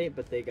S8,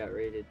 but they got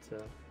raided,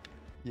 so.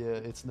 Yeah,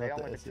 it's not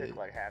the the S8. S8. They only took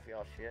like half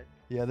y'all shit.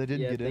 Yeah, they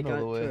didn't get in all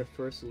the way. They got to our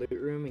first loot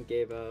room and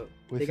gave up.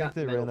 We think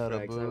they ran out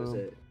of frags, that was boom.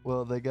 it.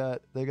 Well, they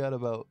got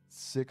about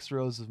 6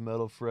 rows of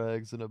metal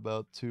frags and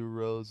about 2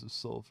 rows of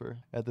sulfur,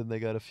 and then they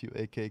got a few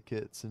AK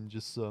kits and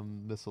just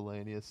some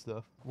miscellaneous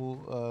stuff.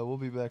 We'll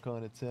be back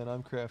on at 10.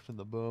 I'm crafting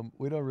the boom.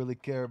 We don't really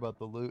care about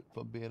the loot, if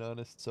I'm being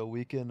honest, so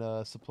we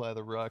can supply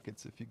the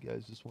rockets if you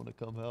guys just want to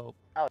come help.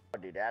 Oh,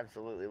 dude,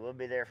 absolutely. We'll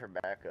be there for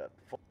backup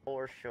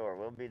for sure.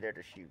 We'll be there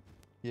to shoot.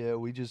 Yeah,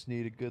 we just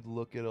need a good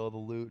look at all the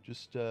loot,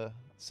 just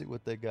see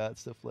what they got,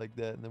 stuff like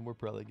that, and then we're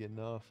probably getting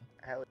off.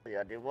 Hell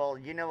yeah, dude. Well,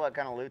 you know what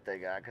kind of loot they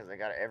got, because they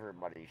got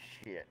everybody's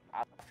shit.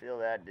 I feel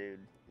that, dude.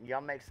 Y'all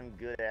make some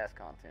good-ass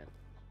content.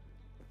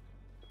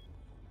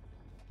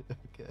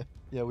 Okay.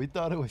 Yeah, we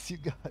thought it was you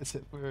guys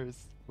at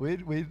first.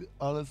 We'd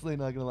honestly,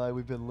 not gonna lie,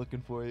 we've been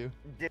looking for you.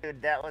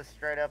 Dude, that was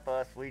straight up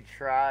us. We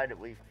tried,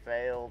 we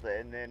failed,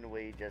 and then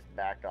we just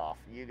backed off.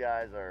 You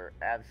guys are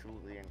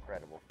absolutely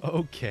incredible.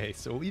 Okay,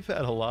 so we've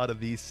had a lot of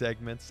these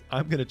segments.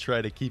 I'm gonna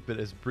try to keep it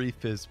as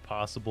brief as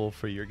possible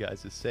for your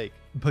guys' sake.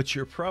 But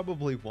you're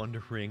probably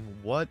wondering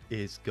what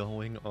is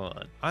going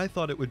on. I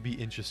thought it would be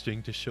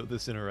interesting to show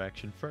this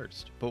interaction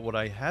first, but what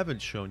I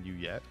haven't shown you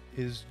yet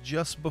is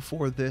just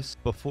before this,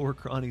 before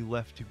Cronny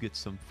left to get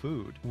some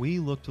food, we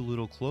looked a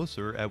little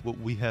closer at what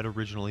we had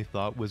originally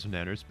thought was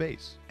Nanner's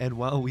base. And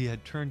while we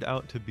had turned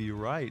out to be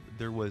right,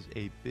 there was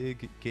a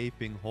big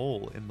gaping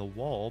hole in the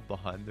wall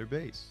behind their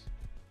base.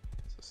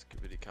 It's a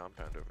Skibidi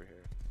compound over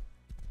here.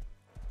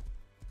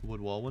 Wood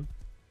wall one?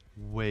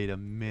 Wait a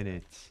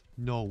minute.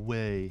 No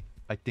way.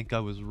 I think I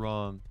was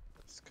wrong.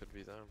 This could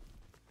be them.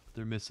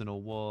 They're missing a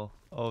wall.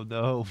 Oh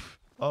no.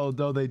 Oh,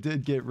 no, they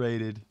did get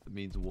raided. It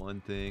means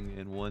one thing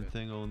and one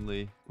thing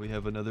only. We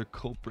have another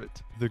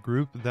culprit. The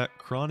group that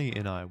Cronny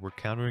and I were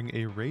countering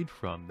a raid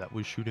from that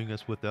was shooting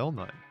us with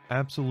L9.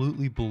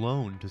 Absolutely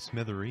blown to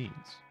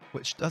smithereens.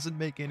 Which doesn't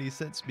make any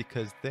sense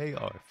because they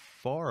are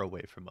far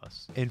away from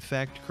us. In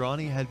fact,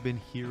 Cronny had been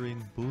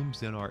hearing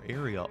booms in our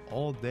area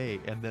all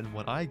day, and then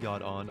when I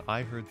got on,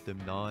 I heard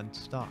them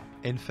non-stop.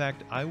 In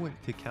fact, I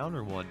went to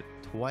counter one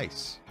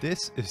twice.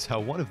 This is how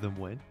one of them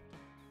went.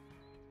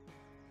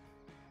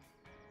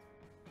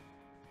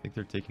 I think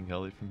they're taking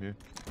heli from here.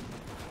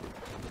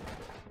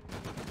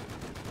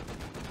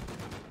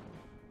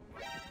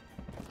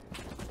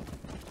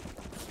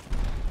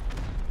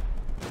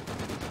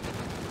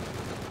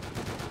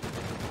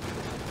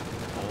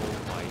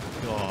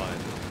 God.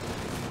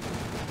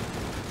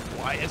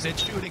 Why is it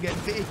shooting at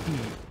 50?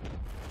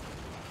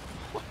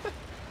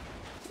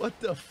 What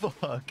the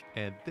fuck?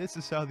 And this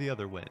is how the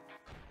other went.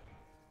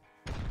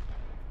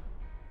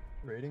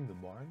 Raiding the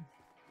barn?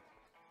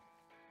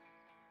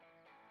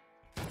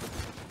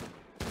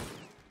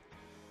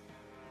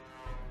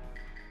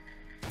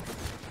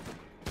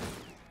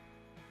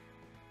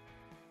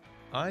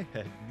 I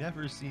had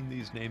never seen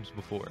these names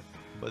before,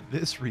 but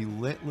this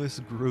relentless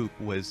group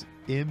was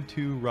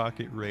M2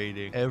 rocket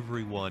raiding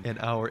everyone in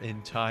our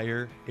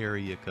entire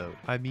area code.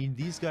 I mean,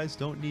 these guys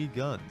don't need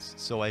guns,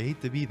 so I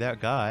hate to be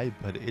that guy,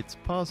 but it's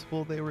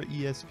possible they were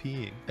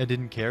ESPing. I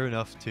didn't care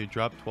enough to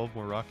drop 12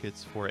 more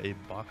rockets for a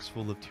box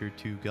full of tier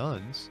 2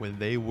 guns when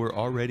they were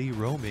already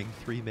roaming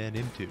 3-man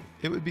M2.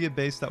 It would be a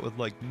base that would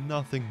like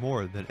nothing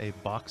more than a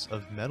box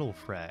of metal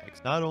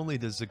frags. Not only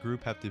does the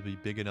group have to be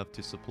big enough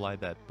to supply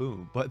that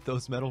boom, but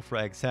those metal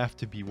frags have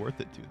to be worth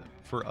it to them.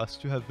 For us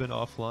to have been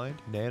offline,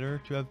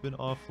 Nanner to have been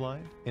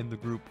offline, and the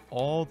group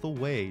all the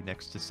way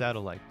next to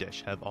Satellite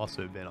Dish have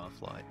also been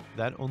offline.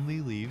 That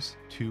only leaves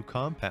 2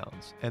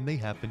 compounds, and they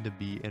happen to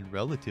be in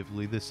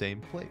relatively the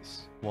same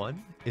place.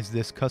 One is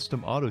this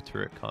custom auto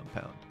turret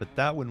compound, but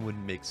that one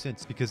wouldn't make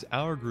sense because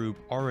our group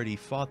already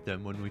fought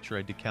them when we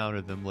tried to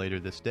counter them later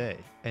this day,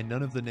 and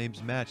none of the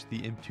names matched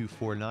the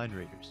M249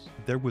 raiders.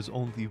 There was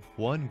only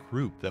one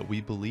group that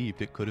we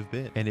believed it could have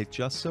been, and it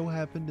just so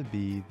happened to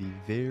be the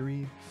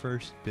very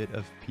first bit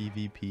of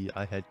PvP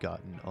I had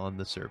gotten on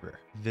the server.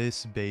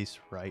 This base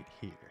right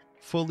here.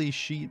 Fully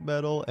sheet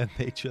metal, and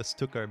they just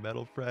took our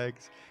metal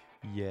frags.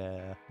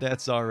 Yeah,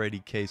 that's already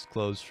case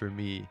closed for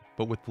me.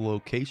 But with the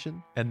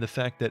location and the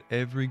fact that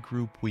every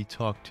group we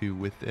talked to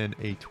within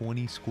a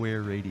 20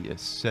 square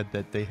radius said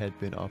that they had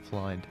been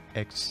offline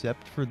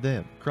except for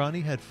them.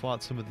 Cronny had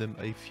fought some of them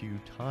a few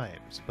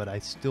times, but I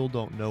still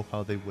don't know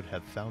how they would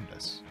have found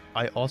us.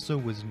 I also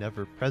was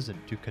never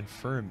present to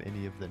confirm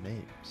any of the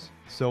names.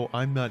 So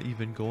I'm not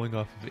even going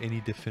off of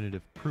any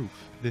definitive proof.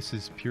 This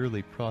is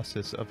purely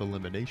process of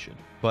elimination.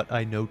 But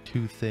I know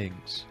 2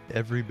 things.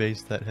 Every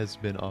base that has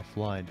been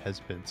offline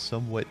has been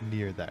somewhat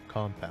near that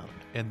compound.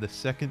 And the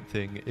second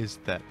thing is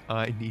that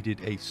I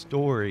needed a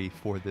story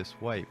for this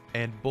wipe.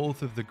 And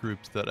both of the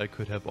groups that I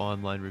could have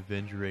online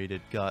revenge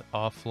raided got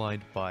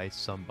offline by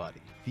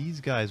somebody.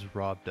 These guys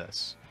robbed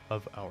us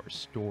of our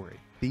story.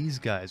 These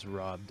guys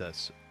robbed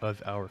us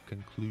of our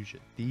conclusion.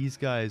 These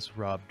guys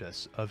robbed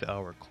us of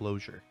our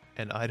closure.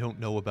 And I don't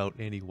know about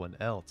anyone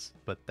else,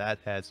 but that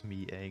has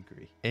me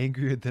angry.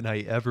 Angrier than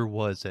I ever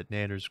was at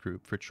Nanner's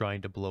group for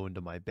trying to blow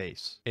into my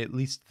base. At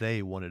least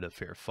they wanted a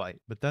fair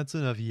fight. But that's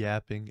enough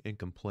yapping and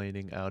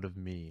complaining out of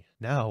me.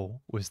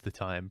 Now was the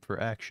time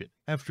for action.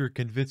 After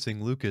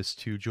convincing Lucas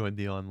to join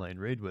the online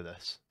raid with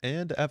us,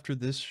 and after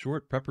this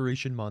short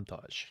preparation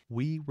montage,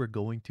 we were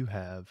going to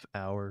have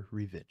our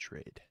revenge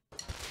raid.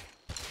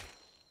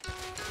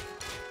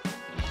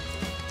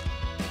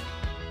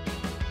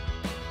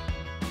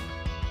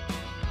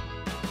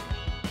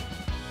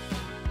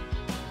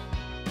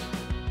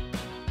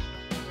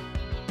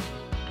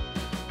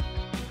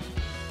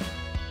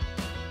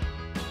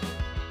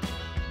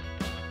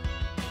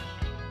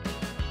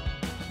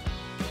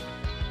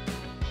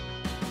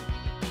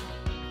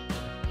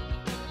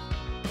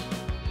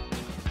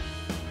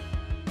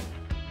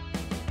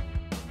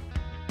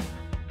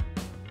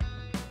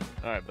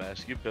 Alright,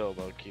 Bash, you build,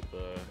 I'll keep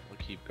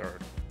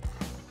guard.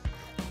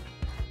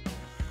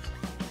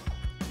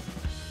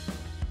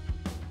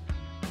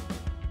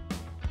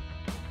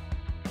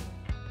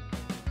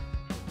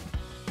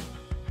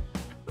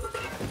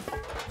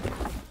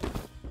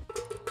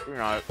 You're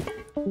not.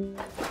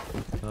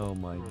 Oh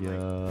my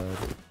god.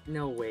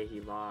 No way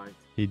he logged.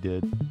 He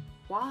did.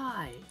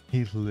 Why?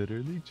 He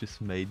literally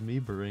just made me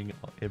bring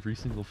every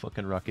single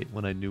fucking rocket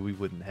when I knew we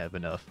wouldn't have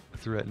enough.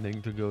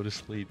 Threatening to go to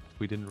sleep if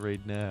we didn't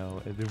raid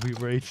now, and then we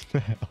raid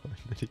now, and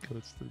then he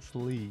goes to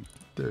sleep.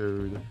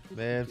 Dude.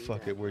 Man,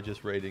 fuck it, we're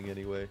just raiding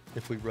anyway.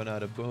 If we run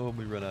out of boom,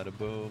 we run out of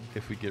boom.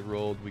 If we get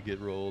rolled, we get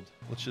rolled.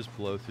 Let's just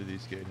blow through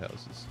these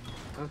gatehouses.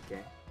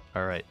 Okay.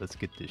 Alright, let's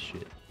get this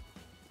shit.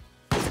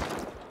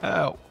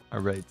 Ow!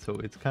 Alright, so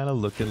it's kind of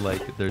looking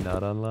like they're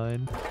not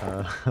online.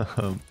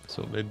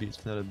 So maybe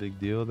it's not a big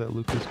deal that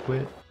Lucas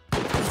quit.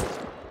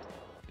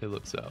 It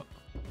looks out.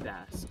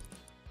 Fast.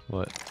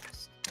 What?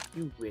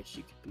 You wish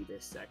you could be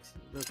this sexy.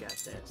 Look at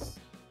this.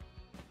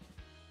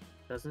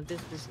 Doesn't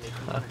this just make you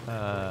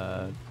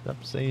wanna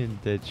Stop saying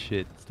that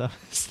shit. Stop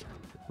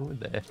doing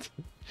that.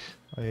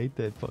 I hate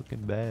that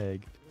fucking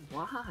bag.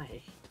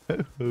 Why?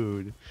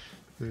 Dude,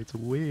 it's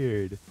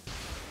weird.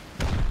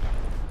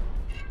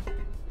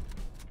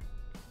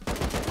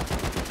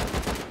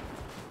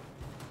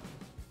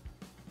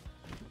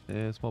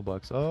 Yeah, small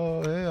box.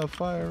 Oh, yeah, a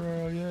fire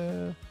arrow,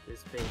 yeah.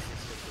 This base is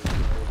just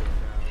loaded,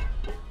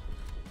 bro.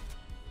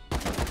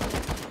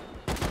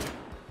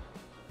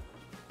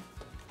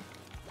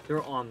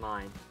 They're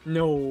online.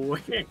 No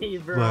way,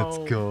 bro. Let's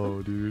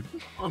go, dude.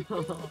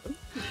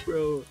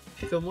 Bro,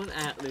 someone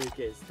at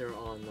Lucas, they're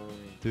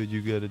online. Dude,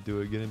 you gotta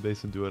do it. Get in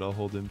base and do it. I'll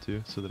hold him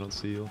too, so they don't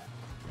see you.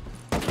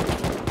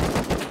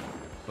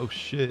 Oh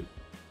shit.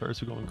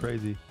 First, we're going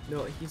crazy.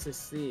 No, he's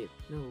asleep.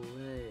 No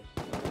way.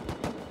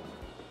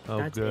 Oh,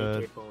 That's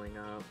good. AK pulling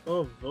up.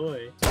 Oh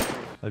boy.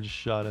 I just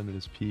shot him in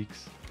his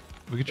peaks.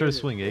 We could try to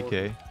swing AK.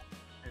 Okay.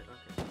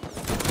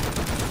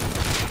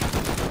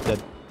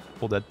 Dead.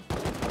 Full dead.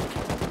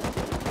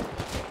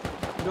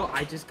 No,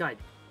 I just got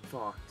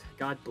fucked.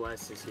 God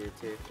bless is here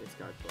too. It's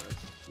God bless.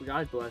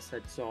 God bless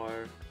had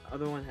SAR.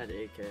 Other one had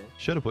AK.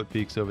 Should have put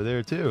peaks over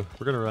there too.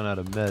 We're gonna run out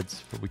of meds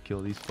before we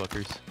kill these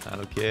fuckers. I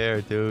don't care,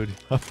 dude.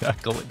 I'm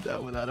not going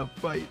down without a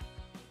fight.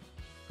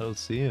 I don't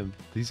see him.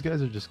 These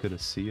guys are just gonna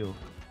seal.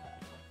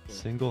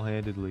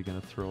 Single-handedly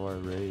gonna throw our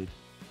raid.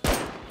 I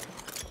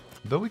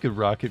bet we could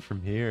rocket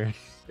from here.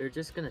 They're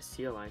just gonna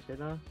seal, aren't they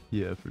though?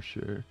 Yeah, for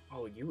sure.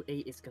 Oh,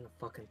 U8 is gonna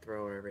fucking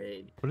throw a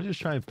raid. Wanna just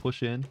try and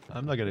push in?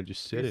 I'm not gonna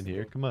just sit in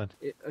here. Come on.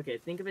 Okay,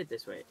 think of it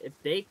this way. If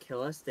they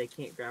kill us, they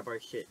can't grab our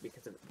shit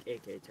because of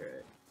AK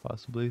turret.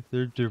 Possibly.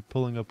 They're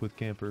pulling up with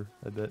camper,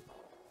 I bet.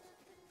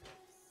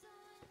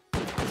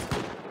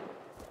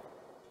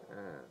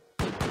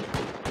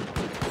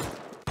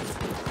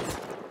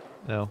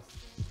 No.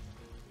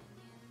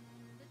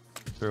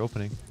 They're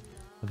opening.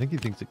 I think he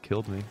thinks it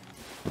killed me.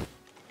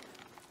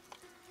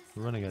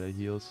 We're running out of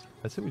heals.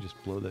 I say we just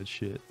blow that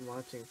shit. I'm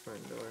watching front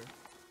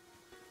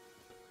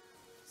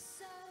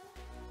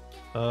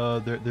door.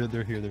 They're here,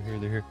 they're here,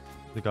 they're here.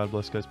 The God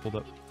bless guys pulled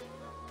up.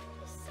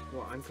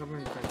 Well, I'm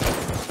covering front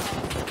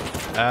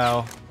door.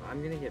 Ow.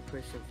 I'm gonna get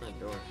pushed in front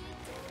door.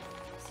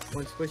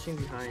 One's pushing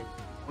behind.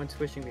 One's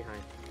pushing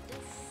behind.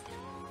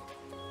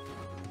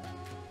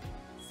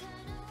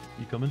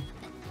 You coming?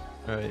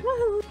 Alright.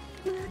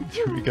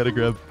 we gotta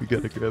grab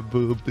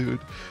boom, dude.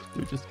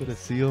 They're just gonna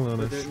seal on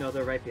us. No,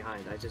 they're right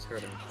behind. I just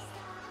heard them.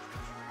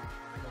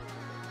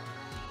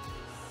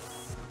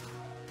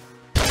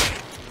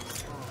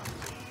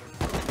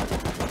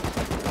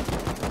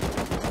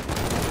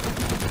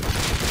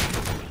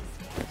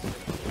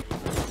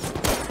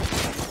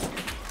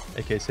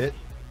 AK's hit.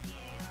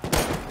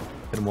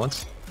 Hit him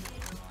once.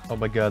 Oh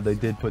my god, they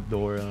did put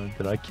door on.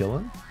 Did I kill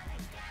him?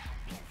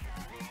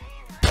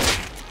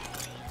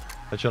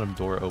 I shot him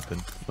door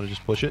open. Wanna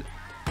just push it?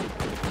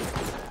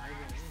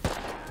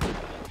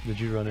 Did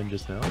you run in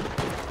just now?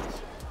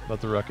 About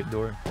the rocket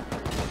door.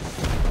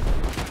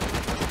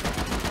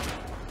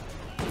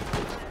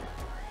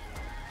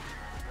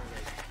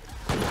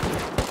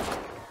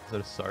 Is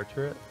that a SAR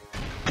turret?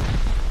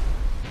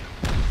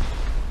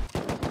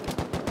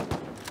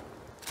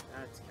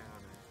 That's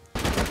counter.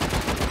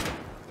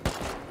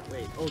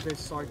 Wait, oh, there's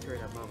SAR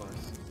turret above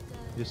us.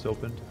 Just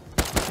opened.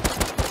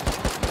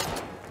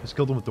 Just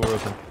killed him with door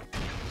open.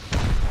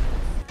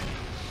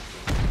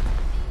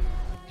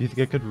 Do you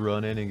think I could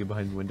run in and get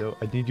behind the window?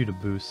 I need you to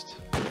boost.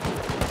 I'm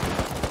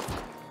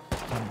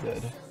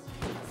dead.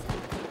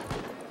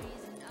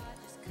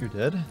 You're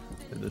dead?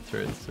 The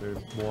turrets are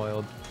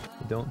wild.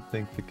 I don't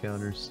think the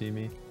counters see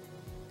me.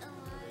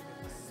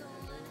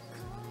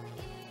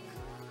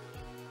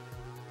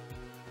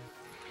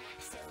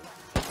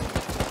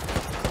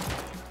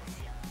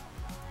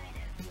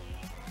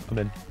 I'm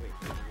in.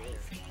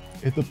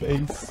 Hit the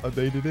base. I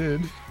made it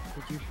in.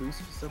 Did you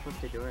boost stuff up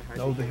the door?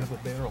 No, they have a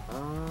barrel.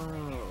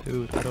 Oh.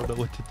 Dude, I don't know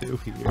what to do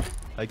here.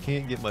 I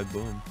can't get my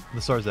boom.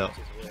 The SAR's out.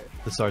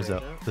 The SAR's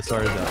out. The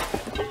SAR is out.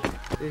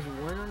 There's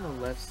one on the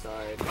left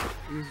side.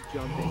 He's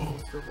jumping.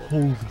 He's still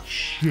Holy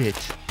shit.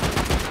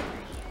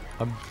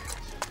 I'm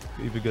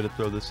even gonna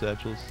throw the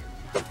satchels.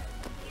 There's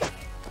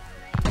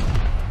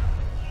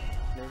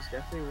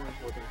definitely one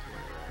holding to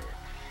my right.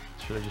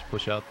 Should I just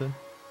push out then?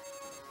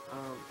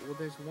 Well,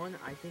 there's one,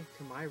 I think,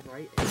 to my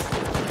right.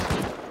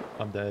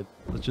 I'm dead.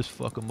 Let's just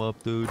fuck them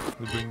up, dude.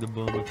 We bring the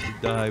boom. If we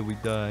die, we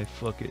die.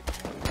 Fuck it.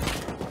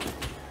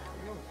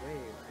 No way.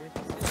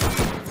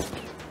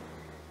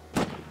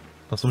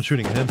 Oh, someone's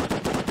shooting at him.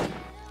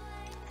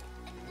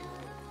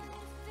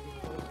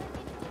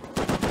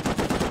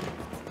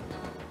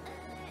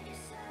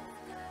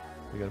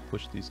 We gotta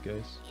push these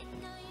guys.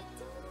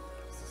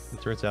 The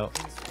turret's out.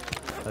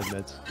 I have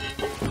meds.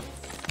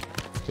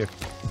 Here.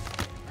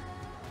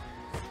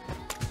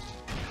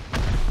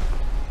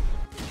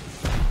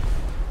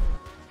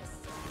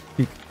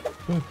 Peek.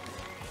 Oh,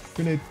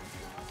 grenade.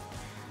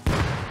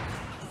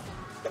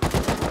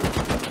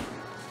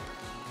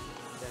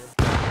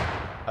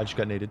 I just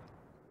got naded.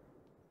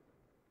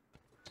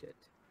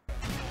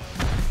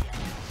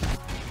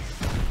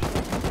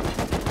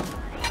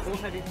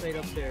 Plate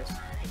upstairs.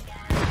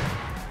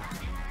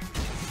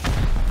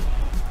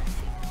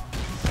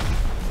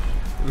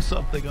 Do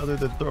something other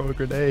than throw a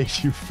grenade,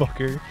 you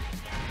fucker.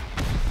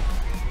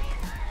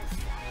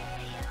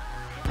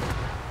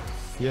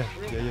 Yeah,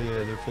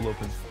 they're full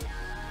open.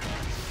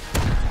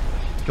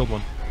 Killed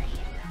one.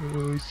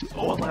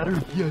 Oh, a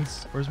ladder,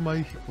 yes. Where's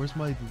my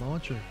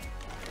launcher?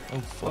 Oh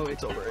fuck,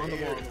 it's over on the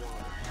here. wall, on the wall.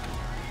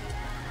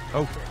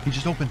 Oh, he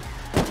just opened.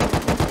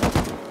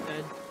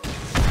 Dead.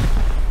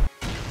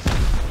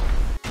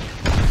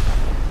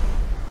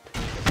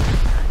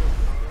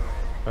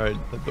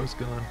 Alright, that boat's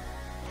gone.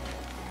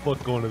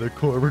 Fuck going to their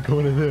core, we're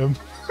going to them.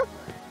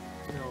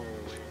 No.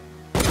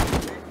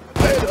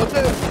 I'm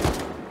dead!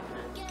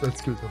 That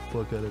scared the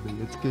fuck out of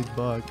me. It's King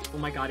Bog. Oh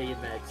my god, he had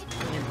meds.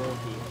 And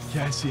bulky.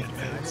 Yeah, I see it,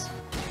 meds.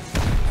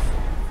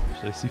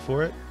 Should I see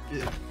for it?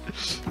 Yeah.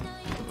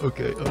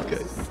 Okay.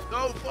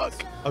 Oh fuck!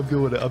 I'm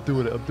doing it.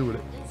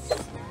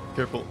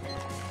 Careful.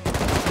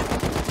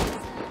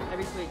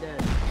 Heavy plate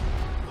dead.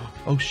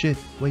 Oh shit!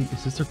 Wait,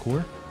 is this their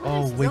core?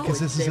 Oh wait, No, because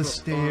this is a it's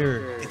stair.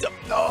 bunker. It's a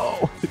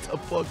It's a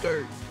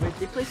bunker. Wait,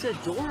 they placed a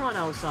door on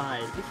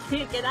outside. We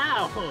can't get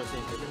out. Oh,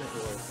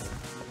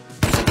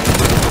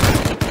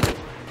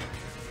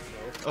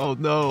 Oh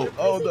no!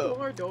 Oh no!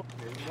 More doors.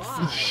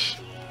 Why?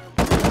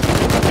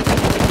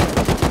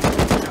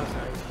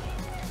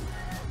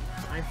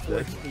 I'm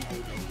forcibly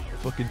moving.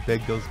 Fucking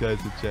beg those guys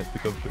in chat to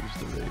come finish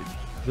the raid.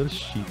 Is that a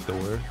sheep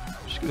door?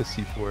 I'm just gonna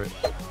see for it.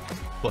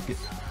 Fuck it.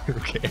 Who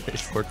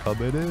cares? We're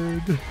coming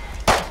in.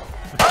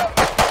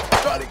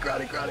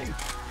 Crowdy!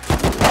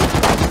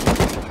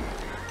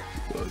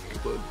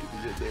 Come on, get me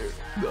in there.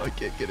 No, I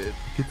can't get in. I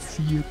can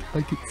see it.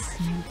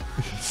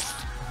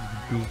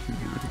 Goofy,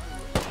 dude.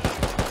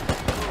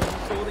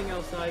 He's holding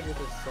outside with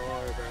a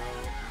SAR, bro.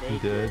 He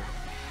Naked. dead?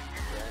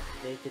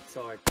 Yeah, naked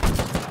SAR.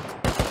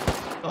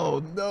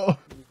 Oh no!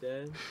 You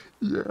dead?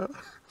 Yeah.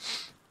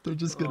 They're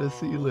just gonna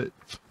seal it.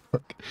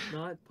 Fuck.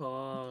 Not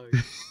Pog.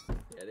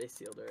 Yeah, they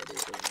sealed already.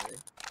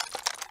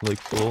 Like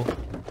full?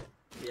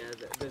 Yeah,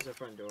 there's a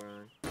front door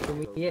on. Can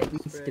we at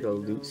least get a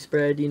loot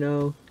spread, you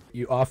know?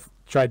 You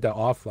tried to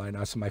offline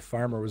us, and my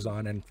farmer was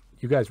on, and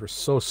you guys were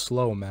so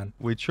slow, man.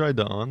 We tried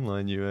to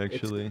online you,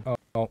 actually.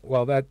 Oh,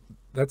 well,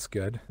 that's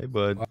good. Hey,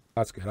 bud. Well,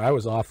 that's good. I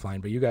was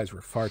offline, but you guys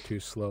were far too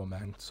slow,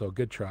 man. So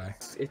good try.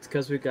 It's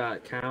because we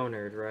got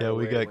countered, right? Yeah,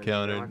 we away got when they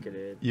countered.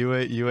 rocketed.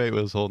 U8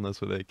 was holding us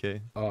with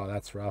AK. Oh,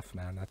 that's rough,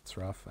 man. That's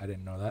rough. I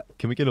didn't know that.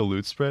 Can we get a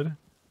loot spread?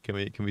 Can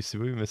we see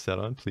what we missed out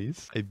on,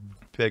 please? I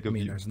beg I of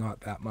mean, you. there's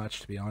not that much,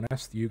 to be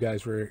honest. You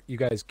guys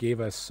gave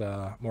us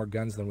more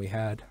guns than we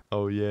had.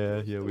 Oh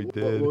yeah, we What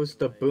did. was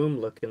the boom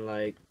looking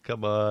like?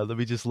 Come on, let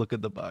me just look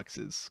at the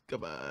boxes.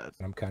 Come on.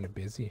 I'm kind of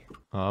busy.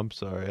 Oh, I'm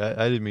sorry.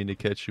 I didn't mean to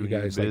catch you. You when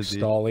you guys were like busy.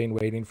 stalling,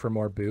 waiting for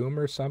more boom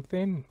or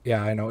something?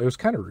 Yeah, I know. It was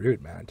kind of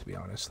rude, man. To be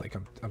honest, like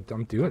I'm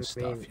doing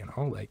stuff, you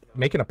know, like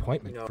make an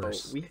appointment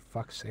first.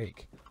 Fuck's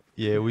sake.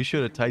 Yeah, we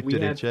should have typed We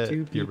it in have chat.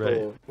 two You're right.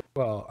 people.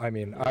 Well, I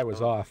mean, I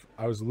was off.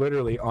 I was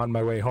literally on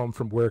my way home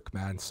from work,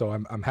 man. So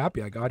I'm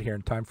happy I got here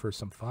in time for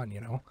some fun, you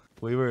know.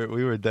 We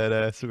were dead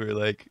ass. We were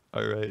like,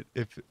 all right,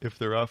 if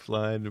they're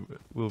offline,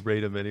 we'll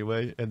raid them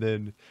anyway. And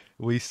then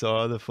we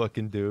saw the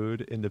fucking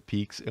dude in the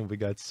peaks, and we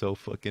got so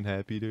fucking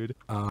happy, dude.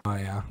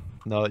 Yeah.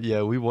 No,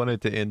 yeah, we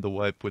wanted to end the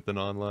wipe with an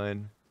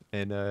online,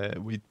 and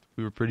we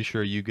were pretty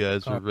sure you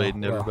guys were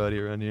raiding well, everybody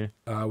around here.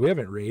 We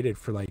haven't raided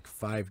for like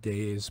 5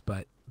 days,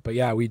 but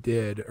yeah, we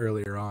did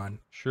earlier on.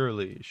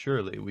 Surely,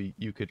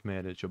 you could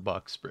manage a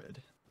box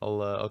spread.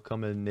 I'll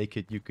come in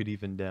naked. You could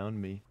even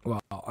down me. Well,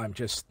 I'm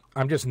just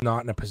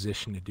not in a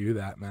position to do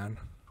that, man.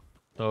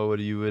 Oh, what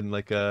are you in?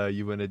 Like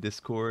you in a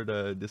Discord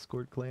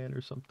clan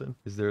or something?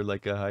 Is there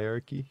like a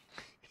hierarchy?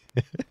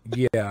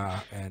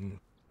 Yeah, and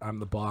I'm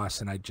the boss,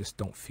 and I just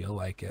don't feel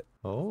like it.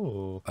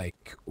 Oh.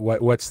 Like,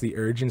 what's the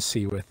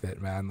urgency with it,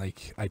 man?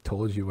 Like, I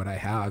told you what I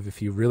have.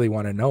 If you really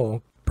want to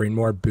know, bring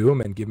more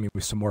boom and give me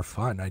some more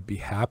fun. I'd be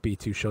happy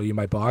to show you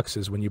my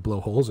boxes when you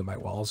blow holes in my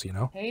walls, you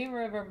know? Hey,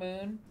 River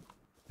Moon.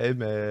 Hey,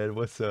 man,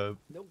 what's up?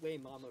 No way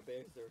Mama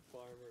Bear's their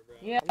farmer, bro.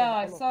 Yeah,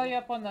 I saw you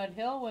up on that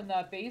hill when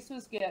that base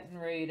was getting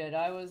raided.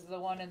 I was the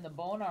one in the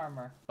bone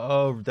armor.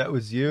 Oh, that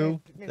was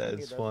you?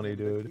 That's funny,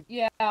 dude.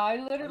 Yeah, I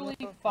literally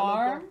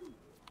farm.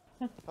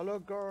 Hello,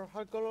 girl.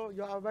 Hello,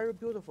 you are very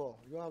beautiful.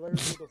 You are very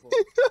beautiful.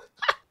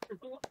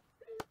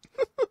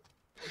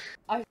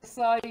 I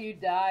saw you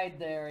died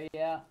there,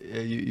 yeah.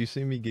 Yeah, you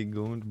see me get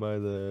gooned by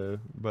the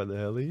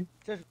heli?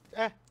 Just,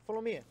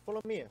 follow me,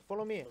 follow me,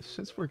 follow me.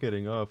 Since we're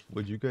getting off,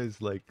 would you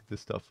guys like the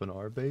stuff in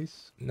our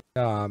base?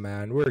 Nah,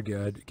 man, we're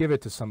good. Give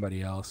it to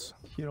somebody else.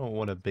 You don't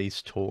want a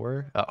base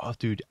tour? Oh,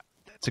 dude,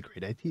 that's a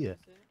great idea.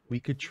 We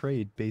could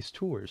trade base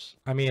tours.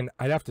 I mean,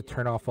 I'd have to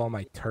turn off all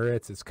my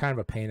turrets. It's kind of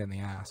a pain in the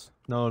ass.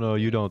 No,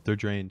 you don't. They're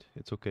drained.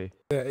 It's okay.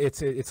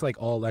 It's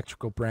like all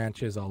electrical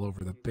branches all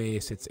over the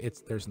base.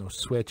 There's no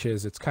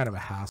switches. It's kind of a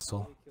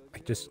hassle. I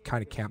just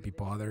kind of can't be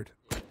bothered.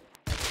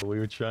 We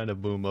were trying to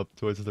boom up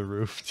towards the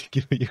roof to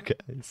give you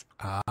guys.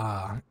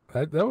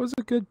 That was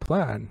a good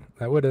plan.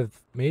 That would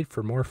have made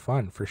for more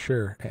fun for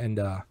sure. And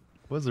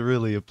wasn't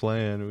really a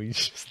plan. We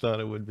just thought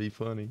it would be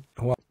funny.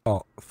 Well,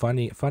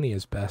 funny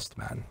is best,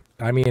 man.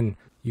 I mean,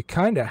 you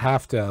kind of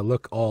have to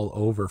look all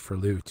over for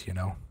loot, you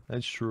know?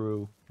 That's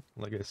true.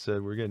 Like I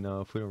said, we're getting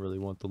off. We don't really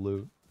want the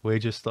loot. We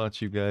just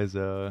thought you guys,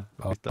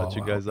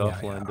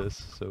 offlined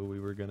us, so we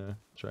were gonna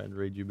try and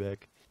raid you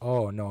back.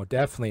 Oh, no,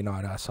 definitely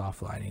not us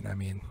offlining. I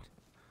mean,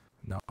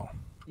 no.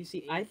 You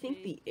see, I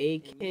think the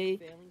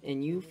AK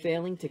and you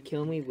failing to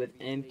kill me with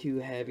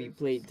M2 heavy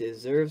plate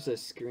deserves a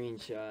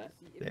screenshot.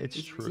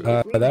 It's true.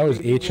 That was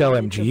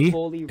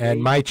HLMG,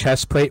 and my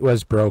chest plate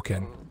was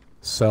broken.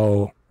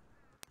 So,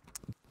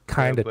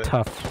 kind of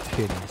tough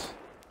kitties.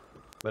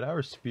 But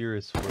our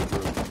spirits were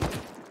broken.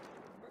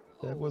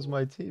 That was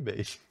my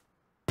teammate.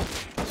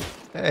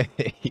 Hey!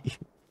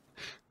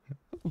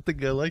 I don't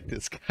think I like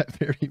this guy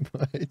very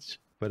much.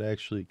 But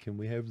actually, can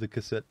we have the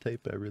cassette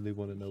tape? I really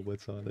want to know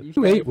what's on it.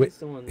 Wait,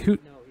 who?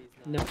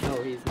 No,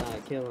 he's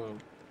not. Kill him.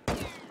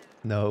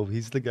 No,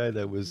 he's the guy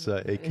that was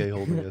AK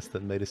holding us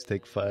that made us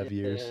take 5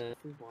 years. If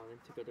we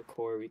wanted to go to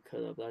core, we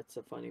could have. That's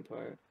the funny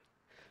part.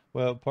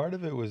 Well, part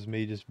of it was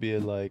me just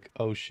being like,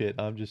 oh shit,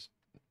 I just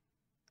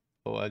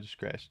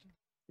crashed.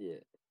 Yeah.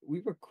 We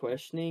were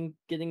questioning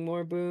getting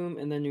more boom,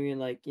 and then we were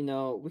like, you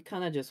know, we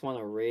kind of just want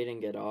to raid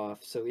and get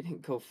off, so we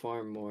didn't go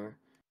farm more.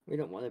 We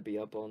don't want to be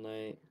up all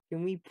night.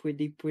 Can we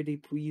pretty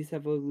please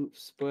have a loot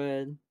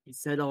spread? He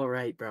said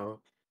alright, bro.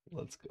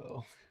 Let's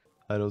go.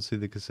 I don't see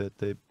the cassette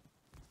tape.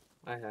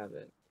 I have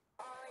it.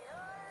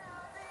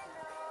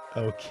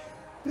 Okay.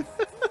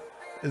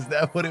 Is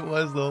that what it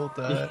was the whole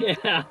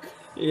time?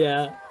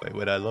 Yeah.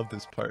 Wait, I love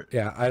this part.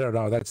 Yeah, I don't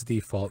know. That's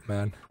default,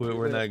 man.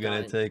 We're not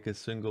gonna take a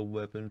single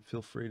weapon.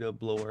 Feel free to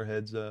blow our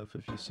heads off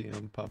if you see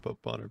them pop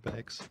up on our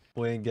backs.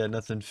 We ain't got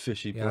nothing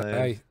fishy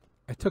planned.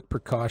 I took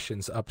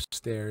precautions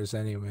upstairs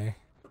anyway.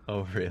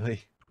 Oh,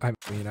 really? I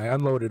mean, I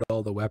unloaded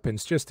all the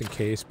weapons just in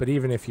case, but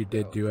even if you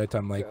did do it,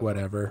 I'm like,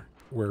 whatever.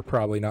 We're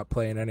probably not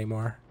playing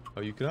anymore.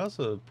 Oh, you could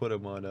also put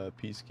them on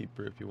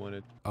Peacekeeper if you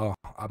wanted. Oh,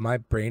 my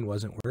brain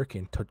wasn't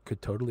working.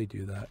 Could totally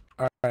do that.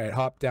 All right,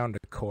 hop down to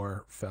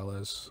core,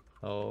 fellas.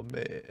 Oh,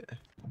 man.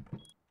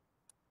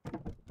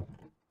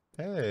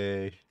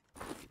 Hey.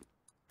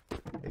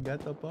 They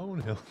got the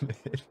bone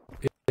helmet.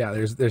 Yeah,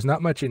 there's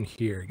not much in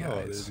here, guys. Oh,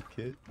 there's a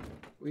kit.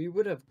 We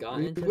would have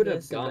gotten into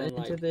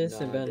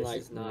this and been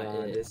like,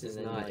 nah, this is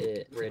not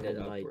it.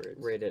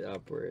 Rated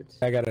upwards.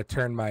 I gotta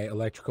turn my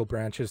electrical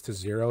branches to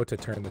 0 to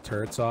turn the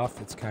turrets off.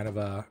 It's kind of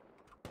a...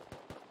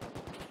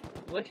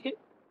 What?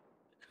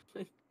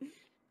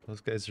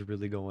 Those guys are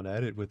really going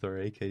at it with our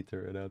AK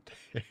turret out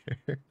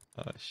there.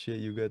 Oh shit,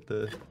 you got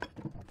the...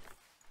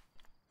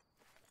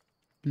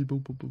 Beep,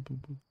 boop, boop, boop, boop,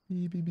 boop.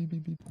 Beep, beep, beep,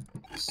 beep, beep.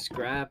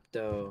 Scrap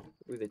though.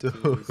 Ooh, the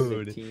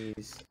Dude,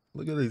 tees.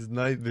 Look at these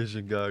night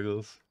vision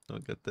goggles. I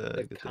got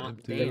that.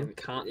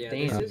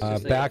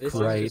 Back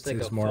right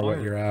is more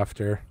what you're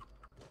after.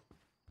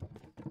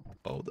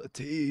 Oh, the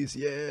tees,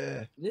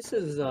 yeah. This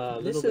is a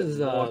little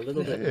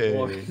bit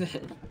more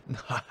than...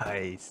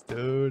 Nice,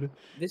 dude.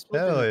 This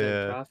wouldn't Hell have been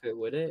yeah. profit,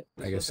 would it?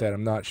 Like I said,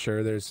 I'm not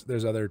sure.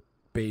 There's other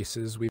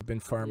bases we've been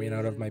farming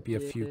out of. Might be a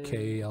few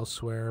K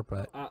elsewhere,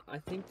 but I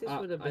think this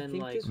would have been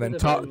like... then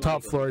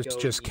top floor is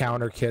just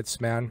counter kits,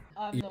 man.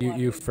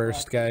 You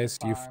first, guys.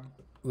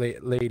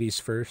 Ladies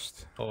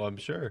first. Oh, I'm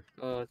sure.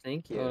 Oh,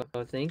 thank you.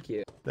 Oh, thank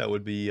you. That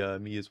would be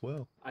me as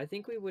well. I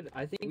think we would have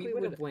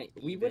went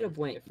if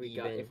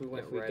we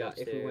went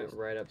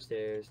right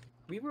upstairs.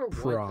 We were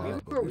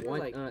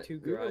like two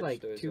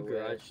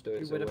garage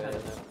doors.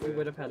 We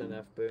would have had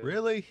enough boom.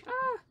 Really?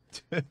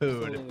 Dude.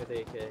 Holding with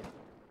AK.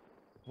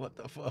 What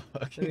the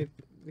fuck?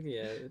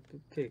 Yeah,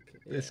 pick.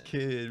 This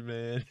kid,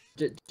 man.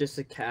 Just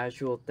a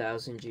casual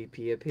 1000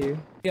 GP up here.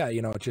 Yeah,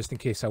 you know, just in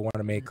case I want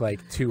to make like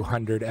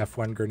 200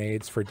 F1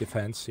 grenades for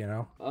defense, you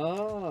know.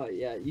 Oh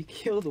yeah, you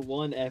killed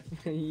one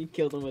you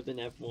killed him with an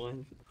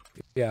F1.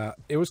 Yeah,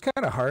 it was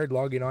kind of hard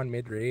logging on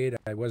mid-raid.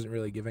 I wasn't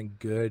really giving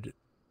good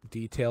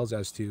details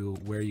as to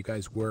where you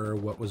guys were,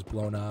 what was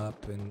blown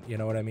up, and you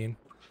know what I mean.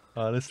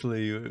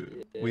 Honestly,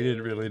 we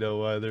didn't really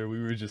know either. We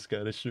were just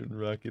kind of shooting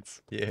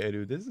rockets. Yeah,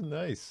 dude, this is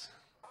nice.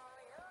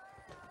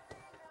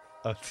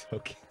 Oh,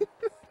 okay.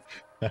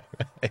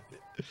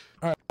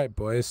 All right,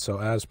 boys. So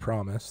as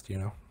promised, you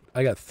know,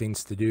 I got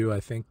things to do. I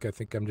think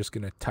I'm just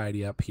gonna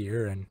tidy up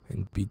here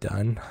and be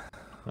done.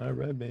 All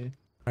right, man.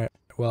 All right.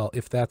 Well,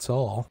 if that's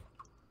all.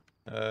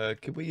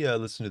 Can we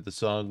listen to the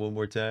song one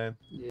more time?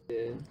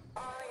 Yeah.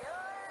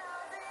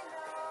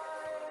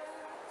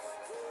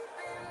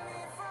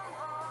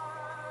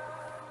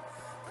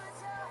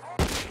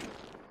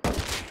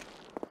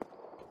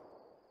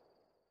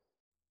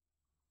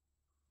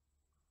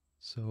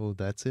 So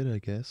that's it, I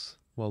guess.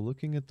 While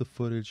looking at the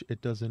footage,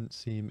 it doesn't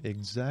seem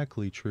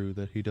exactly true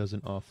that he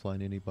doesn't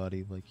offline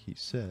anybody like he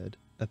said.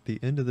 At the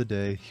end of the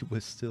day, he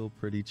was still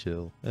pretty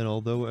chill. And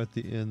although at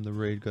the end the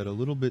raid got a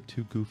little bit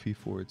too goofy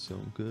for its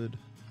own good,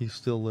 he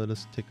still let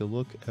us take a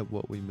look at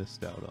what we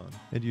missed out on.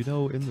 And you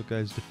know, in the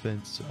guy's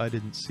defense, I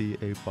didn't see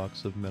a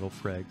box of metal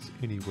frags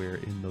anywhere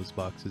in those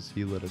boxes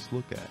he let us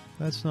look at.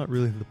 That's not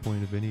really the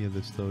point of any of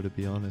this though, to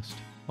be honest.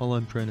 All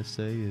I'm trying to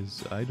say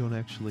is I don't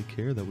actually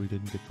care that we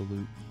didn't get the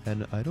loot,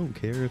 and I don't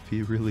care if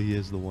he really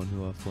is the one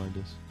who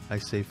offlined us. I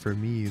say for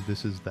me,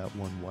 this is that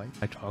one wipe.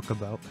 I talk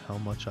about how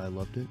much I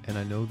loved it, and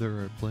I know there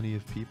are plenty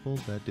of people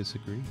that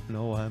disagree.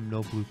 No, I'm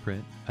no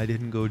Blueprint. I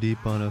didn't go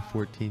deep on a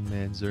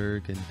 14-man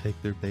Zerg and take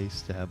their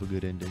base to have a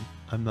good ending.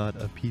 I'm not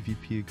a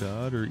PvP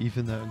god or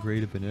even that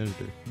great of an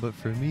editor, but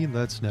for me,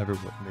 that's never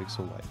what makes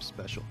a wipe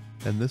special.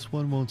 And this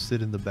one won't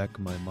sit in the back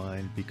of my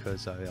mind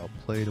because I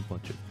outplayed a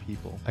bunch of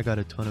people. I got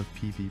a ton of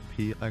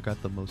PvP, I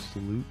got the most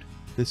loot.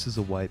 This is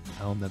a wipe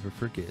I'll never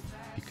forget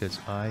because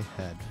I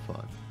had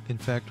fun. In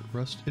fact,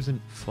 Rust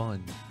isn't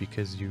fun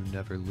because you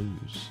never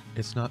lose.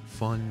 It's not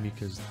fun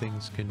because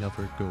things can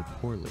never go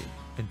poorly.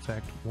 In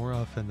fact, more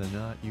often than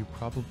not, you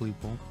probably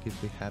won't get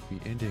the happy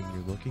ending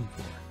you're looking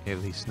for. At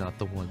least not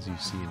the ones you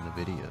see in the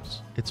videos.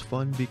 It's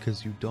fun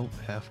because you don't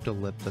have to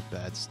let the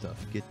bad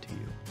stuff get to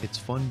you. It's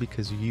fun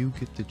because you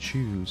get to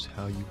choose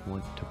how you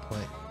want to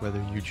play.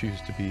 Whether you choose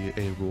to be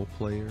a role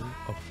player,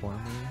 a farmer,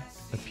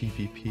 a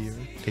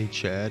PvPer, a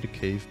Chad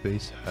cave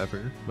base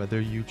haver, whether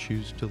you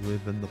choose to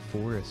live in the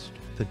forest,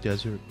 the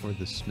desert, or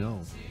the snow,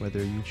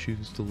 whether you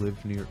choose to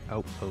live near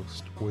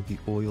outpost or the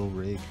oil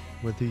rig,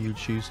 whether you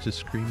choose to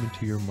scream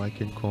into your mic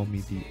and call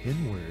me the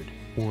N-word,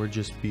 or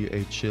just be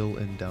a chill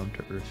and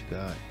down-to-earth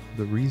guy.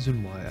 The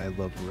reason why I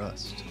love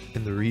Rust,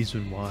 and the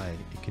reason why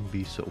it can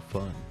be so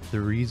fun,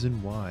 the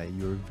reason why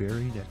your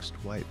very next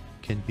wipe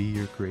can be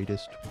your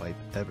greatest wipe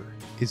ever,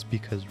 is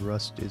because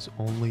Rust is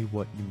only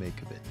what you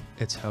make of it.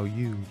 It's how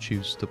you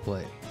choose to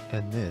play.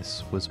 And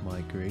this was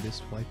my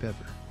greatest wipe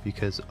ever,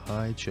 because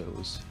I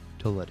chose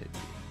to let it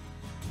be.